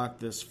 5 o'clock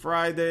this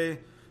Friday.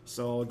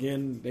 So,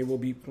 again, they will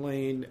be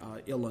playing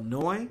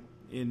Illinois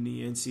in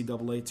the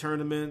NCAA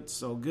tournament.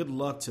 So, good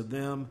luck to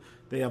them.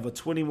 They have a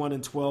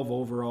 21-12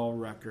 overall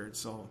record.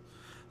 So,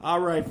 all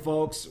right,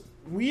 folks.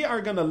 We are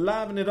going to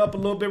liven it up a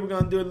little bit. We're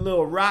going to do a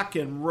little rock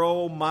and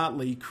roll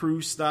Motley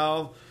Crue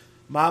style.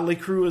 Motley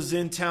Crue is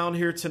in town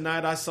here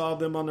tonight. I saw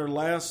them on their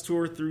last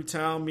tour through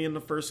town, me and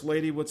the First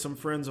Lady with some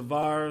friends of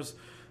ours.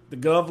 The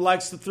Gov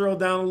likes to throw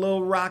down a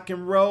little rock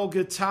and roll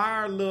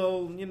guitar, a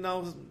little,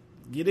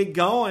 get it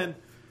going.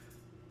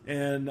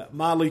 And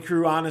Motley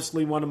Crue,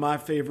 honestly, one of my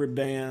favorite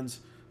bands.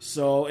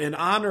 So in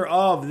honor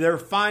of their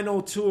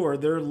final tour,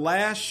 their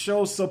last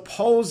show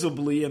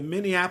supposedly in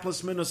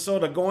Minneapolis,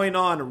 Minnesota, going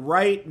on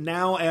right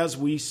now as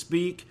we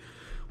speak,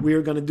 we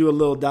are going to do a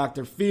little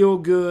Dr.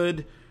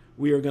 Feelgood.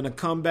 We are going to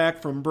come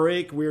back from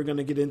break. We are going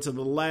to get into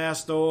the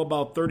last,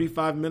 about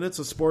 35 minutes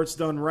of Sports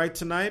Done Right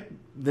tonight.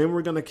 Then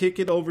we're going to kick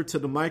it over to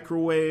the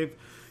microwave.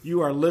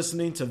 You are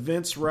listening to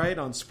Vince Wright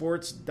on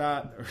Sports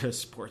Done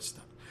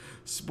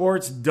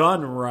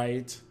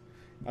Right.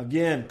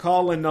 Again,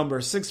 call-in number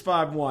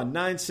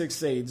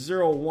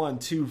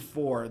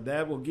 651-968-0124.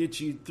 That will get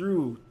you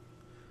through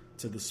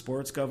to the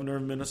Sports Governor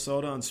of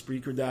Minnesota on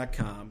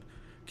Spreaker.com.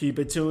 Keep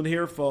it tuned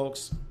here,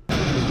 folks.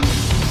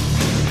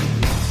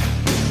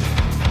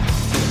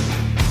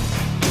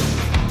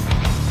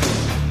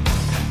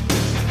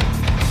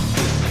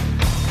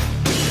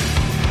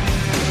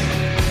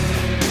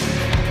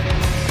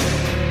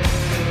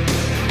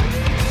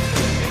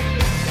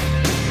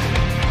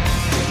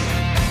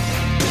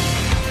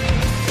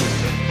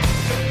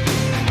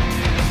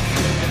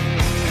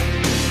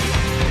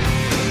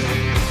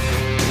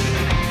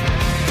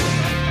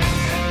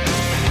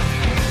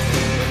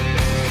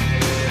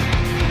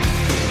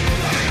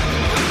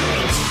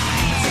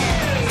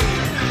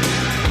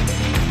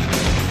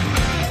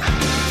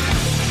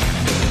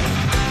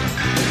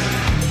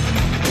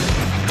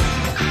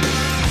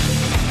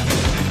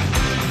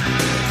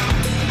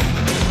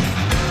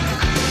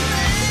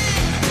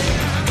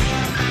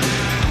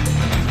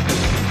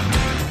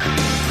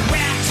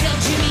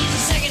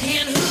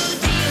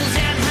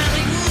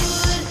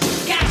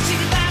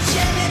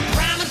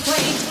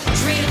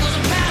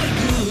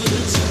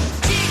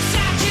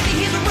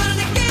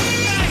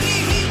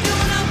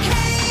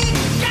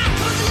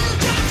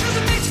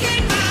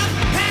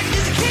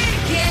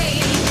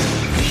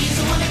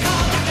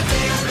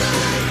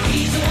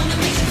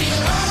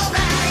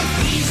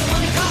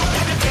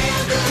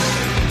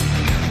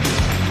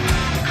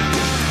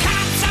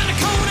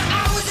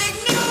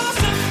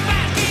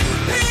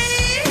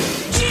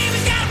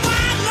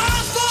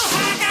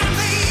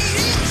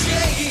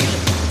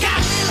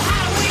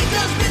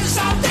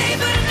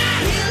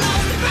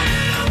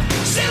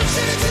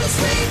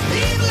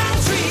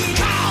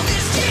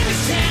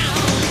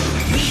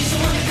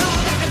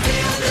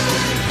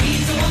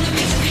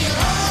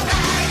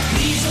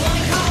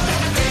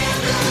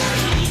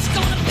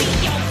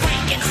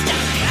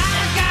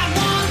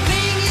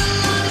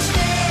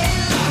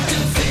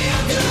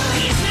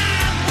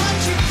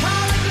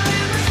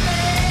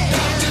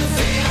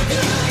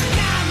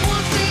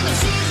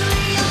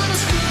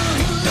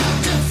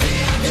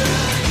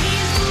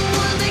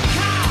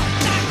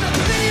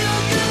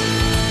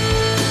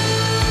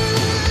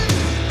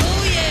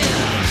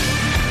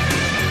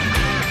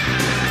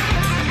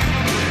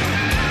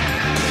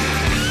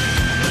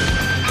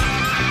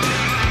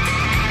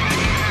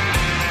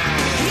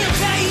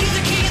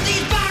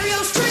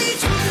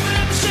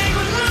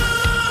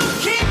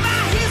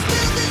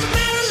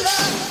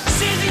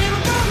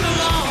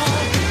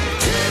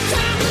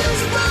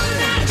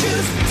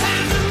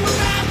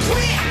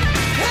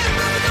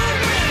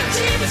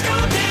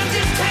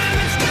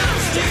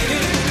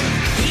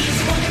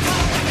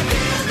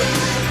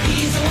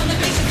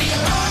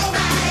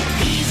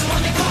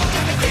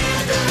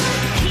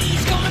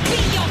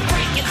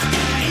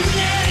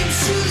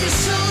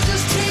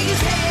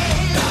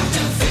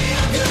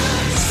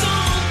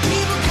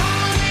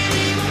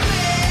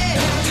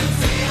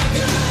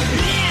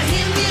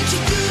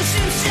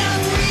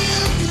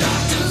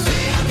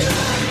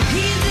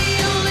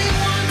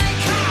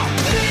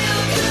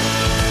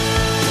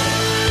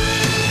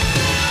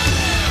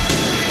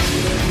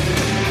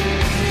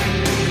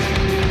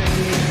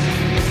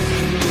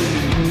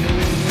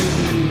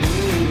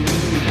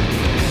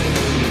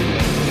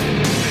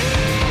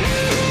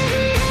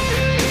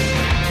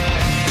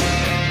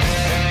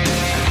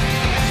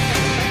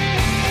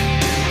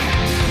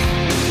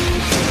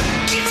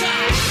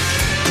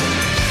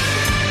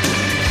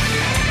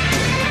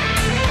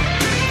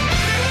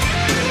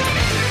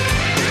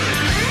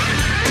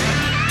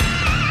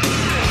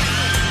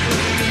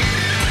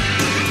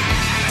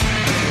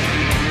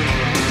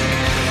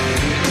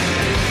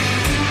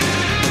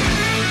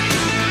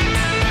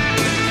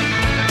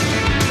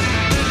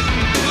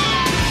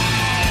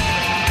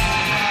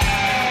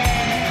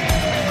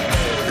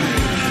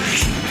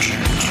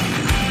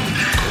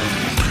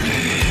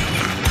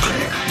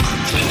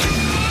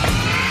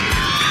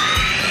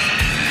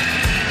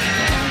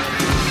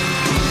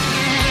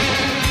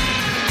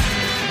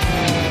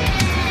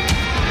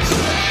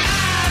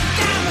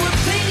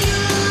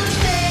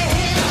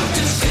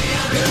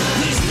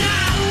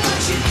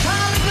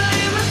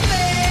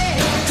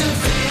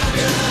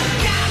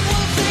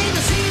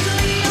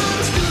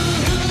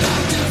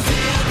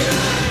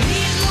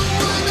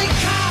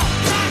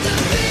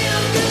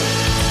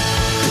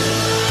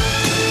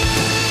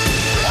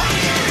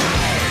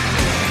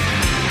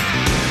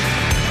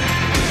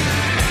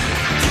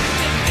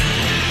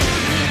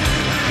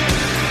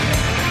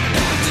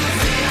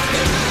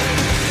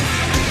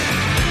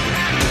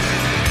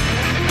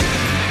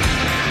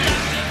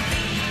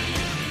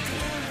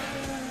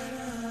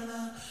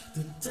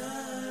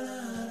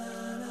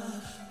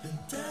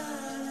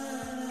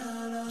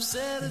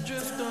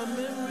 adrift on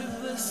memory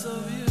bliss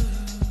of you.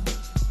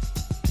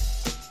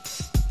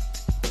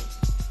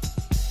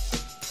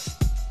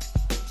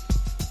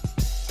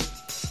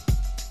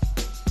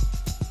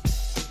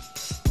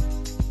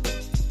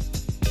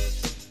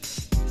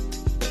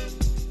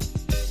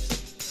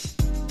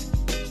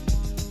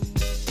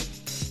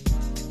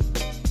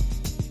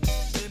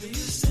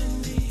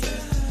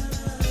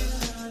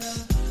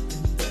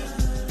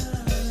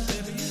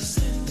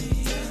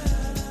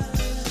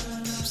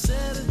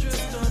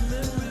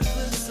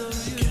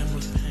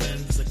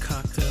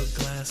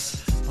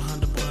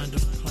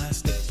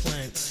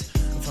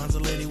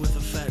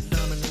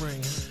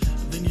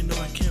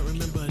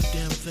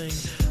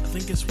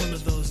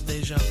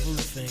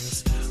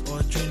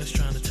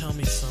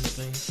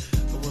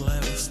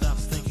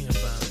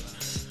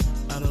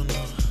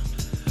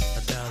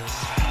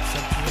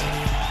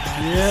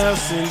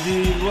 Yes,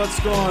 indeed. What's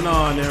going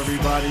on,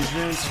 everybody?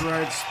 Vince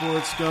Wright,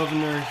 Sports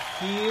Governor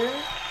here.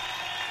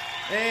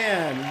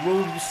 And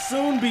we'll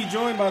soon be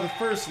joined by the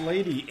First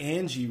Lady,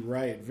 Angie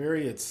Wright.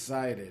 Very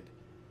excited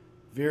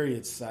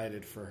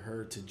for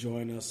her to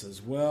join us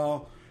as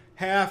well.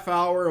 Half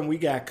hour, and we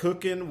got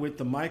Cooking with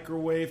the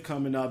Microwave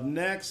coming up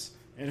next.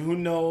 And who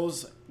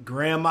knows,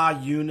 Grandma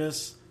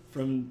Eunice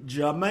from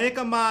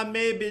Jamaica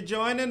may be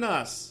joining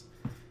us.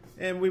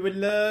 And we would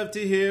love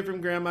to hear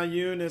from Grandma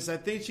Eunice. I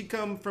think she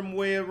come from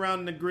way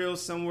around the grill,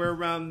 somewhere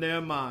around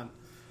there, man.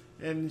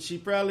 And she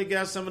probably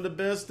got some of the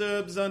best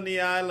herbs on the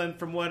island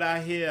from what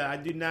I hear. I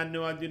do not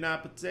know, I do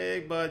not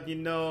partake, but, you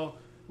know,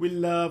 we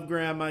love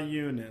Grandma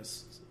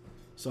Eunice.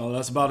 So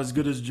that's about as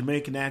good as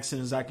Jamaican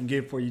accent as I can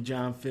give for you,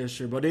 John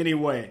Fisher. But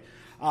anyway,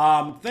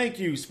 thank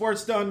you.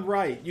 Sports Done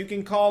Right. You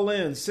can call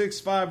in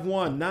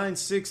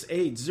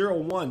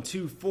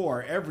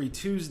 651-968-0124 every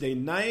Tuesday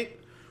night.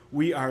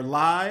 We are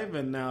live,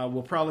 and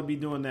we'll probably be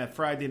doing that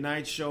Friday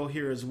night show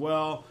here as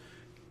well.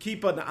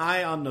 Keep an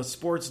eye on the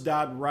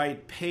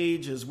Sports.right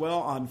page as well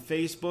on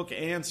Facebook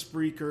and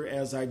Spreaker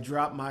as I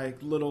drop my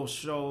little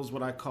shows,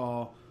 what I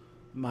call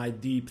my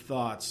deep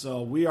thoughts.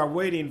 So we are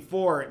waiting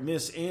for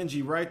Miss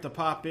Angie Wright to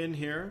pop in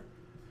here.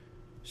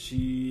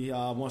 She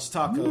wants to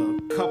talk a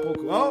couple...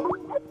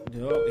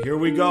 Oh, here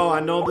we go.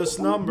 I know this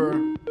number.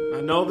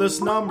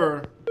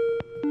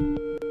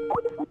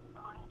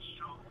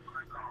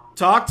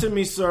 Talk to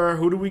me, sir.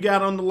 Who do we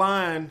got on the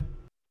line?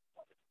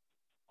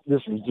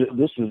 This is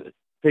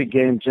Big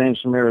Game James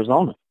from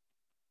Arizona.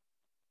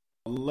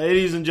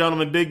 Ladies and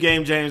gentlemen, Big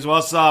Game James,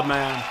 what's up,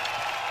 man?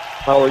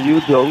 How are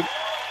you, Joe?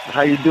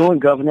 How you doing,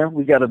 Governor?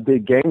 We got a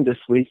big game this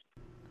week.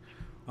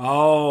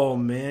 Oh,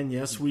 man,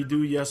 yes we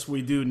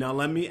do. Now,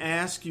 let me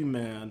ask you,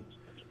 man,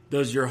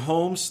 does your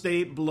home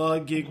state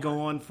blood get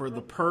going for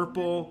the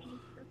purple,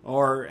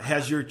 or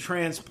has your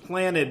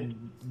transplanted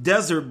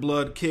desert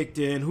blood kicked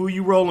in? Who are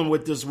you rolling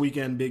with this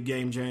weekend, Big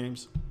Game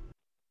James?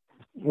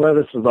 Well,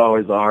 this is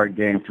always a hard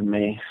game for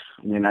me.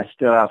 I mean, I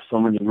still have so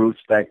many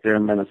roots back there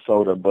in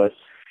Minnesota, but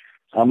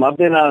I've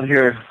been out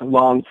here a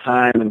long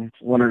time, and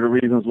one of the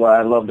reasons why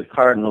I love the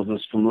Cardinals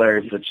is from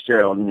Larry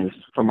Fitzgerald, and he's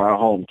from our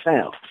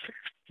hometown.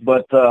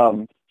 But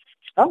I'm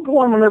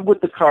going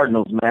with the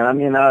Cardinals, man. I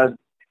mean, I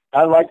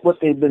like what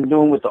they've been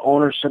doing with the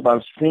ownership.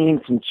 I've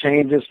seen some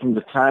changes from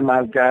the time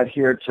I've got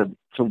here to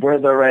where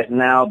they're at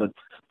now. The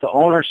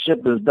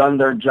ownership has done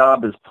their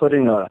job, is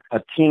putting a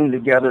team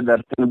together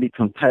that's going to be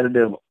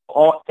competitive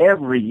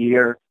every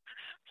year.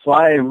 So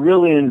I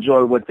really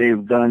enjoy what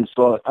they've done.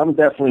 So I'm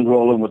definitely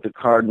rolling with the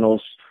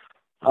Cardinals.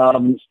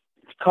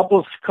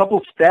 Couple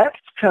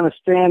stats kind of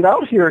stand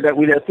out here that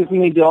I think we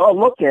need to all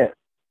look at.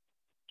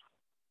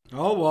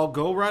 Oh, well,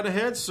 go right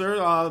ahead,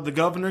 sir. The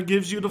governor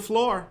gives you the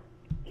floor.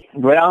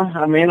 Well,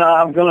 I mean,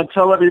 I'm going to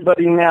tell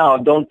everybody now,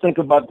 don't think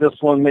about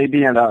this one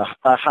maybe in a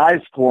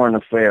high-scoring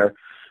affair,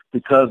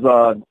 because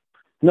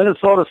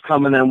Minnesota's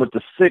coming in with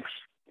the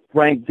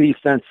 6th-ranked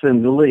defense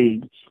in the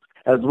league,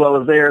 as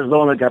well as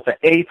Arizona got the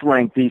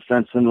 8th-ranked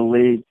defense in the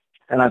league,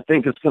 and I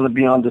think it's going to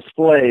be on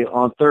display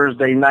on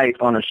Thursday night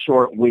on a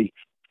short week.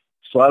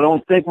 So I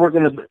don't think we're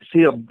going to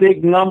see a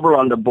big number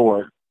on the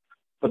board.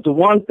 But the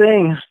one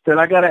thing that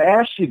I got to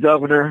ask you,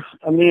 Governor,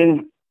 I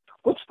mean,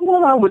 what's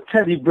going on with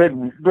Teddy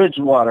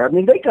Bridgewater? I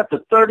mean, they got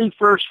the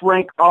 31st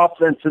ranked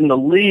offense in the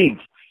league.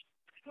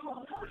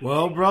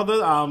 Well,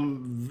 brother,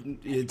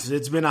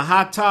 it's been a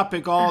hot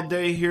topic all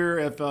day here.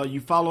 If you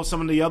follow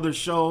some of the other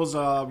shows,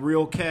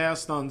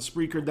 Realcast on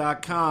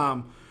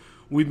Spreaker.com,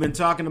 we've been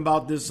talking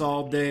about this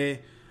all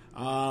day.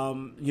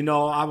 You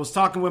know, I was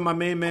talking with my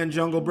main man,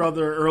 Jungle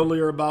Brother,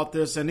 earlier about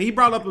this, and he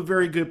brought up a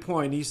very good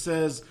point. He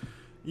says,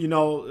 you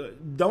know,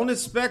 don't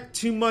expect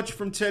too much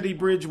from Teddy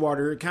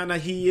Bridgewater. Kind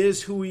of, he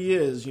is who he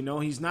is. You know,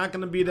 he's not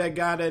going to be that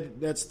guy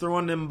that's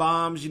throwing them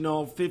bombs,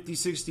 50,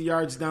 60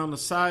 yards down the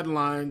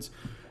sidelines.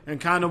 And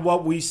kind of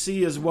what we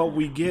see is what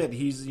we get.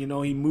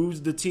 He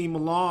moves the team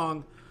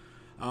along.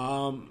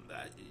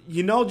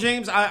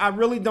 James, I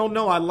really don't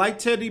know. I like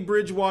Teddy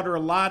Bridgewater a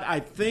lot. I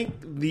think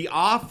the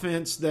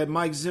offense that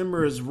Mike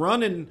Zimmer is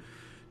running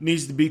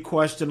needs to be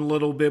questioned a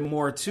little bit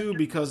more too,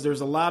 because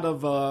there's a lot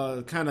of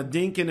kind of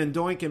dinking and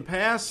doinking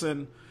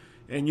passing,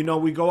 And,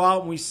 we go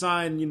out and we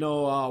sign,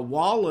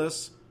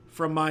 Wallace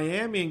from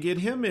Miami and get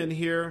him in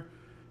here.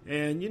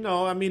 And,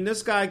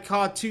 this guy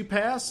caught 2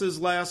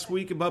 passes last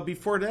week, but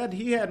before that,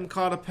 he hadn't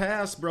caught a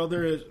pass,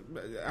 brother,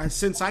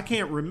 since I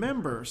can't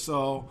remember.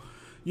 So,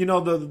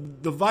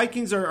 the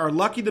Vikings are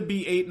lucky to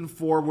be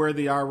 8-4 where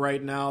they are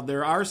right now.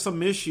 There are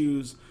some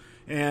issues.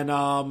 And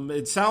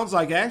it sounds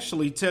like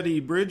actually Teddy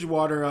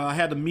Bridgewater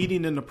had a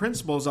meeting in the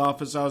principal's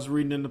office. I was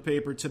reading in the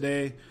paper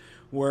today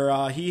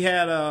where he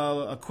had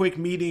a quick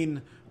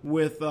meeting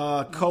with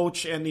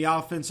coach and the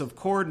offensive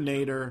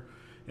coordinator.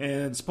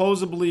 And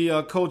supposedly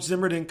Coach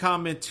Zimmer didn't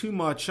comment too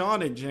much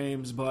on it,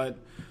 James. But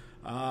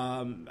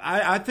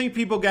I think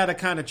people got to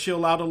kind of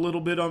chill out a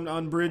little bit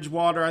on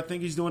Bridgewater. I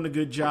think he's doing a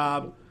good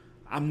job.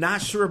 I'm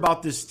not sure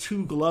about this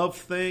 2-glove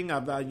thing.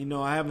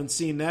 I haven't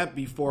seen that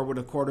before with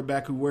a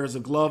quarterback who wears a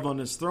glove on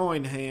his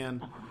throwing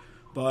hand.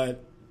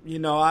 But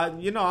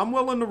I'm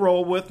willing to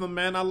roll with him,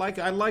 man. I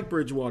like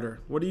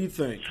Bridgewater. What do you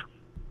think?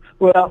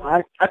 Well,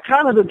 I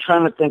kind of been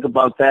trying to think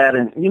about that,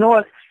 and you know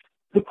what?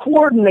 The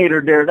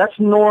coordinator there, that's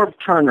Norv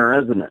Turner,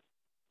 isn't it?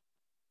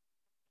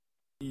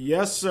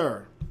 Yes,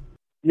 sir.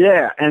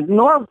 Yeah, and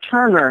Norv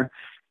Turner,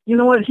 you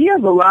know what? He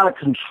has a lot of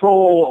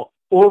control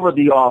over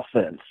the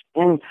offense,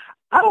 and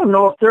I don't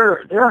know if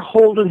they're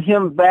holding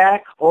him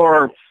back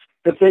or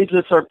if they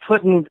just are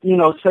putting,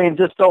 saying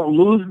just don't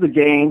lose the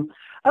game.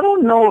 I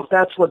don't know if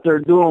that's what they're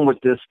doing with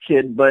this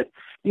kid, but,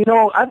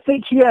 I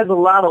think he has a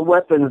lot of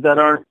weapons that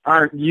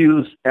aren't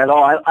used at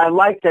all. I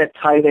like that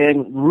tight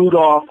end,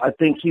 Rudolph. I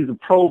think he's a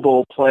Pro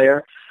Bowl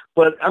player.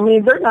 But,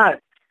 they're not.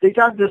 They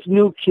got this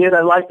new kid.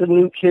 I like the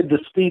new kid, the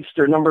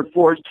speedster, number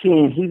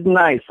 14. He's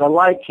nice. I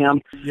like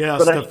him. Yeah,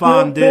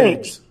 Stephon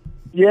Diggs.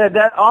 Yeah,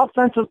 that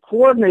offensive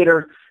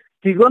coordinator,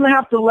 he's going to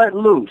have to let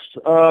loose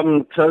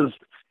because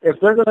if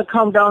they're going to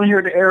come down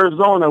here to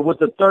Arizona with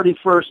the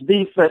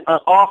 31st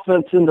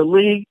offense in the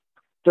league,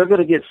 they're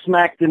going to get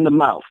smacked in the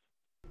mouth.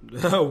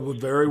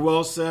 Very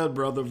well said,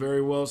 brother.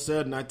 Very well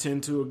said, and I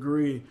tend to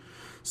agree.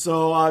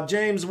 So,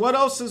 James, what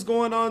else is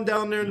going on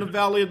down there in the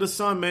Valley of the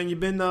Sun, man? You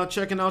been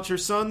checking out your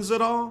Suns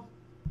at all?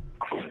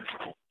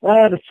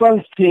 The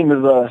Suns team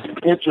is an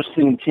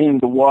interesting team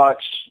to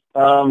watch.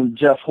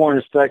 Jeff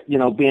Hornacek,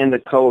 being the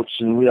coach,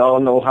 and we all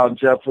know how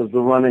Jeff was the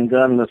running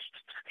gun.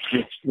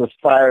 Let's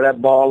fire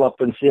that ball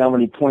up and see how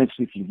many points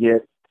we can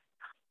get.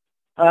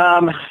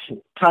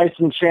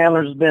 Tyson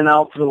Chandler's been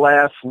out for the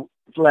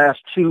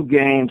last 2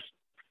 games.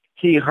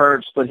 He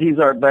hurts, but he's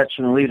our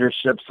veteran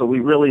leadership, so we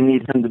really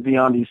need him to be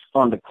on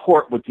the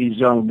court with these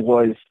young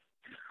boys.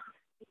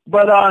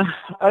 But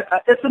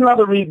it's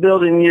another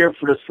rebuilding year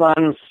for the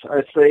Suns.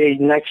 I say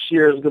next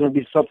year is going to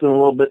be something a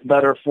little bit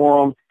better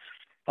for them.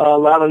 A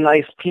lot of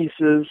nice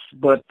pieces,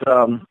 but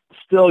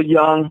still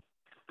young.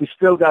 We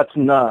still got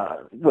some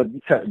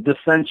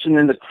dissension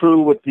in the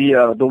crew with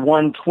the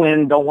one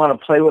twin don't want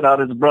to play without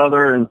his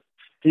brother, and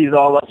he's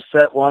all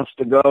upset, wants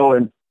to go.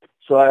 And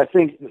so I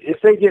think if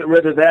they get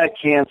rid of that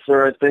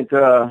cancer, I think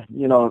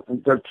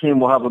their team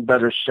will have a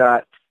better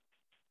shot.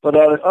 But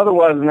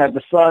otherwise than that,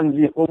 the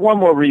Suns, one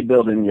more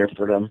rebuilding year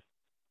for them.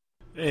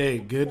 Hey,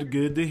 good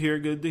to hear.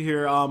 Good to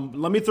hear.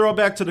 Let me throw it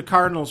back to the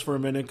Cardinals for a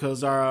minute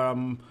because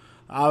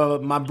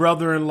my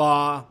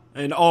brother-in-law,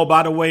 and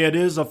by the way, it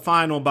is a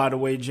final, by the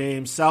way,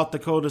 James. South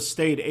Dakota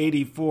State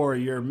 84,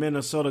 your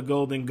Minnesota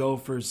Golden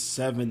Gophers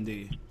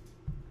 70.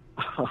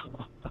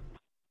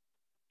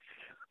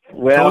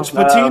 Well, Coach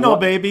Pitino,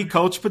 baby,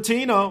 Coach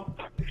Pitino.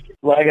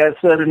 Like I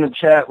said in the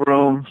chat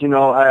room,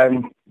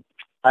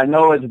 I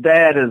know his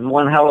dad is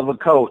one hell of a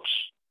coach,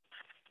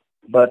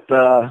 but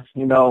the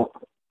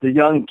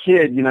young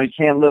kid, you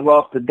can't live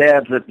off the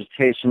dad's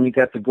reputation. You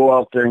got to go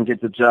out there and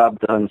get the job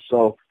done.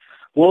 So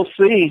we'll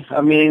see.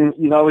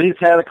 He's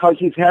had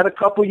a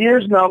couple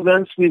years now,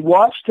 Vince. We've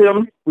watched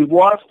him. We've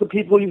watched the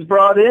people he's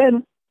brought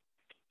in.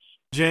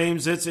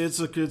 James, it's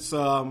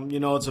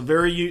a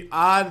very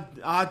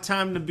odd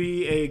time to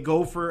be a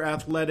Gopher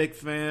athletic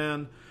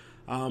fan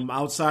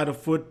outside of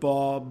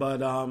football, but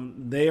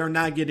they are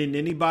not getting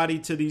anybody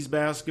to these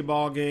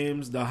basketball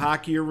games. The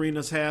hockey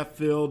arena's half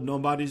filled.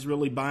 Nobody's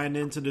really buying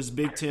into this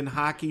Big Ten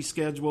hockey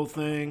schedule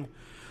thing.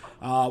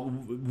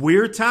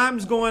 Weird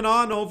times going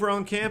on over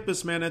on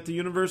campus, man, at the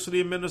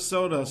University of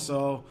Minnesota.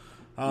 So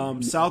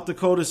South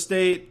Dakota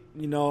State,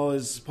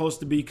 is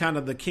supposed to be kind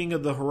of the king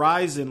of the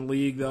Horizon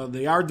League.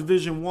 They are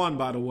Division I,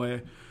 by the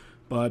way.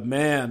 But,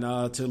 man,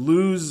 to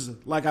lose,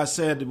 like I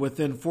said,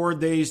 within 4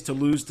 days to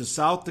lose to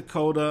South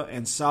Dakota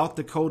and South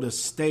Dakota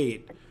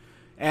State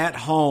at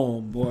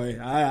home, boy,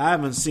 I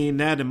haven't seen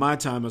that in my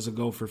time as a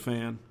Gopher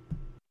fan.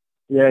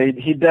 Yeah,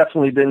 he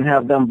definitely didn't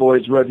have them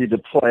boys ready to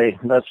play,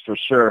 that's for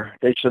sure.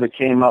 They should have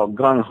came out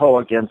gung-ho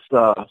against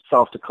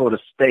South Dakota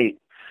State.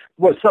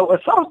 Well, so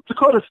South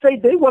Dakota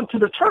State, they went to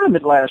the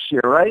tournament last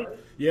year, right?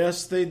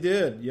 Yes, they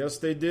did.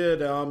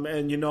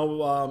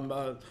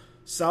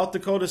 South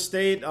Dakota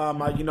State,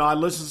 I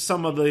listened to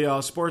some of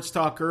the sports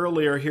talk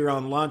earlier here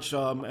on lunch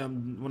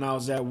and when I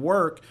was at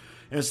work,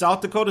 And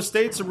South Dakota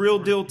State's a real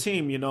deal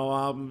team.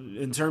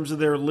 In terms of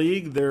their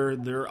league,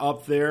 they're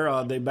up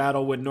there. They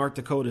battle with North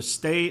Dakota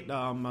State.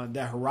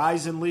 That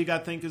Horizon League, I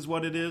think, is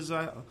what it is.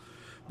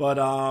 But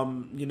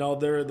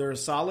they're a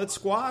solid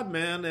squad,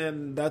 man,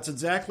 and that's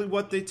exactly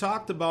what they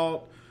talked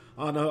about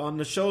on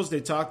the shows.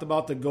 They talked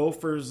about the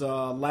Gophers'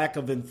 lack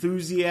of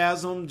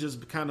enthusiasm,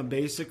 just kind of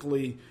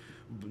basically,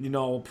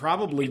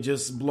 probably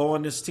just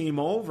blowing this team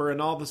over.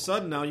 And all of a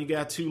sudden now you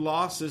got 2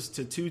 losses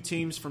to 2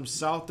 teams from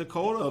South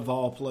Dakota, of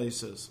all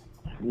places.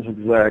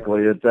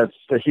 Exactly.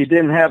 He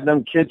didn't have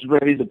them kids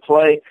ready to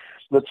play.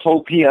 Let's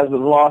hope he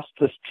hasn't lost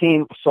this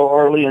team so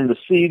early in the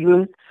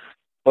season.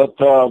 But,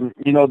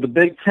 the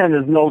Big Ten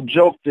is no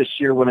joke this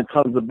year when it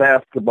comes to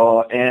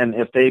basketball. And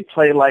if they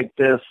play like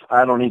this,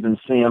 I don't even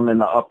see them in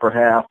the upper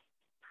half.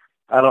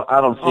 I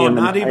don't see them.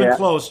 Not even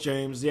close,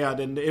 James. Yeah,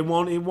 then it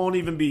won't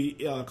even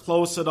be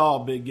close at all.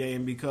 Big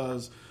game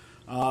because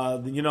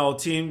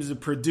teams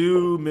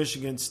Purdue,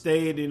 Michigan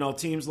State,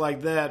 teams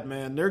like that,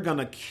 man, they're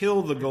gonna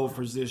kill the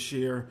Gophers this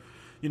year.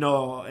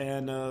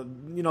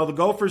 The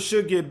Gophers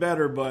should get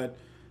better, but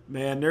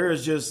man, there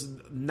is just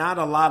not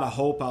a lot of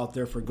hope out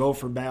there for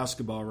Gopher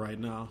basketball right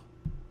now.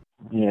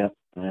 Yeah.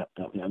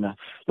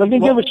 Let me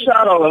give a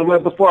shout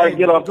out before I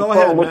get off the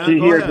phone with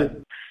you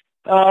here.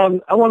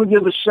 I want to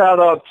give a shout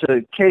out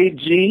to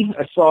KG.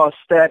 I saw a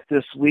stat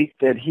this week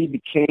that he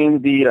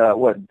became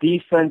the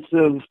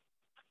defensive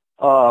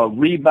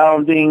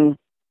rebounding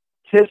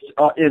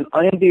in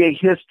NBA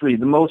history,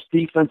 the most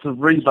defensive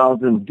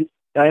rebounds in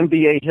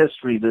NBA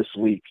history this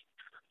week.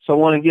 So I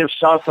want to give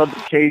shouts out to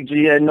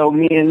KG. I know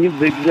me and you,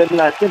 Big Zip,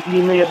 and I think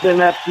you may have been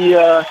at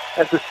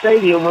the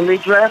stadium when they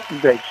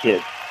drafted that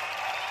kid.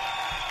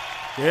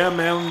 Yeah,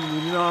 man.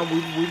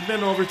 We've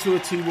been over to a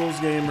T-Wolves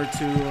game or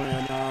two,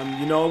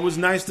 and it was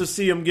nice to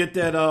see him get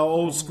that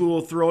old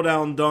school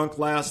throwdown dunk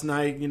last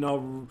night.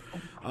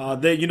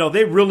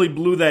 They really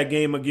blew that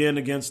game again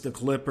against the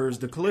Clippers.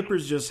 The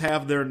Clippers just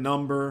have their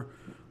number.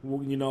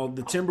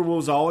 The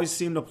Timberwolves always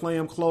seem to play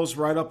them close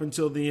right up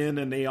until the end,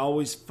 and they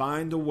always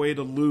find a way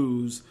to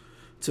lose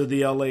to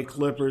the LA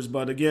Clippers.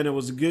 But again, it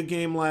was a good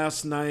game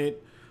last night.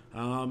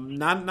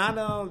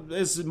 Not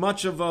as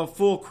much of a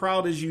full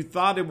crowd as you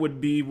thought it would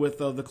be with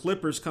the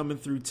Clippers coming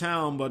through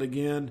town. But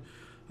again,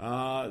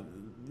 they're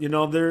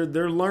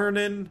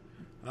learning.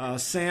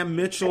 Sam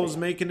Mitchell is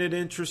making it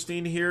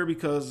interesting here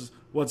because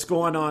what's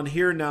going on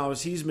here now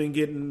is he's been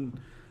getting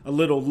a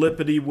little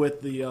lippity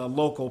with the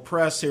local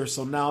press here.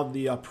 So now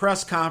the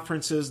press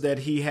conferences that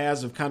he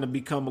has have kind of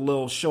become a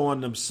little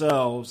showing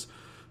themselves.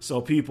 So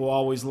people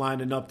always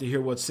lining up to hear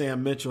what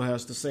Sam Mitchell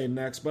has to say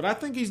next. But I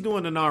think he's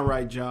doing an all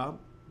right job.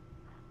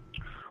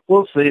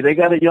 We'll see. They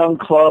got a young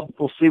club.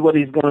 We'll see what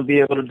he's going to be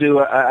able to do.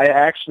 I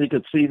actually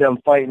could see them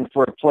fighting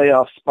for a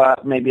playoff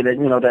spot, maybe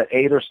that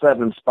 8 or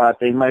 7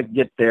 spot. They might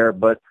get there,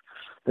 but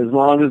as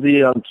long as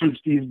he keeps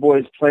these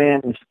boys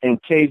playing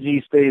and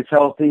KG stays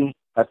healthy,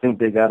 I think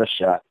they got a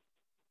shot.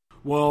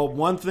 Well,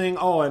 one thing.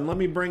 And let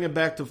me bring it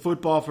back to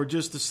football for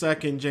just a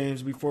second,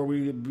 James, before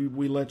we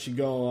let you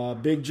go.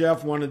 Big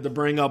Jeff wanted to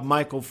bring up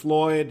Michael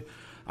Floyd.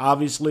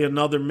 Obviously,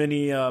 another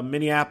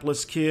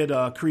Minneapolis kid,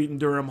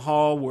 Cretin-Durham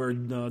Hall, where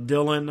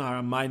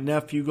Dylan, my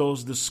nephew,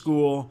 goes to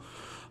school.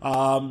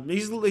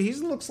 He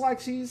looks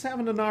like he's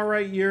having an all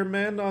right year,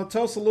 man.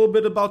 Tell us a little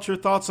bit about your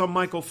thoughts on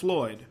Michael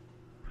Floyd.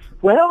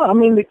 Well,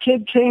 the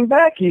kid came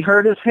back. He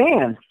hurt his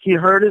hand.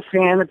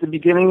 At the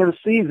beginning of the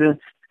season,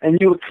 and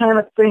you would kind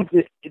of think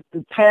that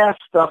the past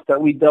stuff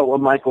that we dealt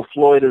with Michael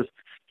Floyd is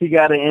he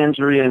got an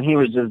injury and he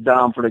was just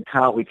down for the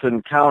count. We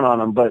couldn't count on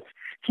him, but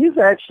he's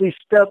actually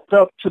stepped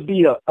up to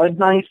be a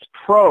nice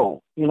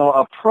pro,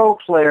 a pro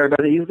player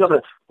that he's going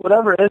to,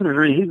 whatever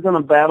injury, he's going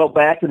to battle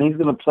back and he's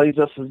going to play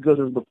just as good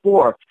as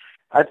before.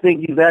 I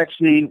think you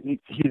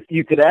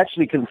could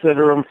actually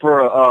consider him for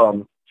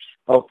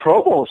a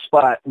Pro Bowl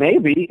spot,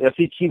 maybe, if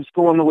he keeps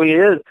going the way he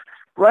is.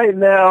 Right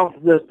now,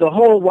 the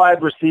whole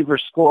wide receiver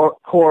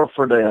core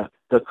for the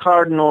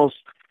Cardinals,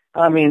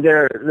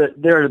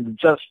 they're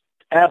just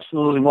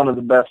absolutely one of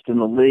the best in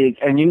the league.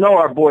 And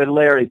our boy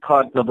Larry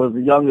Cutler was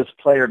the youngest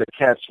player to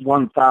catch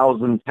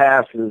 1,000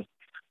 passes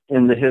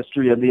in the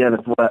history of the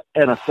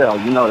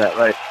NFL. You know that,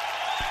 right?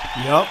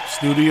 Yep.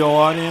 Studio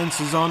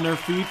audience is on their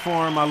feet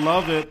for him. I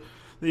love it.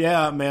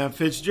 Yeah, man.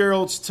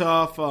 Fitzgerald's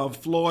tough.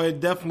 Floyd,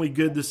 definitely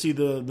good to see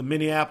the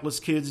Minneapolis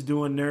kids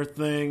doing their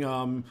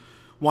thing,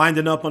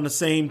 winding up on the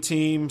same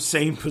team,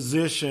 same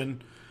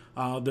position.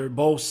 They're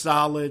both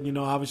solid.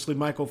 Obviously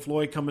Michael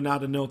Floyd coming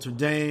out of Notre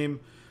Dame.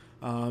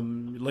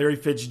 Larry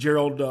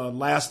Fitzgerald,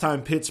 last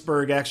time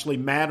Pittsburgh actually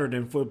mattered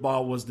in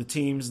football was the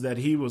teams that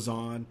he was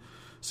on.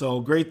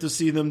 So great to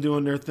see them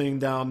doing their thing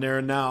down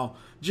there. Now,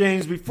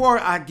 James, before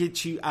I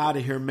get you out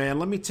of here, man,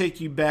 let me take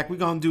you back. We're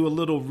going to do a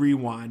little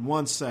rewind.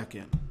 1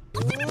 second.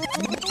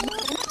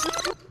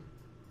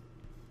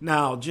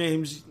 Now,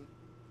 James,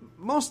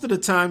 most of the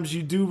times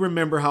you do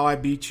remember how I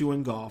beat you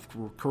in golf,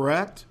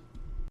 correct?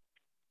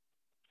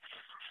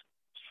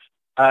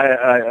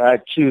 I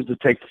choose to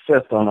take the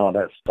fifth on all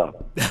that stuff.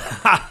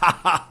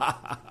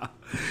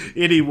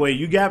 Anyway,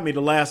 you got me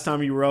the last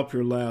time you were up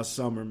here last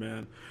summer,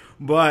 man.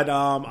 But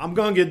I'm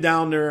going to get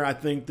down there, I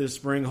think, this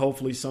spring,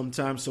 hopefully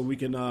sometime, so we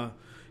can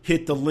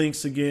hit the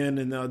links again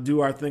and do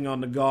our thing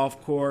on the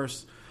golf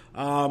course.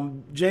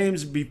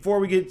 James, before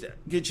we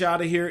get you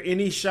out of here,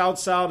 any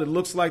shouts out? It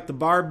looks like the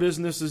bar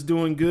business is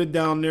doing good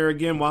down there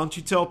again. Why don't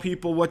you tell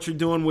people what you're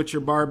doing with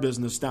your bar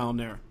business down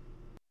there?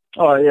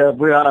 Oh, yeah,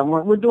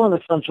 we're doing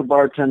essential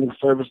bartending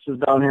services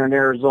down here in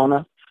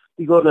Arizona.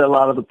 We go to a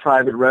lot of the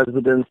private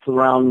residents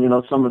around,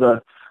 some of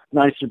the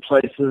nicer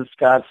places,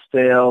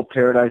 Scottsdale,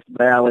 Paradise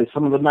Valley,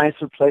 some of the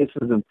nicer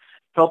places, and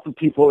helping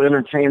people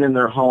entertain in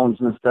their homes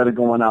instead of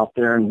going out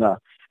there and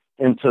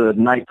into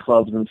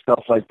nightclubs and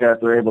stuff like that.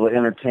 They're able to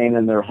entertain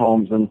in their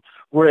homes, and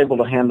we're able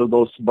to handle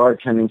those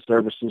bartending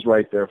services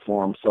right there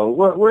for them. So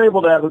we're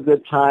able to have a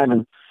good time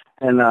and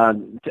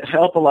to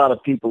help a lot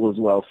of people as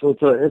well. So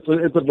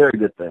it's a very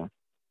good thing.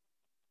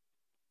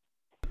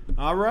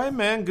 All right,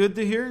 man. Good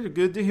to hear.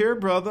 Good to hear,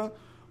 brother.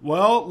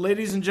 Well,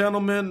 ladies and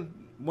gentlemen,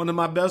 one of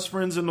my best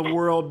friends in the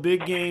world,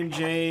 Big Game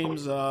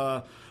James.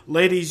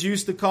 Ladies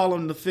used to call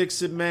him the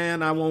Fix-It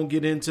Man. I won't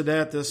get into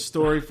that. This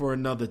story for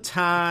another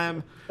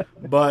time.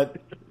 But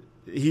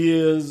he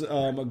is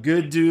a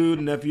good dude.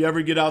 And if you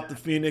ever get out to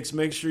Phoenix,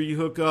 make sure you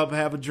hook up,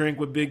 have a drink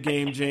with Big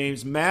Game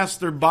James.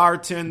 Master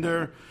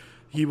bartender.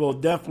 He will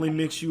definitely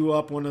mix you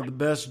up one of the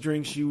best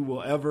drinks you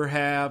will ever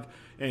have.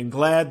 And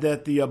glad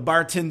that the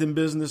bartending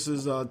business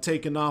is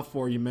taking off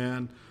for you,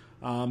 man.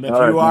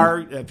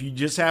 If you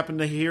just happen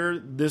to hear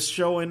this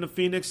show in the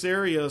Phoenix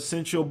area,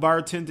 Essential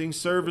Bartending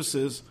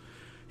Services,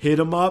 hit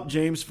him up.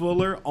 James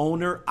Fuller,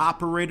 owner,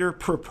 operator,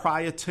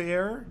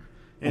 proprietor,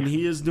 and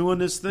he is doing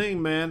this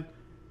thing, man.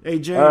 Hey,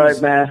 James. All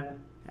right, man.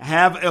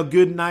 Have a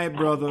good night,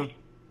 brother.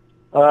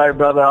 All right,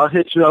 brother. I'll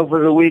hit you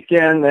over the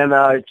weekend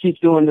and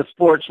keep doing the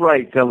sports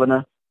right,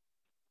 Governor.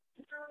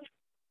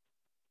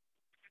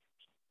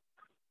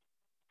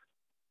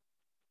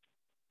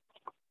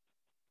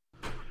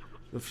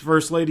 The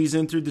First Lady's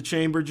entered the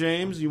chamber,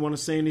 James. You want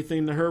to say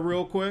anything to her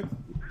real quick?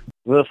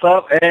 What's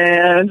up,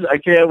 and I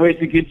can't wait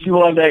to get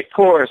you on that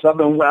course. I've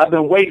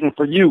been waiting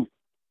for you.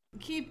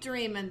 Keep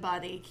dreaming,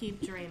 buddy.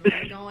 Keep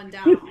dreaming. Going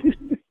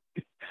down.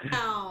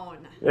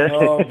 Down.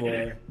 Oh,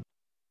 boy.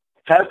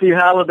 Happy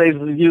holidays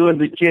to you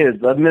and the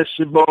kids. I miss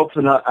you both,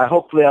 and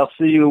hopefully I'll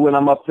see you when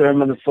I'm up there in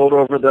Minnesota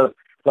over the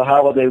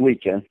holiday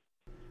weekend.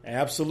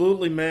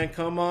 Absolutely, man.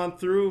 Come on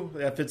through.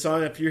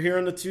 If you're here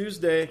on a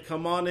Tuesday,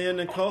 come on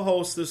in and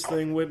co-host this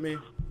thing with me.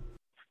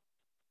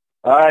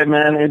 All right,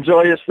 man.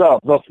 Enjoy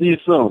yourself. I'll see you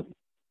soon.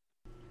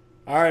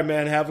 All right,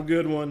 man. Have a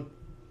good one.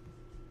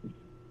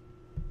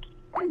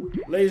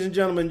 Ladies and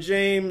gentlemen,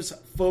 James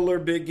Fuller,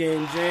 Big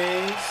Game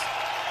James,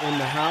 in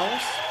the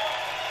house.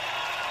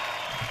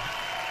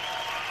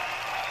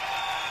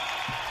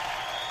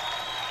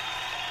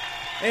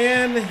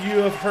 And you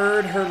have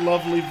heard her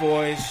lovely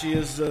voice. She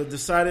has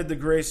decided to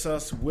grace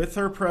us with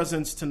her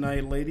presence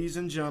tonight. Ladies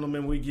and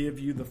gentlemen, we give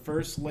you the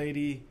First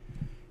Lady,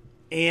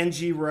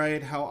 Angie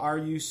Wright. How are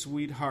you,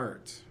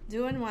 sweetheart?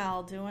 Doing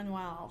well, doing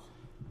well.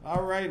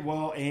 All right,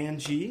 well,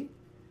 Angie.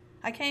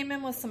 I came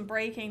in with some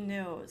breaking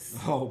news.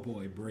 Oh,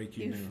 boy,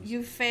 breaking news.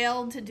 You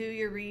failed to do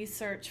your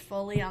research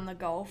fully on the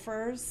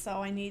Gophers,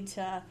 so I need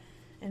to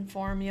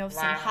inform you of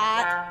some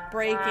hot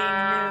breaking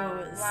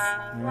news.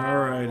 All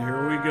right,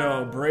 here we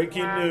go.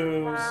 Breaking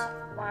news.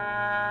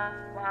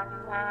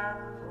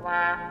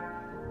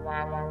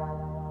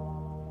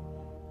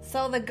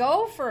 So the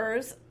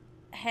Gophers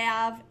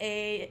have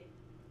a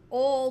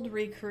old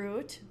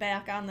recruit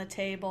back on the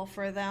table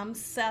for them,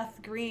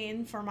 Seth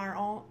Green from our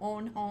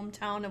own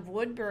hometown of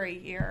Woodbury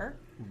here.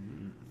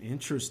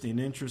 Interesting.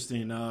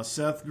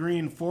 Seth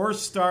Green,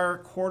 4-star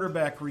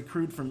quarterback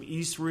recruit from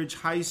East Ridge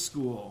High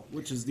School,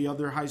 which is the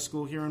other high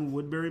school here in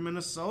Woodbury,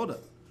 Minnesota.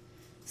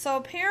 So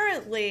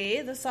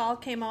apparently, this all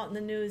came out in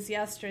the news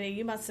yesterday.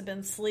 You must have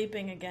been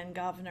sleeping again,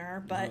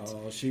 Governor. But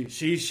she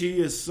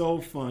is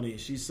so funny.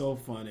 She's so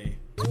funny.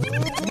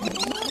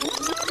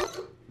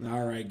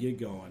 All right, get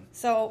going.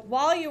 So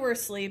while you were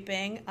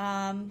sleeping,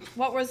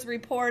 what was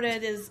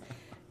reported is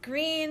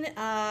Green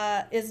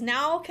is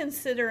now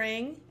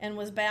considering and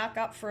was back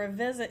up for a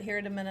visit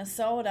here to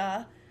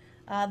Minnesota,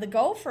 the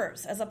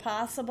Gophers as a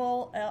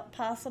possible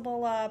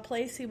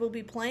place he will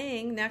be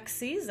playing next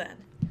season.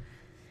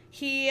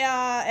 He,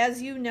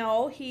 as you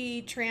know,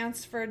 he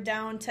transferred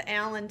down to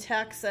Allen,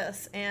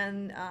 Texas,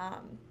 and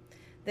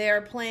they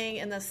are playing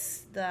in the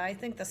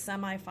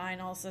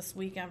semifinals this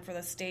weekend for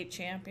the state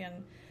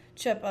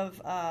championship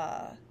of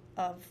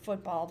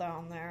football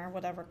down there,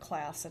 whatever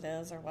class it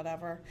is or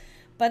whatever.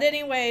 But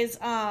anyways,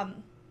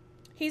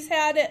 he's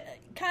had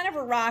kind of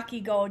a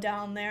rocky go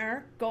down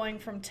there, going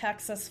from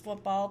Texas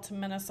football to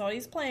Minnesota.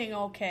 He's playing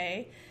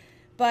okay,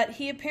 but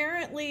he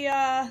apparently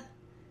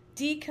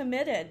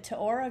decommitted to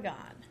Oregon.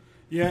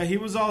 Yeah, he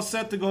was all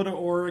set to go to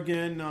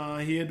Oregon.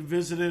 He had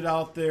visited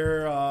out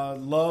there,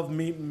 loved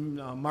meeting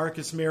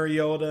Marcus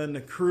Mariota and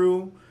the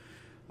crew.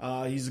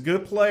 He's a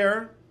good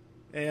player,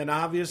 and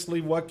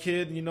obviously what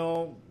kid,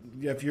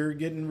 if you're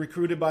getting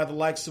recruited by the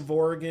likes of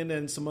Oregon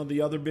and some of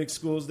the other big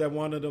schools that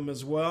wanted him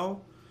as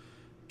well,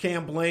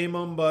 Can't blame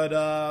him,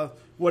 but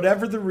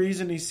whatever the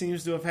reason, he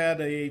seems to have had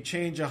a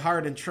change of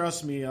heart. And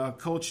trust me,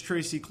 Coach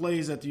Tracy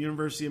Claeys at the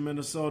University of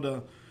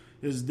Minnesota,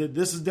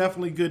 this is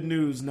definitely good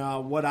news.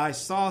 Now, what I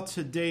saw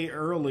today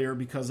earlier,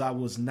 because I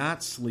was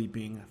not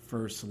sleeping,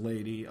 First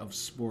Lady of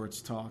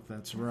Sports Talk,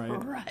 that's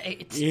right.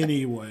 Right.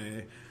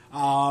 Anyway,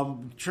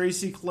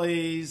 Tracy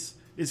Claeys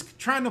is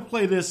trying to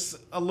play this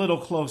a little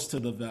close to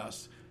the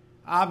vest.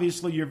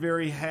 Obviously, you're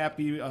very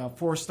happy a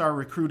four-star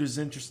recruit is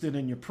interested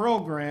in your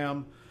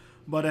program,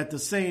 but at the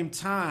same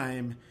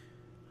time,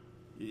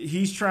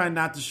 he's trying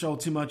not to show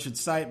too much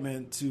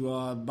excitement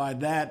to by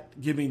that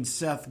giving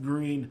Seth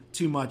Green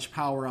too much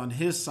power on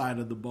his side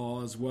of the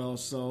ball as well.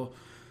 So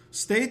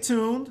stay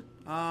tuned.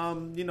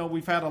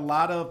 We've had a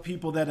lot of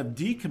people that have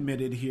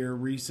decommitted here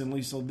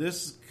recently, so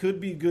this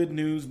could be good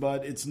news,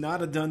 but it's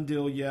not a done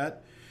deal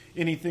yet.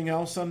 Anything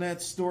else on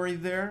that story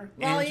there,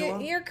 Angela?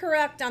 Well, you're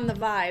correct on the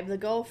vibe. The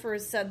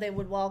Gophers said they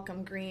would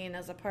welcome Green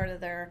as a part of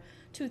their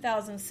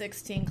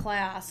 2016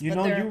 class. You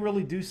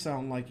really do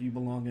sound like you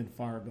belong in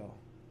Fargo.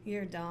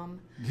 You're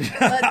dumb.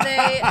 But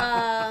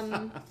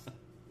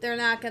they're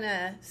not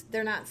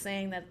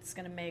saying that it's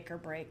gonna make or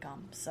break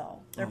them.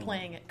 So they're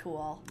playing it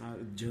cool.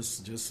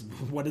 Just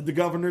what did the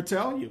governor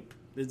tell you?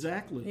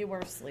 Exactly. You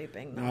were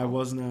sleeping, though. I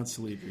was not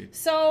sleepy.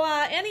 So,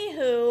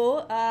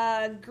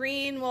 anywho,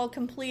 Green will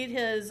complete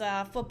his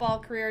football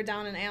career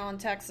down in Allen,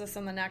 Texas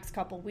in the next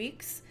couple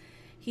weeks.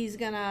 He's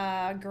going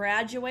to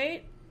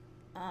graduate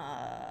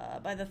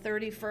by the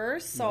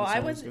 31st. So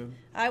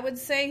I would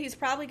say he's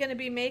probably going to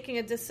be making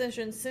a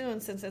decision soon,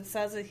 since it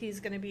says that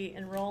he's going to be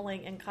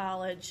enrolling in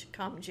college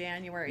come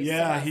January.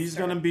 Yeah, he's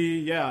going to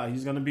be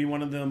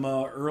one of them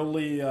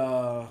early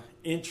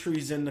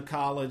entries into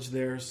college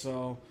there.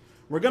 So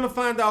we're going to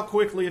find out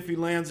quickly if he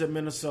lands at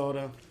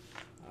Minnesota.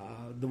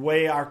 The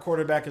way our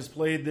quarterback has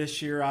played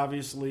this year,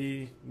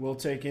 obviously, we'll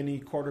take any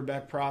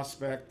quarterback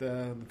prospect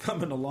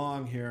coming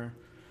along here.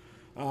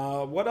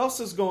 What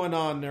else is going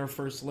on there,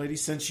 First Lady?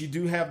 Since you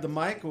do have the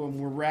mic, when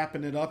we're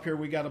wrapping it up here,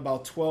 we got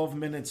about 12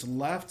 minutes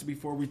left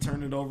before we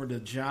turn it over to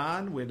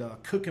John with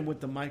Cooking with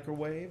the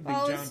Microwave.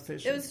 John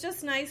Fisher. It was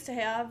just nice to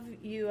have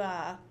you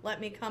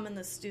let me come in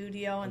the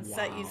studio and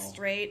set you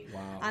straight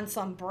on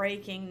some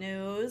breaking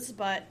news.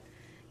 But,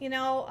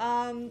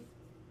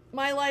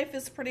 my life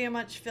is pretty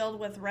much filled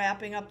with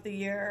wrapping up the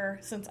year,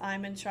 since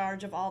I'm in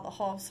charge of all the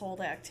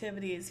household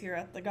activities here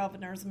at the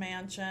Governor's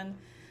Mansion.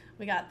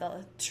 We got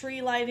the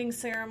tree lighting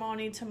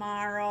ceremony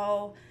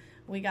tomorrow.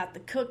 We got the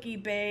cookie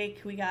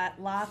bake. We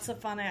got lots of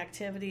fun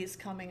activities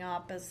coming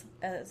up as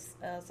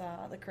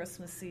the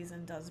Christmas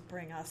season does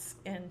bring us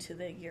into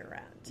the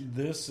year end.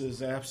 This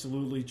is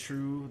absolutely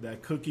true.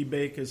 That cookie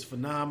bake is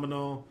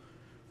phenomenal.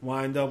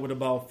 Wind up with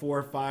about 4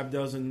 or 5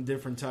 dozen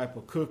different type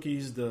of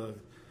cookies.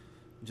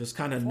 Just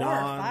kind of 4 or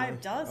 5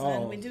 dozen.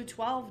 Oh. We do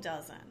 12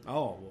 dozen.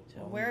 Oh.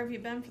 So where have you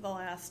been for the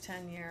last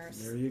 10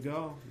 years? There you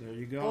go.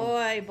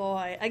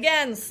 Boy.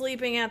 Again,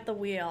 sleeping at the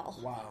wheel.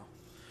 Wow.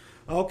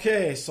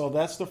 Okay, so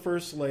that's the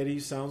First Lady.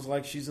 Sounds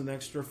like she's an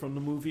extra from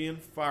the movie in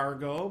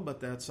Fargo, but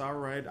that's all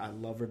right. I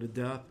love her to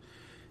death.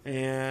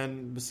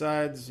 And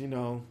besides,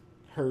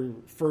 her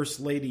First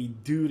Lady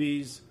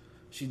duties,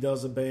 she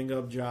does a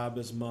bang-up job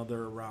as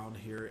mother around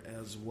here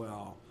as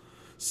well.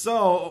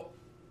 So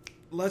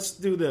let's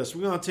do this.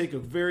 We're going to take a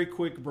very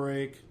quick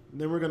break.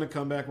 Then we're going to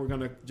come back. We're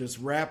going to just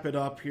wrap it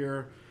up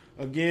here.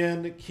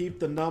 Again, keep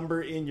the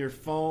number in your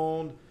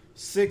phone,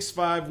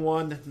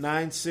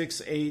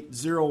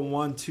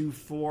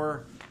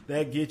 651-968-0124.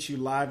 That gets you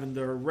live and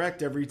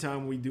direct every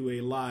time we do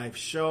a live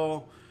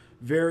show.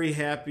 Very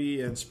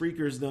happy. And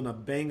Spreaker's done a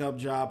bang-up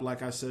job,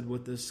 like I said,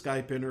 with the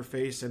Skype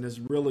interface. And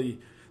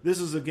this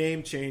is a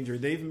game changer.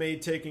 They've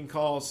made taking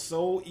calls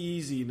so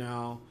easy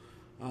now.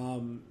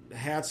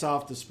 Hats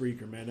off to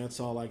Spreaker, man.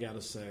 That's all I got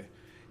to say.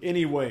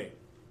 Anyway,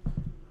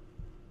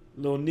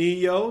 little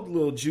Neo,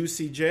 little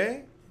Juicy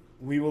J.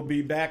 We will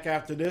be back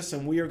after this,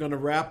 and we are going to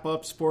wrap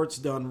up Sports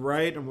Done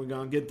Right, and we're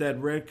going to get that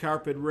red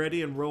carpet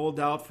ready and rolled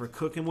out for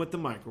Cooking with the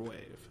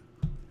Microwave.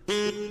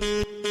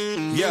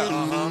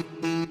 Yeah,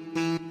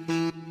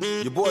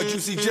 your boy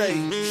Juicy J,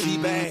 she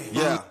bang.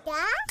 Yeah.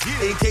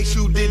 In case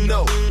you didn't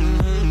know,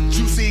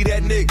 Juicy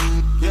that nigga.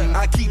 Yeah.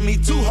 I keep me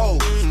 2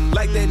 hoes,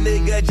 like that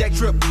nigga Jack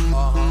Tripp.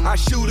 I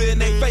shoot in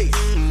they face,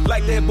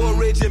 like that boy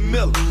Reggie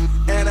Miller.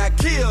 And I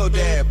kill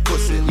that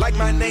pussy, like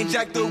my name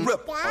Jack the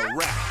Ripper.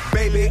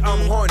 Baby,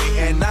 I'm horny,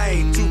 and I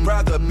ain't too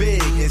proud to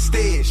beg.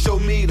 Instead, show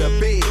me the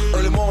bed,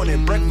 early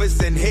morning,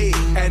 breakfast and head.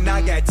 And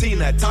I got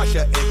Tina,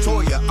 Tasha, and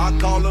Toya. I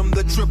call them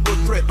the triple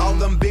threat. All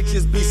them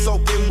bitches be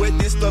soaking wet.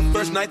 This the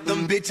first night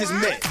them bitches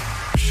met.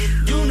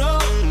 You know,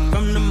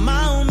 from the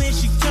moment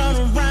she turn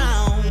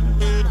around,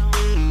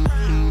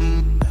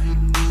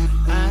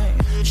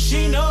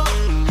 she know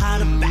how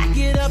to back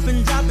it up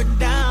and drop it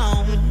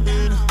down.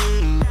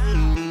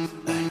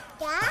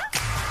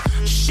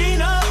 She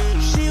know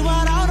she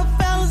what all the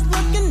fellas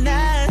looking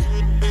at.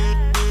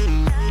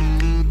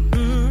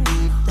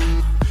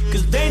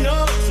 Cause they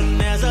know soon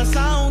as a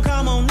song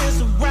come on, it's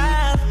a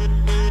rap.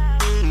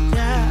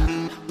 Yeah.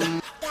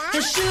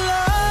 And she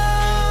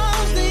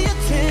loves the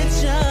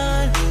attention.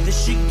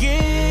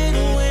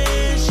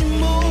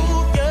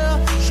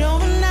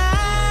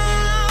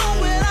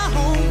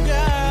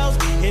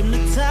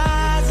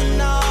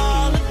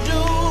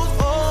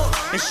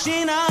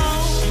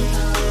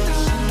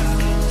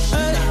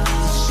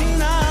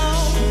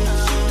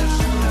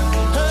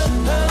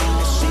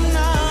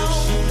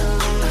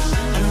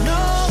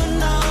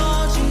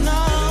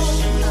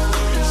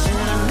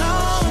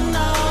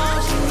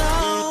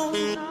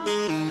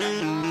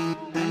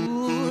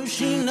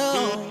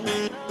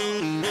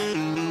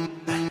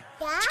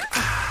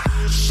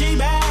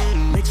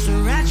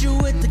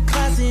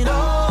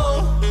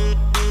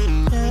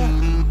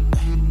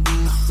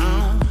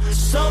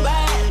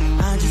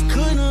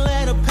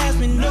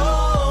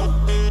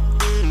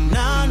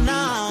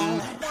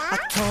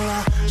 told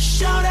her,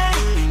 shorty,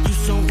 you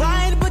so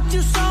right, but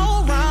you so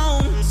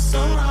wrong. So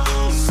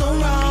wrong, so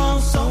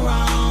wrong, so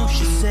wrong.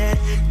 She said,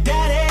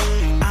 Daddy,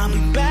 I'll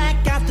be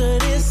back after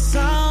this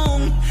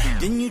song.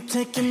 Then you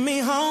taking me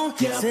home.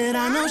 Said,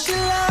 I know she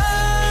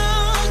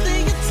loves the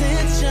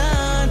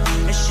attention,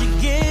 and she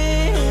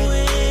get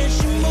when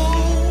she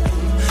move.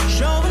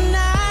 Showing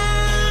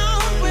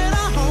out with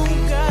her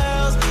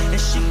homegirls,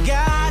 and she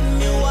got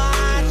me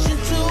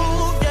watching too,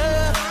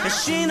 yeah. And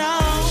she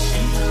knows,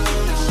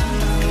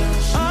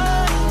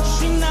 oh,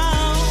 she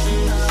knows,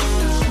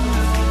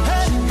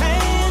 hey,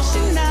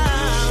 she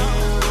knows,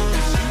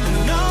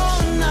 no,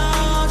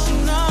 she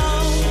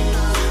knows.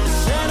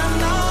 Said I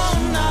know,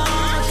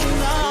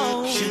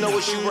 She know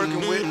what she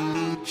working with.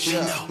 She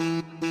know.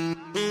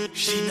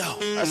 She know.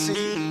 I see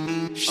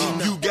you. She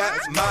know. You got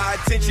my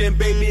attention,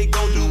 baby.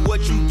 Go do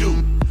what you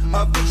do.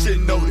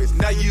 Eviction notice.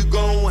 Now you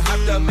gon'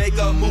 have to make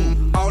a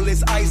move. All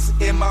this ice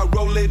in my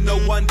rolling. No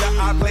wonder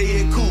I play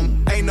it cool.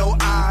 Ain't no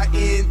I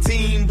in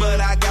team, but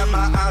I got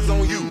my eyes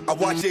on you. I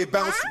watch it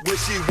bounce when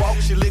she walk.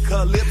 She lick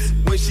her lips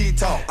when she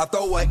talk. I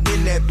throw her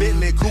in that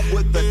Bentley coupe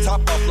with the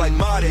top off like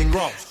Mardi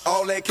Gras.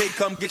 All that cake,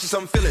 come get you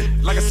some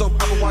feeling. Like a soap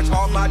opera, watch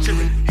all my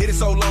children. Hit it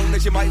so long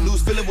that you might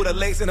lose feeling. With her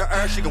legs in her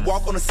air, she can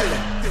walk on the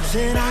ceiling.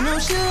 Said I know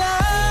she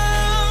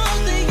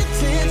loves the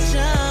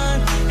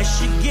attention, and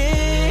she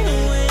get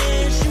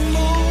when she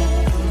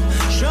move.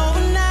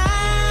 Showing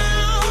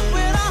out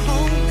with her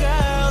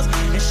homegirls,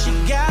 and she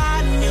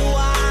got me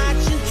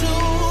watching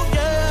too,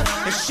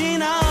 yeah. And she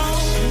knows,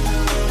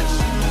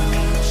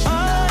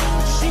 oh,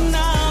 she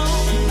knows,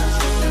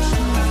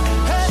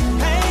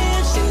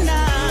 hey, she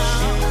knows,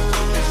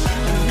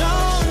 no,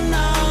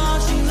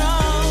 she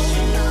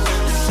knows.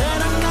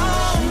 Said I know,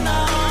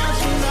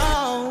 she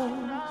knows.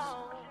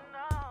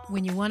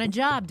 When you want a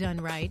job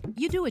done right,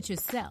 you do it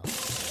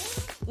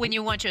yourself. When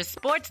you want your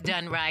sports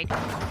done right,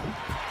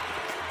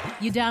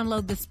 you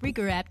download the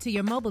Spreaker app to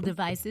your mobile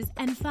devices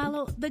and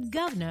follow the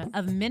governor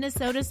of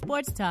Minnesota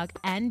Sports Talk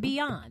and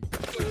beyond.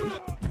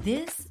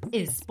 This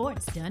is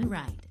Sports Done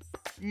Right.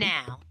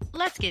 Now,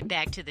 let's get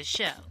back to the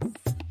show.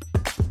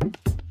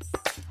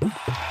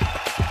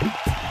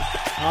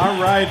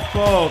 All right,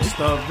 folks,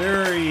 the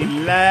very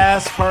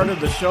last part of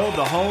the show,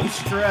 the home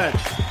stretch.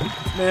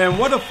 Man,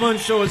 what a fun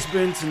show it's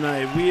been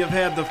tonight. We have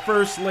had the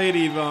First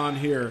Lady on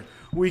here.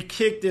 We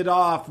kicked it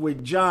off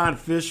with John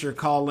Fisher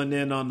calling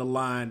in on the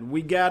line.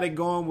 We got it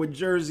going with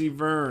Jersey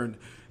Vern.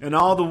 And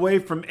all the way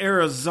from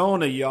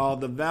Arizona, y'all,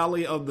 the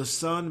Valley of the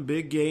Sun,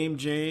 big game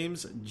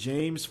James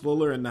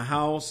Fuller in the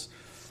house.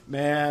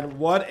 Man,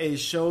 what a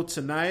show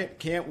tonight.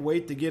 Can't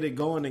wait to get it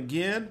going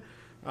again.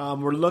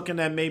 We're looking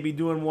at maybe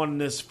doing one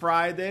this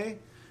Friday,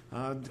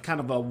 kind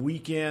of a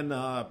weekend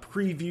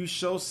preview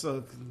show.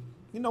 So,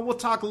 we'll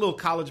talk a little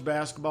college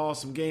basketball,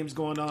 some games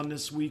going on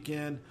this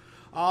weekend.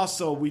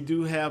 Also, we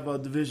do have a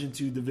Division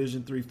II,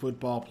 Division III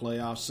football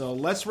playoff. So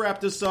let's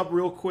wrap this up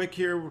real quick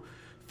here.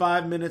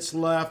 5 minutes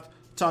left.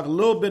 Talk a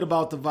little bit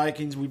about the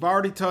Vikings. We've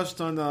already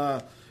touched on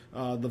the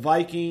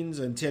Vikings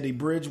and Teddy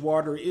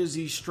Bridgewater. Is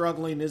he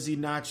struggling? Is he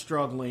not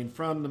struggling?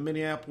 From the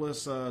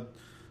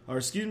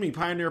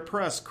Pioneer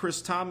Press,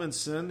 Chris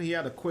Tomlinson, he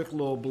had a quick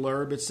little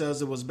blurb. It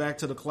says it was back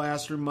to the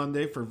classroom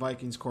Monday for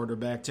Vikings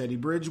quarterback Teddy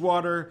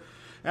Bridgewater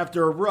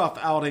after a rough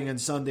outing in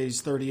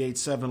Sunday's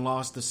 38-7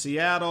 loss to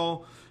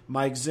Seattle.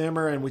 Mike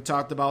Zimmer, and we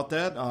talked about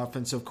that,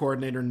 offensive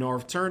coordinator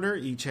Norv Turner,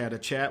 each had a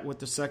chat with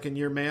the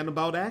second-year man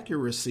about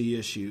accuracy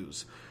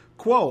issues.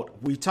 Quote,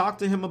 we talked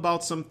to him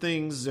about some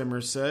things, Zimmer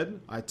said.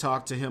 I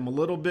talked to him a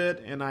little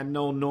bit, and I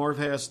know Norv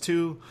has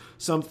too.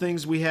 Some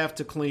things we have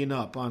to clean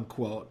up,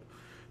 unquote.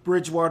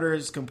 Bridgewater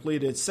has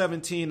completed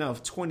 17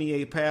 of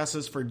 28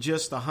 passes for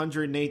just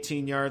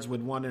 118 yards with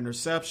one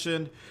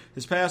interception.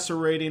 His passer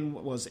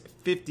rating was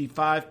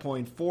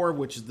 55.4,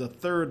 which is the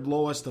third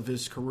lowest of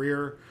his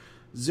career.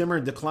 Zimmer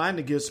declined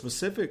to give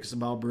specifics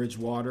about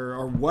Bridgewater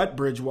or what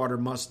Bridgewater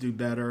must do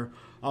better,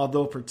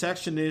 although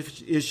protection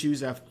issues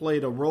have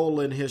played a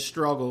role in his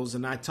struggles,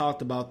 and I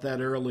talked about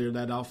that earlier.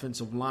 That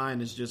offensive line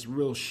is just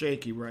real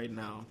shaky right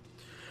now.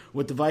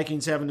 With the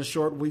Vikings having a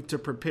short week to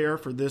prepare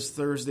for this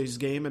Thursday's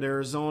game at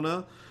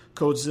Arizona,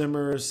 Coach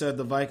Zimmer said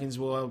the Vikings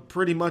will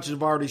pretty much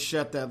have already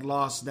shut that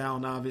loss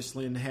down,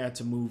 obviously, and had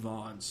to move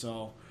on.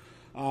 So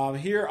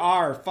here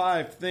are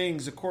 5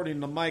 things,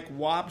 according to Mike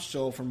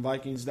Wobschel from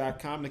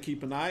Vikings.com, to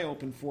keep an eye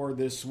open for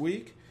this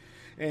week.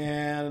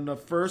 And the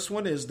first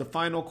one is the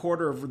final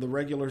quarter of the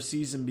regular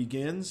season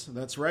begins.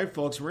 That's right,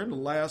 folks. We're in the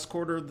last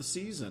quarter of the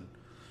season.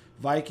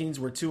 Vikings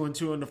were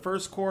 2-2 in the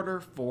first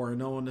quarter,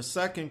 4-0 in the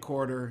second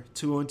quarter,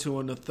 2-2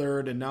 in the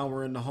third, and now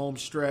we're in the home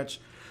stretch.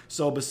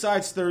 So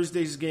besides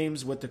Thursday's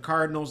games with the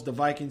Cardinals, the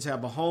Vikings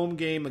have a home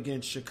game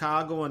against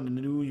Chicago and the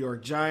New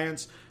York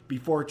Giants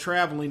before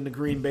traveling to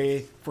Green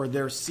Bay for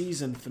their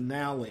season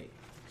finale.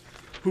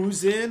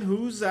 Who's in,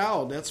 who's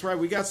out? That's right,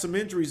 we got some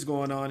injuries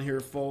going on here,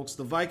 folks.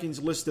 The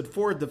Vikings listed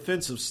 4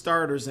 defensive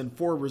starters and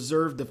 4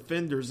 reserve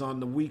defenders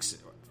on the week's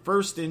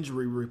first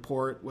injury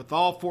report, with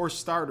all 4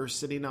 starters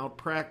sitting out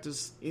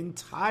practice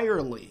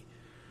entirely.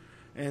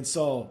 And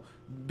so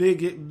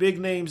Big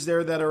names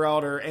there that are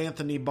out are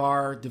Anthony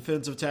Barr,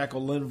 defensive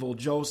tackle Linval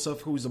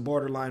Joseph, who's a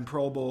borderline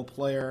Pro Bowl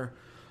player,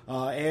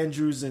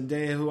 Andrew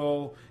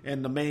Zendejo,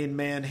 and the main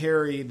man,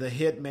 Harry the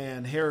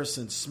Hitman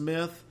Harrison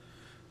Smith.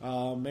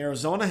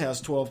 Arizona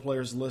has 12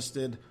 players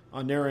listed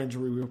on their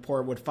injury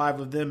report, with 5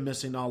 of them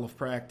missing all of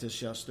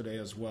practice yesterday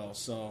as well.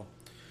 So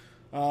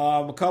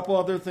a couple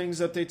other things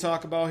that they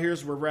talk about here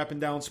as we're wrapping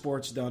down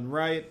Sports Done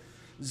Right.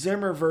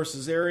 Zimmer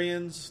versus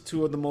Arians,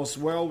 2 of the most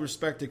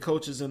well-respected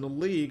coaches in the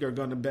league, are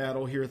going to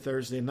battle here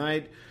Thursday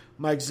night.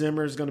 Mike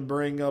Zimmer is going to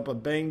bring up a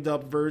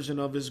banged-up version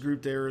of his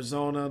group to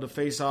Arizona to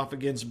face off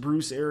against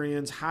Bruce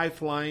Arians'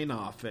 high-flying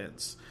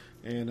offense.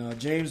 And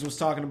James was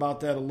talking about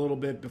that a little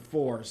bit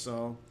before.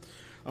 So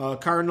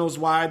Cardinals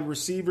wide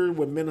receiver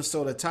with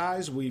Minnesota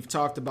ties. We've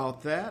talked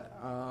about that.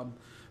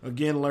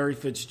 Again, Larry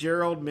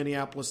Fitzgerald,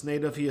 Minneapolis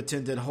native. He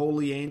attended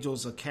Holy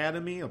Angels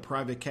Academy, a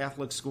private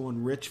Catholic school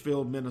in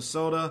Richfield,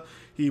 Minnesota.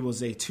 He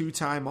was a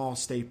 2-time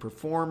All-State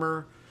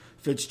performer.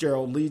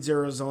 Fitzgerald leads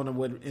Arizona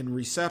in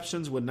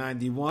receptions with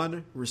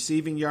 91,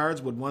 receiving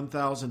yards with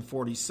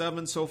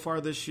 1,047 so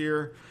far this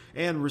year,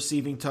 and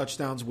receiving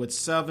touchdowns with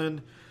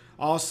 7.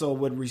 Also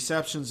with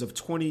receptions of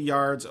 20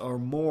 yards or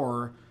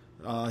more.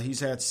 He's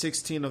had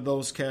 16 of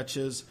those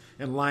catches.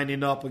 And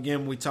lining up,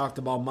 again, we talked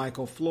about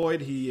Michael Floyd.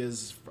 He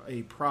is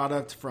a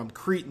product from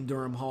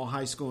Cretin-Durham Hall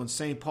High School in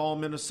St. Paul,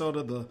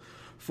 Minnesota, the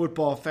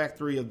football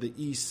factory of the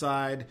East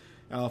Side.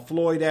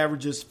 Floyd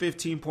averages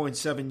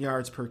 15.7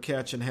 yards per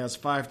catch and has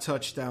 5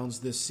 touchdowns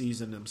this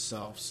season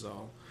himself.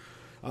 So,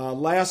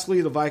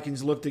 lastly, the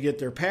Vikings look to get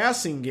their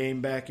passing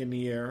game back in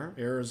the air.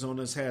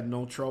 Arizona's had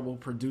no trouble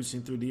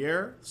producing through the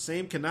air.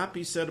 Same cannot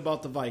be said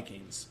about the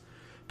Vikings.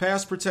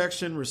 Pass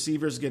protection,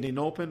 receivers getting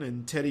open,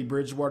 and Teddy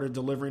Bridgewater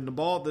delivering the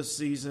ball this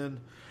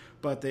season,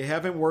 but they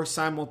haven't worked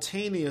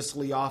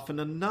simultaneously often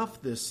enough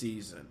this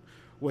season.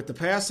 With the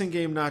passing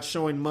game not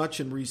showing much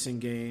in recent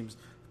games,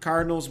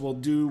 Cardinals will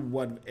do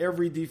what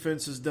every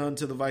defense has done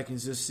to the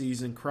Vikings this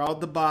season,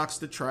 crowd the box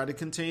to try to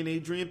contain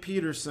Adrian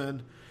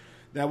Peterson.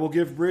 That will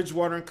give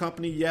Bridgewater and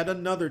company yet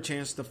another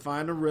chance to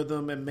find a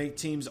rhythm and make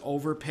teams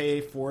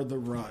overpay for the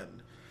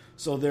run.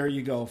 So there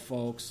you go,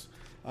 folks.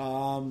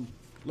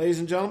 Ladies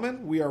and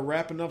gentlemen, we are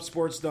wrapping up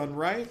Sports Done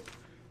Right.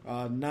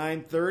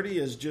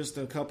 9:30 is just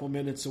a couple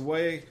minutes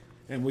away,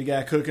 and we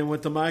got Cooking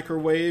with the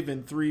Microwave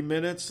in 3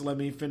 minutes. Let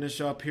me finish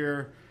up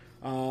here.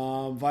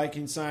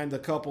 Vikings signed a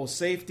couple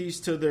safeties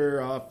to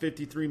their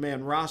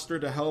 53-man roster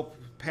to help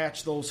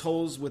patch those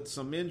holes with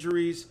some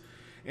injuries.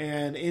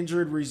 And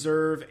injured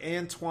reserve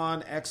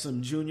Antoine Exum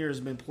Jr. has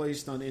been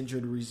placed on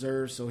injured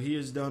reserve, so he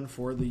is done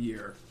for the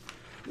year.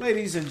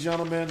 Ladies and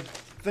gentlemen,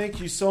 thank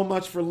you so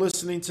much for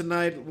listening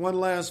tonight. One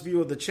last view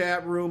of the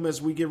chat room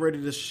as we get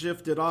ready to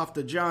shift it off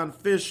to John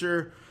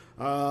Fisher.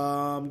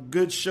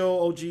 Good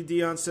show. OG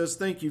Dion says,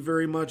 thank you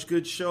very much.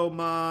 Good show,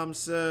 Mom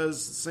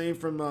says. Same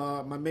from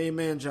my main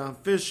man, John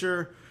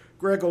Fisher.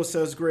 Grego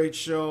says, great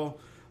show.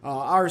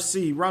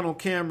 RC, Ronald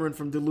Cameron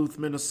from Duluth,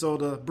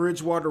 Minnesota.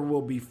 Bridgewater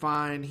will be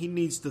fine. He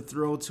needs to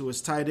throw to his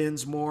tight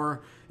ends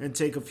more and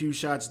take a few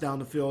shots down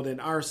the field.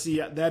 And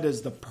RC, that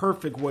is the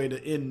perfect way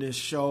to end this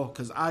show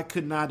because I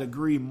could not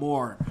agree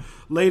more.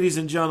 Ladies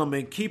and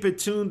gentlemen, keep it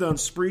tuned on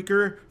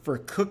Spreaker for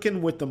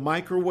Cooking with the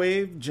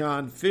Microwave.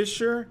 John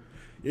Fisher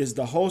is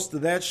the host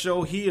of that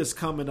show. He is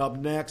coming up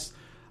next.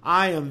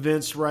 I am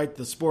Vince Wright,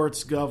 the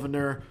sports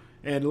governor.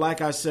 And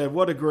like I said,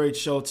 what a great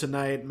show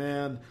tonight,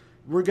 man.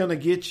 We're going to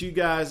get you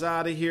guys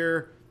out of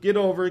here. Get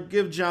over it.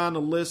 Give John a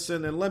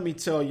listen. And let me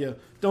tell you,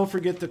 don't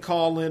forget to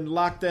call in.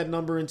 Lock that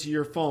number into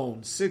your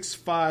phone.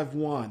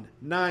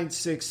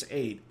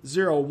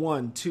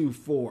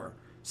 651-968-0124.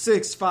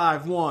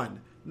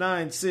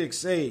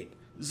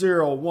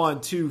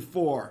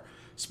 651-968-0124.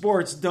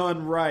 Sports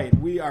Done Right.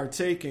 We are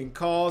taking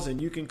calls,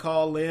 and you can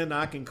call in.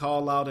 I can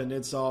call out, and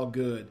it's all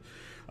good.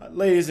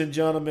 Ladies and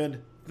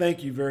gentlemen,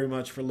 thank you very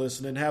much for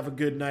listening. Have a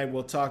good night.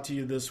 We'll talk to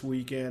you this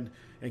weekend.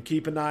 And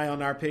keep an eye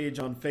on our page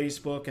on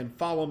Facebook and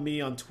follow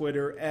me on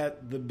Twitter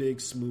at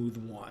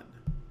TheBigSmooth1.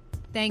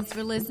 Thanks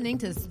for listening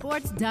to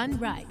Sports Done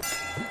Right.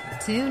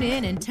 Tune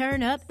in and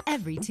turn up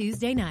every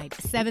Tuesday night,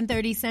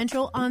 7:30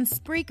 Central on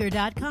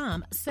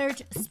Spreaker.com.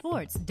 Search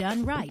Sports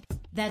Done Right.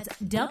 That's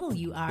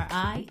WRIGHT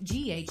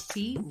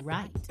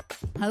Right.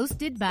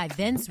 Hosted by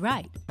Vince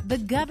Wright, the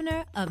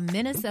governor of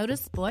Minnesota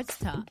Sports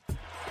Talk.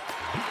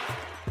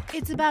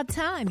 It's about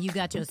time you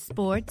got your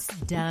sports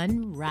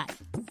done right.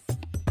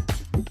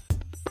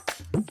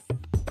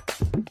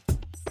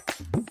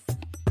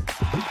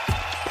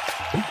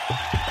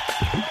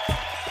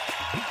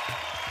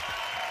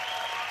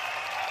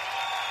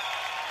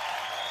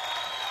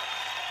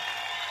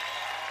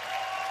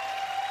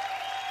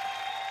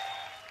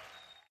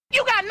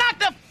 You got knocked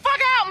the